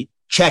money?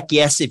 Check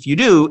yes if you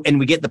do, and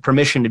we get the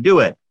permission to do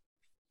it.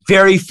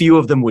 Very few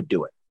of them would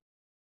do it.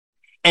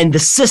 And the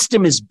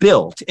system is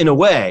built in a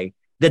way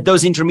that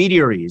those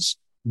intermediaries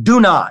do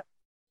not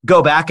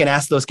go back and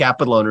ask those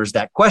capital owners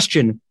that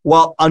question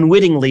while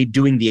unwittingly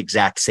doing the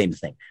exact same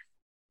thing.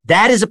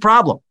 That is a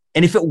problem.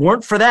 And if it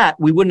weren't for that,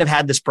 we wouldn't have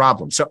had this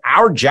problem. So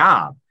our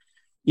job,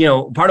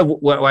 part of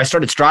why I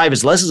started Strive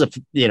is less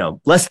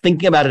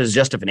thinking about it as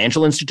just a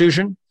financial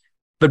institution,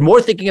 but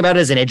more thinking about it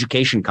as an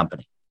education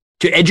company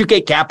to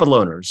educate capital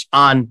owners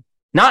on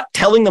not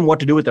telling them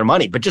what to do with their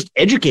money, but just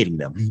educating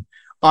them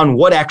on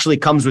what actually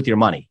comes with your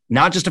money,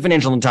 not just a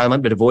financial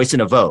entitlement, but a voice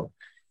and a vote.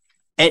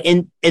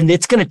 And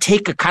it's going to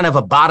take a kind of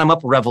a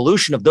bottom-up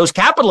revolution of those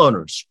capital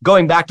owners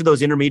going back to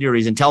those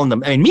intermediaries and telling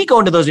them, me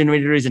going to those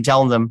intermediaries and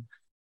telling them,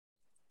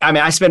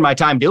 I spend my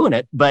time doing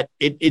it, but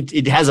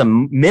it has a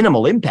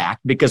minimal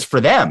impact because for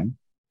them,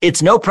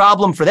 it's no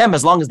problem for them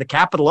as long as the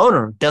capital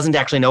owner doesn't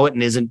actually know it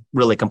and isn't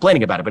really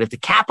complaining about it. But if the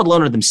capital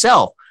owner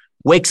themselves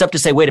wakes up to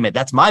say, wait a minute,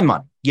 that's my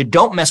money. You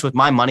don't mess with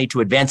my money to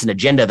advance an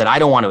agenda that I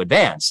don't want to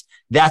advance.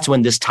 That's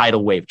when this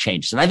tidal wave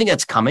changes. And I think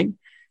that's coming,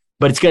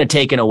 but it's going to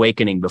take an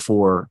awakening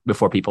before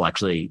people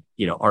actually,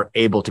 are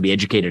able to be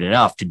educated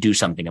enough to do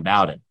something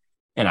about it.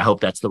 And I hope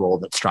that's the role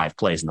that Strive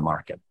plays in the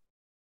market.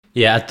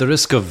 Yeah, at the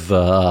risk of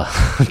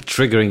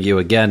triggering you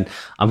again,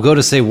 I'm going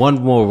to say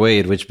one more way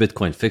in which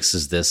Bitcoin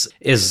fixes this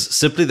is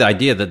simply the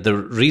idea that the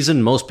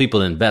reason most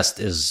people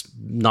invest is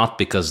not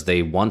because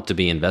they want to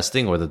be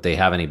investing or that they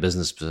have any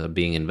business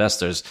being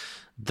investors,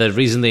 the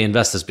reason they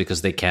invest is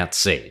because they can't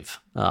save.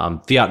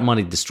 Fiat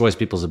money destroys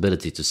people's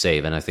ability to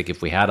save. And I think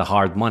if we had a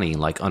hard money,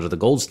 like under the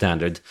gold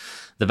standard,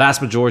 the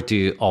vast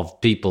majority of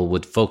people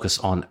would focus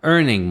on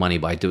earning money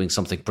by doing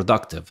something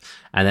productive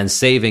and then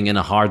saving in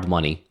a hard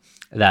money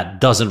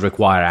that doesn't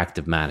require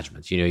active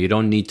management. You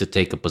don't need to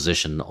take a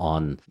position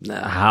on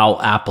how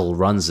Apple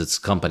runs its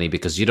company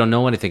because you don't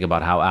know anything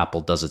about how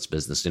Apple does its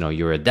business.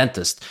 You're a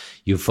dentist.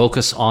 You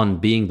focus on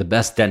being the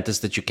best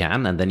dentist that you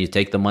can, and then you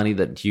take the money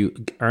that you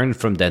earn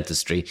from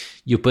dentistry,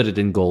 you put it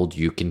in gold,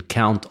 you can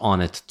count on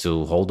it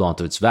to hold on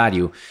to its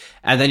value,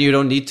 and then you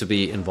don't need to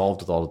be involved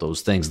with all of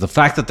those things. The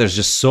fact that there's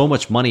just so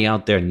much money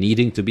out there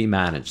needing to be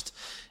managed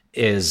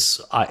is,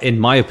 in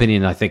my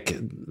opinion, I think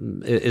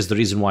is the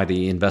reason why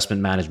the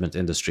investment management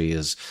industry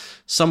is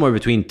somewhere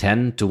between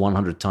 10 to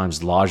 100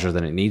 times larger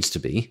than it needs to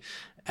be.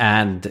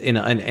 And in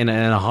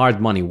a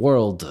hard money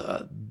world,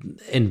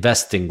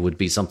 investing would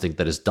be something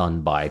that is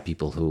done by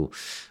people who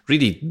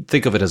really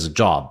think of it as a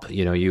job.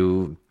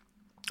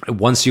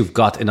 Once you've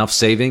got enough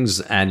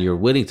savings and you're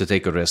willing to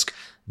take a risk,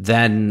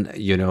 then,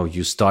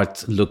 you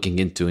start looking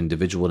into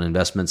individual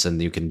investments,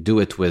 and you can do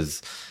it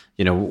with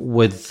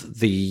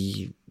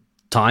the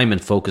time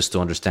and focus to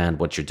understand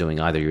what you're doing.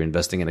 Either you're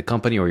investing in a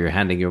company or you're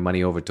handing your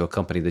money over to a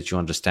company that you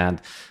understand,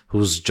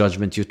 whose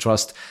judgment you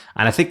trust.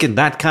 And I think in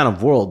that kind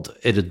of world,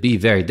 it'd be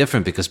very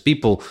different because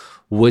people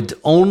would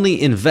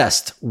only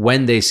invest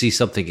when they see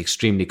something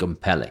extremely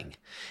compelling.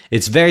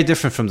 It's very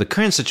different from the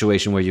current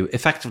situation where you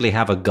effectively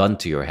have a gun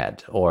to your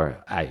head,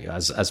 or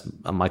as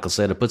Michael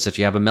Saylor puts it,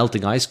 you have a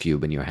melting ice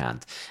cube in your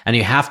hand, and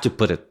you have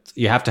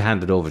to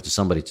hand it over to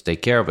somebody to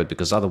take care of it,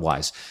 because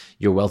otherwise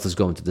your wealth is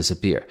going to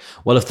disappear.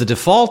 Well, if the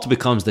default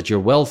becomes that your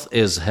wealth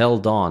is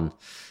held on,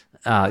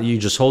 you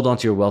just hold on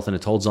to your wealth and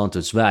it holds on to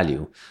its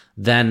value,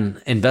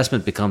 then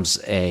investment becomes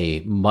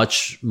a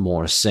much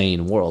more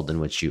sane world in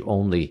which you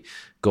only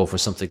go for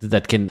something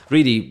that can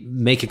really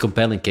make a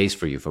compelling case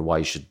for you for why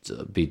you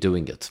should be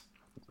doing it.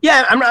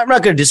 Yeah, I'm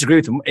not going to disagree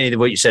with any of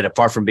what you said,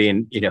 far from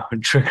being,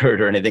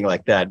 triggered or anything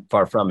like that,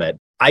 far from it.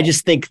 I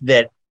just think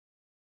that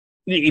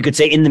you could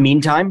say in the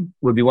meantime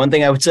would be one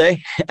thing I would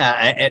say.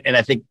 And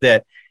I think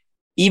that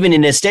even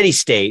in a steady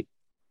state,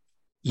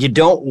 you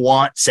don't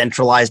want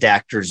centralized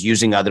actors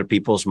using other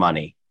people's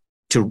money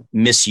to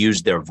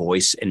misuse their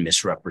voice and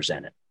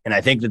misrepresent it. And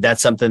I think that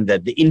that's something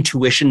that the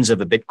intuitions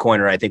of a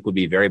Bitcoiner, I think, would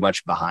be very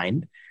much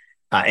behind.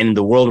 And in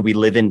the world we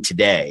live in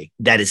today,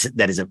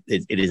 it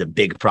is a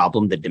big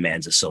problem that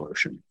demands a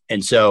solution.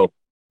 And so,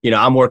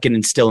 I'm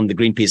working still in the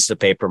green pieces of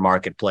paper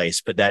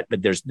marketplace, but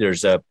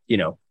there's a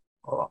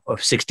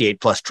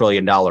 $68+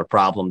 trillion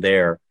problem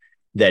there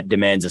that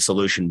demands a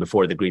solution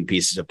before the green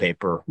pieces of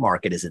paper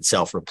market is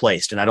itself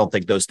replaced. And I don't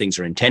think those things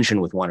are in tension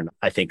with one another.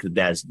 I think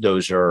that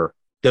those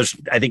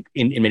I think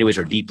in many ways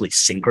are deeply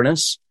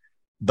synchronous.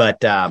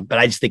 But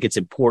I just think it's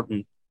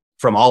important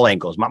from all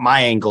angles,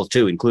 my angle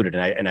too included,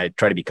 and I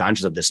try to be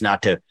conscious of this,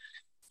 not to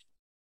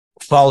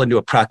fall into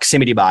a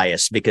proximity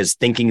bias, because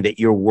thinking that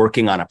you're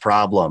working on a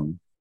problem,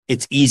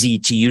 it's easy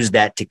to use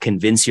that to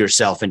convince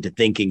yourself into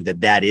thinking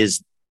that that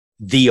is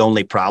the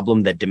only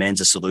problem that demands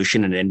a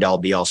solution, an end all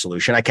be all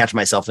solution. I catch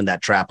myself in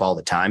that trap all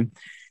the time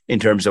in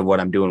terms of what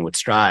I'm doing with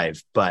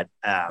Strive. But,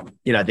 I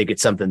think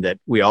it's something that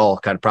we all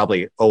kind of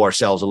probably owe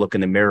ourselves a look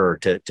in the mirror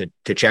to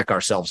check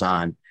ourselves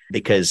on,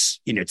 because,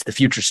 it's the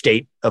future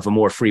state of a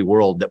more free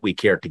world that we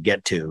care to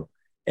get to,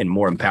 and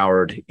more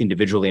empowered,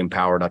 individually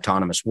empowered,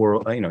 autonomous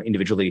world,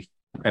 individually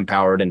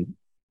empowered, and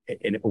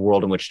in a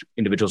world in which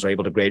individuals are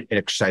able to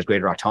exercise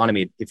greater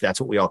autonomy. If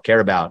that's what we all care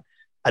about,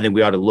 I think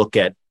we ought to look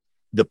at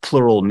the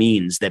plural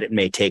means that it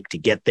may take to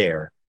get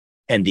there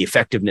and the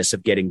effectiveness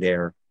of getting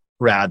there,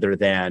 rather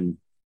than,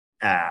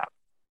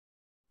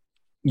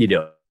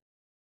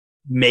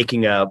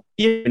 making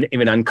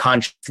even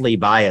unconsciously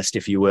biased,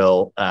 if you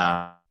will,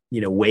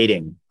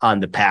 waiting on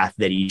the path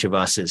that each of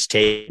us is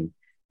taking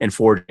and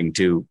forging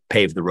to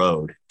pave the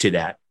road to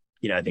that,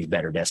 I think,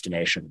 better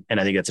destination. And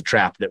I think that's a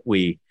trap that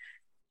we're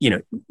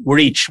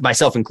each,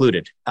 myself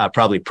included,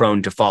 probably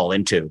prone to fall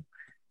into.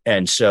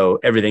 And so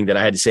everything that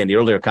I had to say in the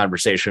earlier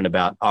conversation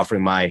about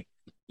offering my,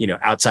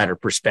 outsider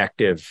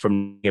perspective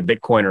from a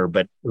Bitcoiner,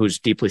 but who's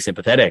deeply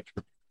sympathetic,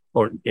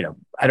 or,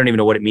 I don't even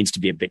know what it means to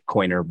be a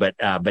Bitcoiner,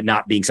 but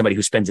not being somebody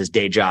who spends his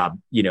day job,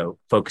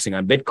 focusing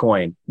on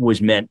Bitcoin,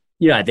 was meant,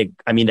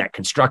 I mean that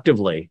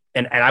constructively.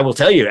 And I will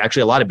tell you,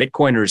 actually, a lot of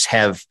Bitcoiners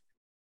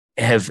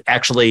have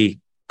actually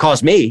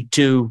caused me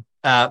to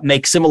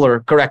make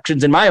similar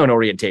corrections in my own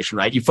orientation,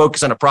 right? You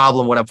focus on a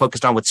problem. What I'm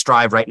focused on with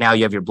Strive right now,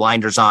 you have your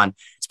blinders on.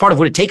 It's part of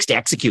what it takes to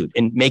execute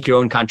and make your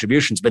own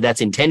contributions, but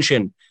that's in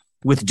tension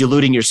with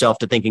deluding yourself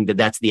to thinking that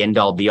that's the end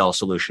all be all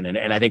solution.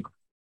 And I think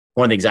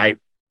one of the things I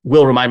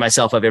will remind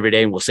myself of every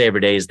day, and will say every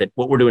day, is that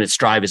what we're doing at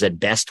Strive is at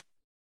best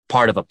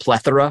part of a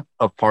plethora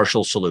of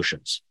partial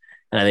solutions.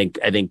 And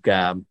I think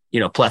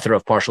plethora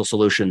of partial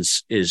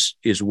solutions is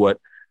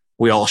what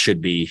we all should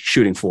be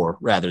shooting for,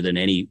 rather than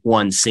any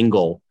one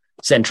single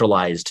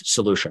centralized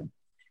solution.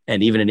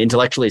 And even an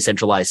intellectually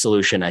centralized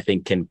solution, I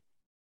think, can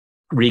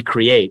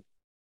recreate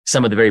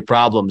some of the very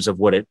problems of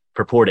what it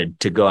purported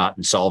to go out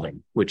and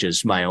solving, which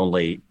is my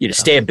only,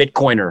 stay a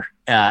Bitcoiner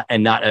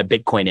and not a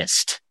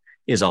Bitcoinist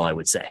is all I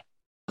would say.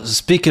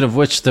 Speaking of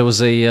which, there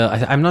was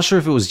I'm not sure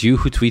if it was you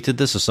who tweeted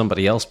this or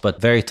somebody else,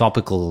 but very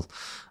topical.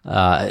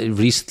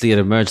 Recently it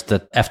emerged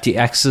that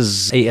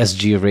FTX's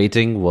ESG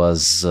rating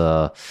was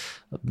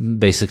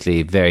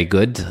basically very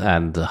good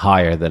and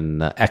higher than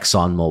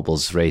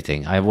ExxonMobil's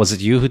rating. Was it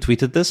you who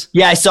tweeted this?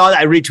 Yeah, I saw that.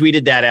 I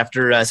retweeted that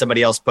after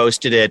somebody else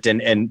posted it.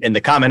 And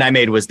the comment I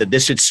made was that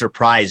this should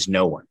surprise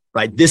no one,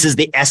 right? This is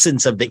the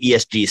essence of the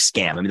ESG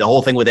scam. I mean, the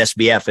whole thing with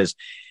SBF is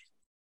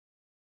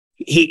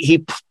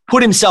he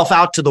put himself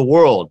out to the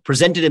world,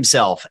 presented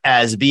himself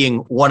as being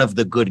one of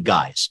the good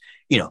guys,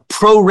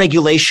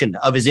 pro-regulation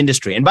of his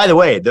industry. And by the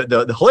way,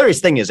 the hilarious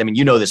thing is, I mean,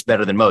 you know this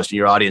better than most, and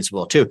your audience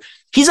will too.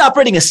 He's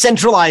operating a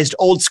centralized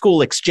old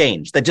school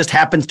exchange that just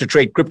happens to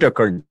trade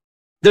cryptocurrency.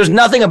 There's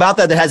nothing about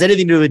that has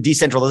anything to do with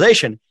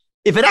decentralization.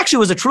 If it actually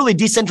was a truly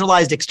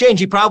decentralized exchange,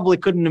 he probably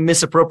couldn't have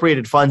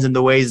misappropriated funds in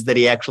the ways that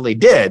he actually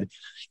did.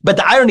 But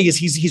the irony is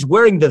he's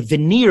wearing the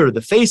veneer,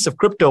 the face of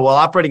crypto while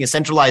operating a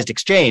centralized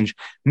exchange,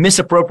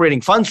 misappropriating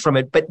funds from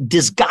it, but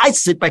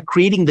disguises it by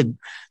creating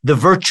the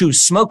virtue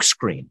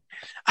smokescreen.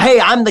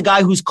 Hey, I'm the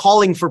guy who's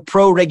calling for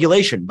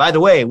pro-regulation, by the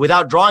way,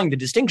 without drawing the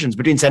distinctions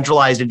between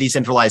centralized and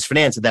decentralized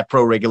finance and that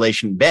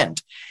pro-regulation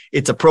bent.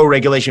 It's a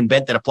pro-regulation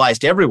bent that applies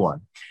to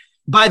everyone.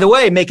 By the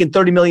way, making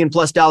 $30 million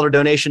plus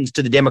donations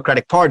to the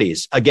Democratic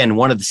parties. Again,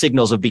 one of the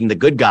signals of being the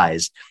good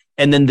guys.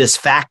 And then this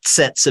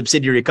FactSet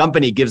subsidiary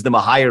company gives them a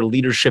higher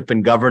leadership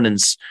and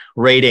governance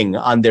rating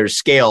on their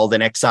scale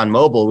than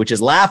ExxonMobil, which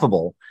is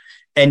laughable.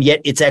 And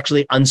yet it's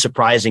actually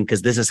unsurprising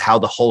because this is how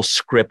the whole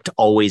script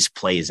always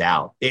plays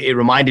out. It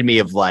reminded me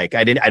of I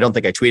don't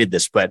think I tweeted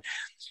this, but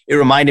it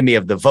reminded me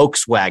of the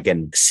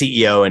Volkswagen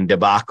CEO and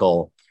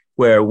debacle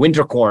where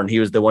Winterkorn, he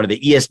was one of the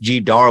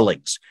ESG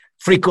darlings,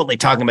 frequently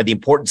talking about the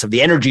importance of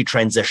the energy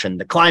transition,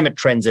 the climate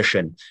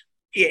transition.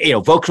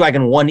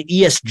 Volkswagen won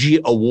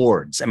ESG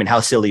awards. I mean, how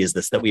silly is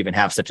this that we even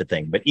have such a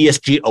thing? But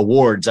ESG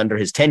awards under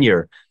his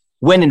tenure,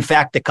 when in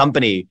fact the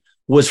company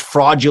was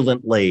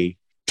fraudulently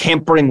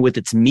tampering with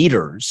its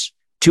meters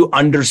to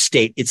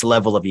understate its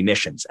level of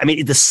emissions. I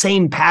mean, the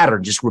same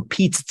pattern just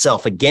repeats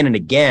itself again and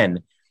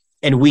again.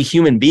 And we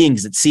human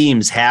beings, it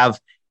seems, have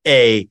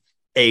a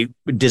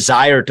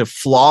desire to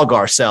flog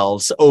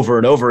ourselves over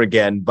and over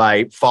again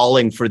by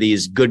falling for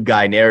these good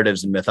guy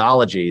narratives and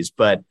mythologies.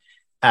 But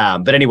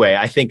anyway,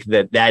 I think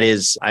that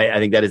is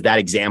that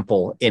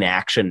example in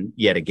action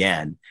yet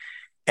again.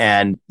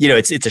 And,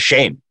 it's a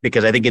shame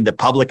because I think in the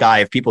public eye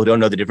of people who don't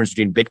know the difference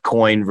between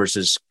Bitcoin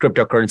versus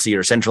cryptocurrency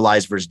or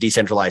centralized versus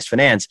decentralized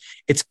finance,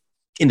 it's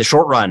in the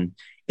short run,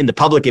 in the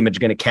public image,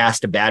 going to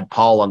cast a bad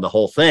pall on the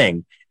whole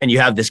thing. And you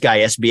have this guy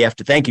SBF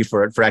to thank you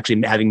for it, for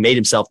actually having made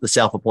himself the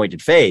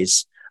self-appointed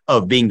face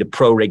of being the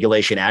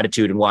pro-regulation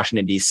attitude in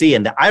Washington, D.C.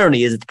 And the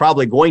irony is it's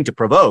probably going to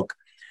provoke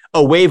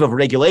a wave of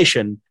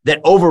regulation that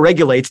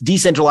over-regulates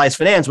decentralized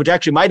finance, which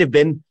actually might have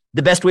been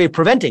the best way of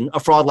preventing a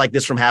fraud like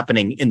this from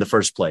happening in the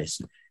first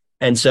place.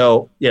 And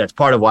so, it's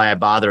part of why I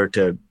bother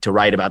to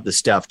write about this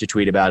stuff, to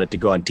tweet about it, to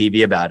go on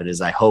TV about it, is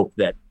I hope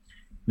that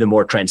the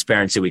more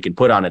transparency we can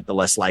put on it, the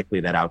less likely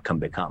that outcome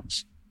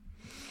becomes.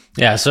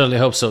 Yeah, I certainly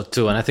hope so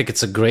too. And I think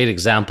it's a great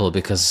example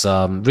because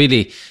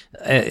really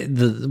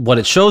what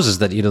it shows is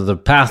that, the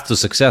path to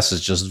success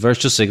is just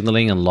virtue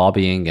signaling and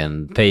lobbying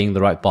and paying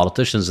the right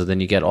politicians. And then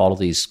you get all of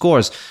these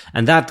scores.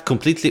 And that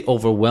completely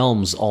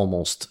overwhelms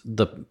almost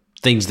the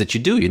things that you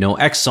do.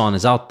 Exxon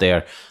is out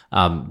there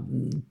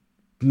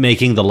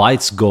making the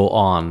lights go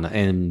on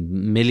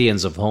in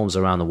millions of homes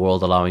around the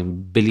world,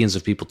 allowing billions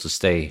of people to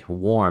stay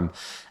warm.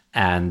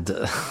 And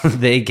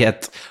they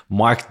get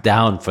marked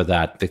down for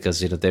that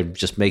because they're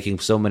just making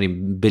so many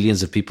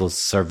billions of people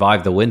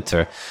survive the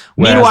winter.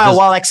 Meanwhile,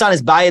 while Exxon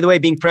is, by the way,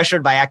 being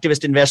pressured by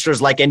activist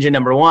investors like Engine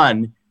Number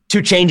One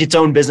to change its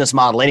own business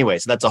model anyway.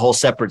 So that's a whole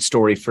separate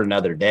story for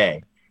another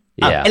day.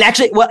 Yeah. And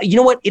actually, well, you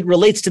know what? It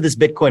relates to this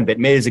Bitcoin bit.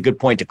 Maybe it's a good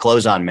point to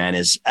close on, man,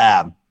 is,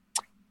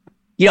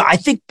 I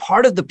think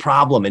part of the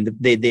problem, and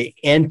the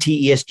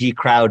anti-ESG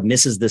crowd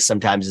misses this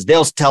sometimes, is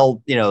they'll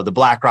tell, the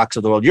BlackRocks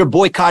of the world, you're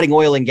boycotting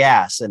oil and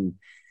gas and,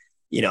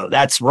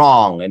 that's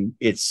wrong and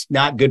it's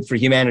not good for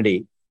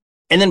humanity.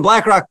 And then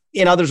BlackRock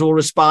and others will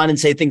respond and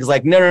say things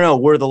like, no,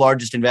 we're the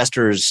largest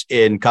investors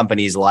in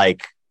companies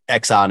like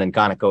Exxon and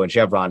Conoco and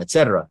Chevron, et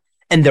cetera.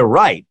 And they're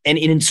right. And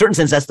in a certain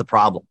sense, that's the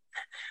problem.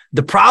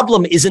 The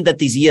problem isn't that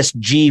these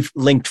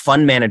ESG-linked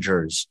fund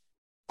managers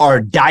are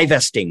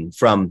divesting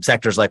from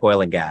sectors like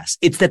oil and gas.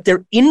 It's that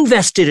they're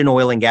invested in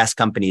oil and gas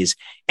companies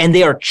and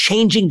they are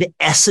changing the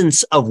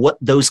essence of what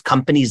those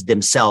companies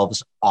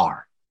themselves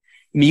are.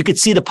 I mean, you could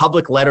see the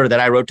public letter that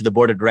I wrote to the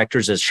board of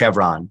directors as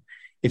Chevron,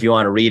 if you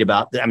want to read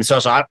about that. I mean, so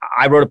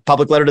I wrote a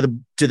public letter to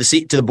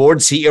the board.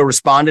 CEO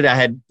responded. I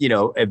had,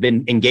 have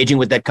been engaging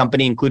with that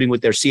company, including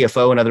with their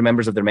CFO and other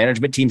members of their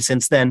management team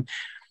since then.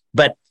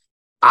 But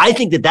I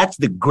think that that's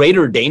the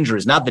greater danger,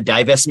 is not the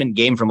divestment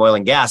game from oil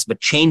and gas, but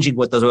changing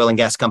what those oil and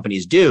gas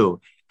companies do.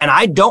 And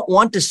I don't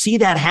want to see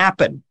that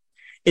happen.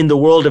 in the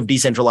world of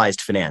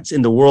decentralized finance,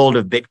 in the world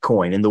of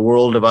Bitcoin, in the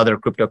world of other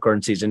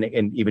cryptocurrencies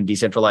and even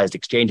decentralized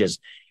exchanges.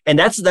 And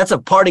that's a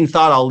parting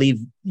thought I'll leave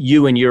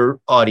you and your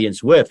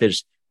audience with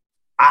is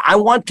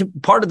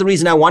part of the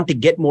reason I want to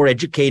get more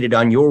educated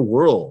on your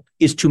world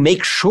is to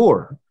make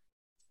sure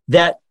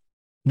that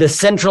the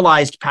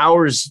centralized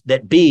powers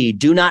that be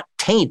do not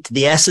taint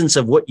the essence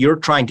of what you're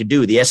trying to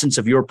do, the essence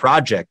of your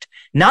project,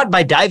 not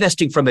by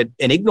divesting from it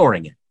and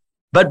ignoring it,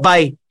 but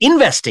by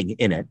investing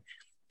in it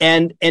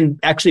and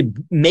actually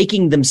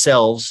making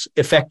themselves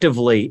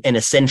effectively an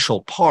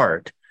essential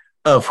part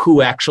of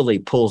who actually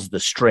pulls the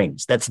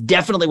strings. That's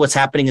definitely what's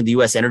happening in the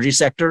U.S. energy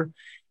sector.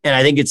 And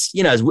I think it's,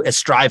 as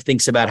Strive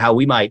thinks about how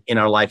we might in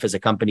our life as a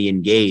company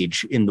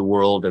engage in the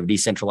world of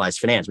decentralized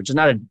finance, which is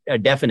not a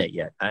definite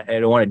yet. I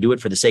don't want to do it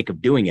for the sake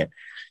of doing it,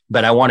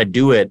 but I want to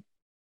do it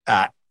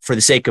for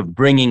the sake of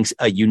bringing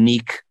a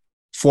unique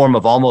form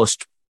of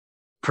almost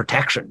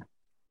protection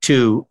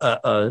to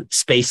a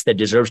space that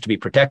deserves to be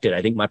protected.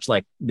 I think much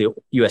like the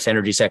U.S.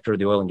 energy sector,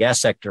 the oil and gas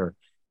sector,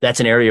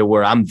 that's an area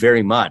where I'm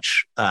very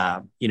much,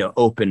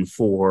 open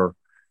for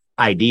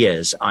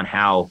ideas on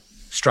how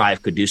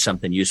Strive could do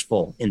something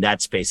useful in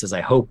that space, as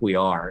I hope we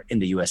are in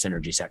the U.S.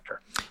 energy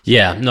sector.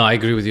 Yeah, no, I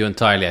agree with you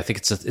entirely. I think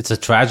it's a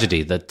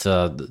tragedy that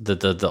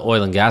the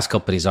oil and gas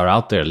companies are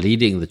out there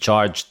leading the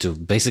charge to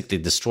basically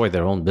destroy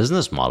their own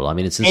business model. I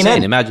mean, it's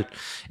insane. Amen.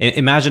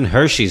 Imagine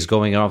Hershey's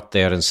going out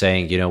there and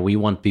saying, we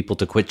want people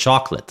to quit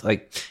chocolate.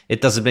 Like, it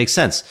doesn't make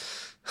sense.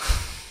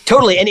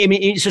 Totally. And I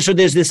mean, so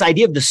there's this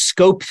idea of the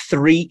Scope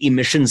 3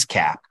 emissions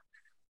cap.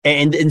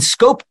 And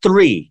Scope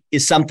 3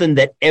 is something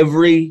that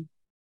every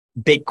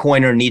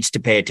Bitcoiner needs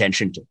to pay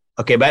attention to.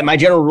 Okay, but my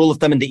general rule of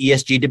thumb in the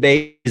ESG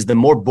debate is the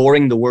more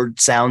boring the word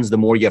sounds, the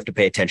more you have to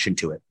pay attention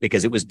to it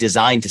because it was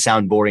designed to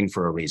sound boring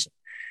for a reason.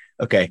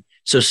 Okay,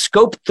 so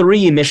Scope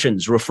 3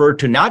 emissions refer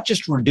to not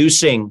just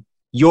reducing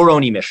your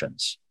own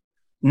emissions,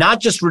 not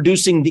just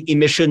reducing the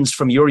emissions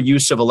from your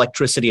use of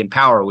electricity and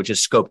power, which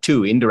is Scope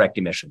 2, indirect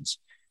emissions,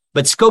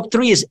 but Scope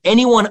 3 is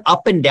anyone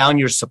up and down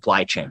your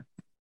supply chain.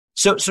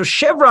 So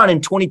Chevron in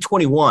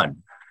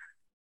 2021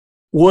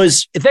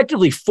 was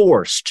effectively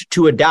forced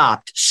to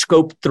adopt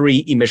Scope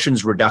 3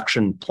 emissions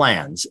reduction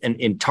plans and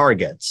in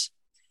targets.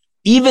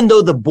 Even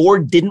though the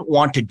board didn't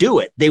want to do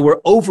it, they were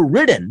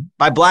overridden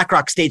by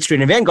BlackRock, State Street,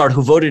 and Vanguard,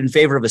 who voted in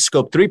favor of a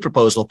Scope 3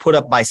 proposal put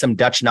up by some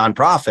Dutch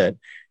nonprofit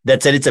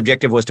that said its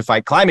objective was to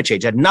fight climate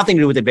change. It had nothing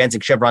to do with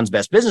advancing Chevron's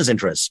best business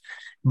interests.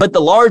 But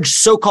the large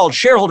so-called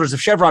shareholders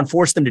of Chevron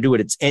forced them to do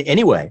it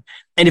anyway.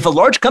 And if a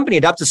large company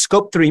adopts a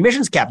Scope 3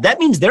 emissions cap, that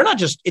means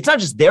it's not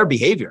just their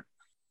behavior.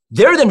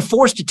 They're then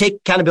forced to take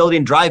accountability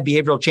and drive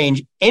behavioral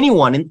change.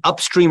 Anyone in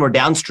upstream or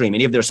downstream,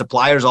 any of their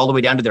suppliers all the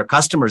way down to their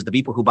customers, the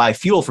people who buy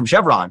fuel from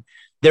Chevron,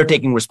 they're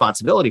taking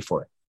responsibility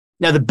for it.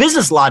 Now, the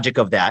business logic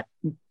of that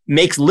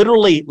makes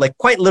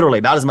quite literally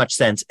about as much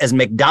sense as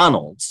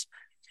McDonald's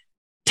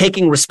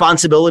taking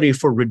responsibility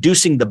for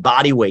reducing the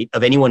body weight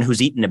of anyone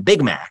who's eaten a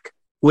Big Mac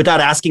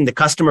without asking the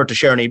customer to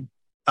share any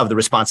of the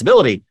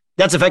responsibility.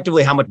 That's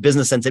effectively how much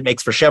business sense it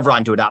makes for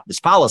Chevron to adopt this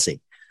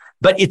policy.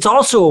 But it's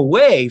also a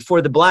way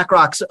for the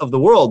BlackRocks of the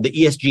world, the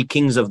ESG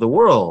kings of the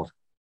world,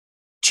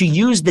 to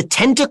use the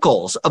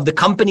tentacles of the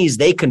companies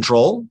they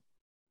control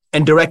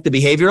and direct the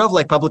behavior of,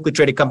 like publicly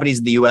traded companies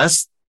in the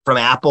US, from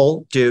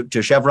Apple to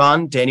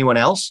Chevron to anyone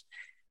else,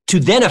 to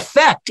then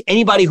affect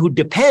anybody who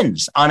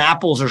depends on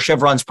Apple's or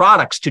Chevron's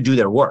products to do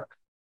their work,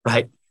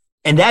 right?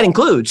 And that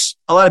includes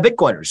a lot of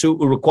Bitcoiners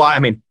who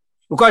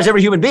requires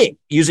every human being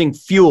using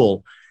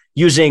fuel,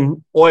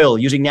 using oil,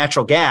 using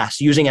natural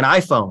gas, using an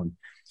iPhone.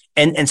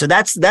 And so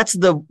that's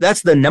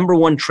the number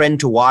one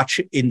trend to watch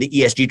in the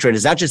ESG trend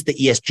is not just the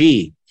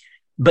ESG,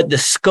 but the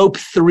Scope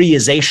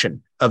 3ization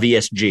of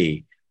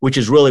ESG, which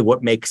is really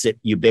what makes it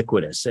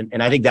ubiquitous.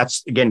 And I think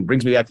that's, again,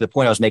 brings me back to the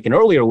point I was making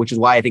earlier, which is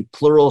why I think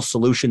plural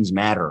solutions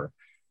matter.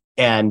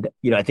 And,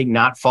 I think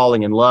not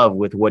falling in love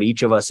with what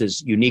each of us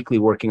is uniquely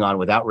working on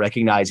without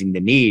recognizing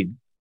the need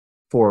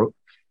for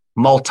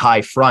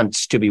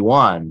multi-fronts to be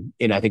won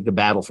in, I think, the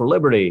battle for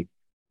liberty,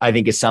 I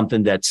think is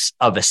something that's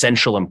of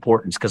essential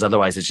importance because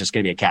otherwise it's just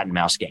going to be a cat and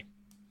mouse game.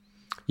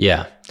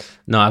 Yeah,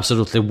 no,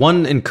 absolutely.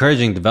 One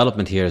encouraging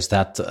development here is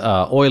that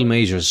oil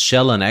majors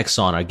Shell and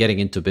Exxon are getting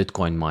into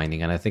Bitcoin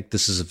mining. And I think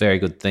this is a very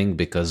good thing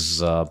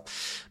because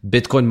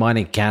Bitcoin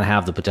mining can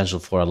have the potential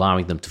for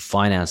allowing them to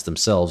finance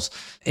themselves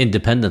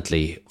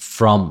independently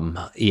from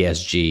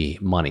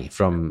ESG money.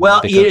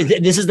 But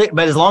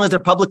as long as they're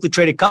publicly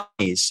traded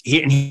companies,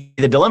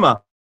 the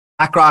dilemma,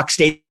 BlackRock,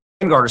 State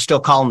Vanguard are still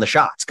calling the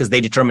shots because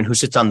they determine who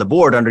sits on the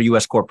board under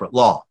U.S. corporate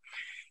law.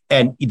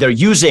 And they're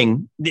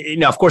using,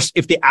 of course,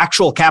 if the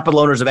actual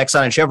capital owners of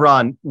Exxon and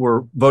Chevron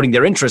were voting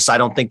their interests, I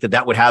don't think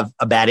that would have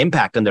a bad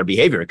impact on their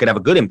behavior. It could have a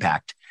good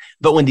impact.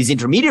 But when these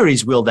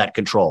intermediaries wield that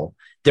control,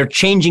 they're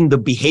changing the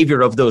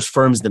behavior of those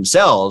firms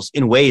themselves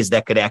in ways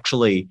that could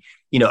actually,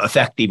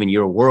 affect even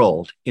your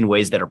world in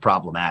ways that are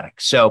problematic.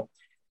 So,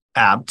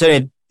 that's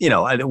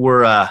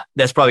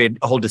probably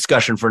a whole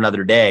discussion for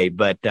another day.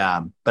 But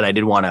I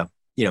did want to,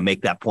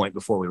 make that point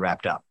before we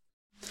wrapped up.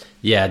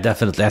 Yeah,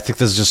 definitely. I think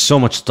there's just so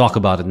much to talk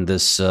about in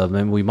this.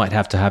 And we might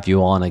have to have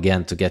you on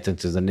again to get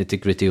into the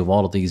nitty-gritty of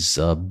all of these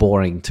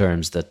boring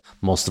terms that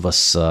most of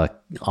us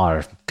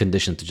are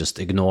conditioned to just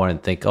ignore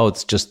and think, oh,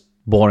 it's just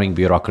boring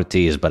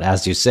bureaucracies. But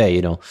as you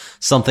say,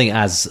 something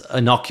as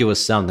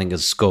innocuous sounding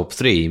as Scope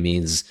 3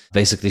 means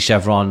basically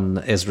Chevron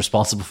is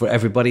responsible for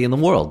everybody in the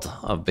world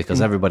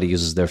because everybody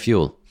uses their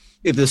fuel.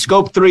 If the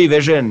Scope 3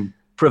 vision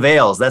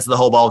prevails, that's the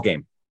whole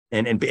ballgame.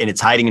 And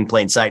it's hiding in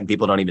plain sight and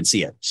people don't even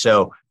see it.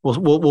 So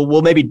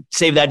we'll maybe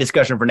save that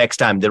discussion for next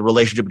time. The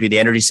relationship between the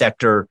energy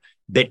sector,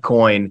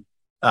 Bitcoin,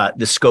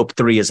 the Scope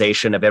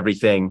 3ization of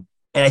everything.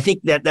 And I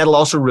think that'll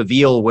also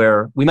reveal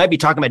where we might be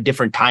talking about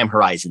different time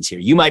horizons here.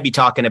 You might be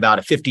talking about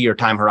a 50-year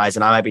time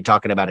horizon. I might be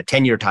talking about a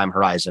 10-year time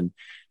horizon.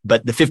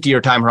 But the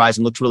 50-year time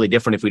horizon looks really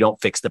different if we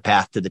don't fix the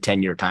path to the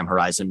 10-year time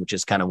horizon, which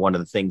is kind of one of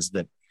the things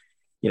that,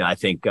 I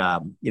think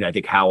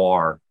how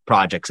our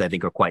projects, I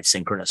think, are quite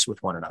synchronous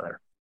with one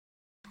another.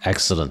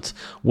 Excellent.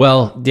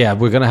 Well, yeah,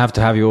 we're going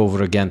to have you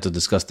over again to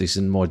discuss these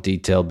in more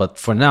detail. But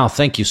for now,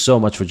 thank you so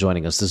much for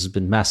joining us. This has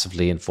been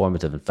massively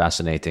informative and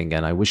fascinating.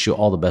 And I wish you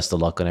all the best of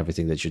luck on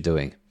everything that you're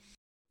doing.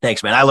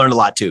 Thanks, man. I learned a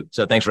lot too.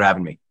 So thanks for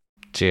having me.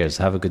 Cheers.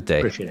 Have a good day.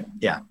 Appreciate it.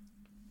 Yeah.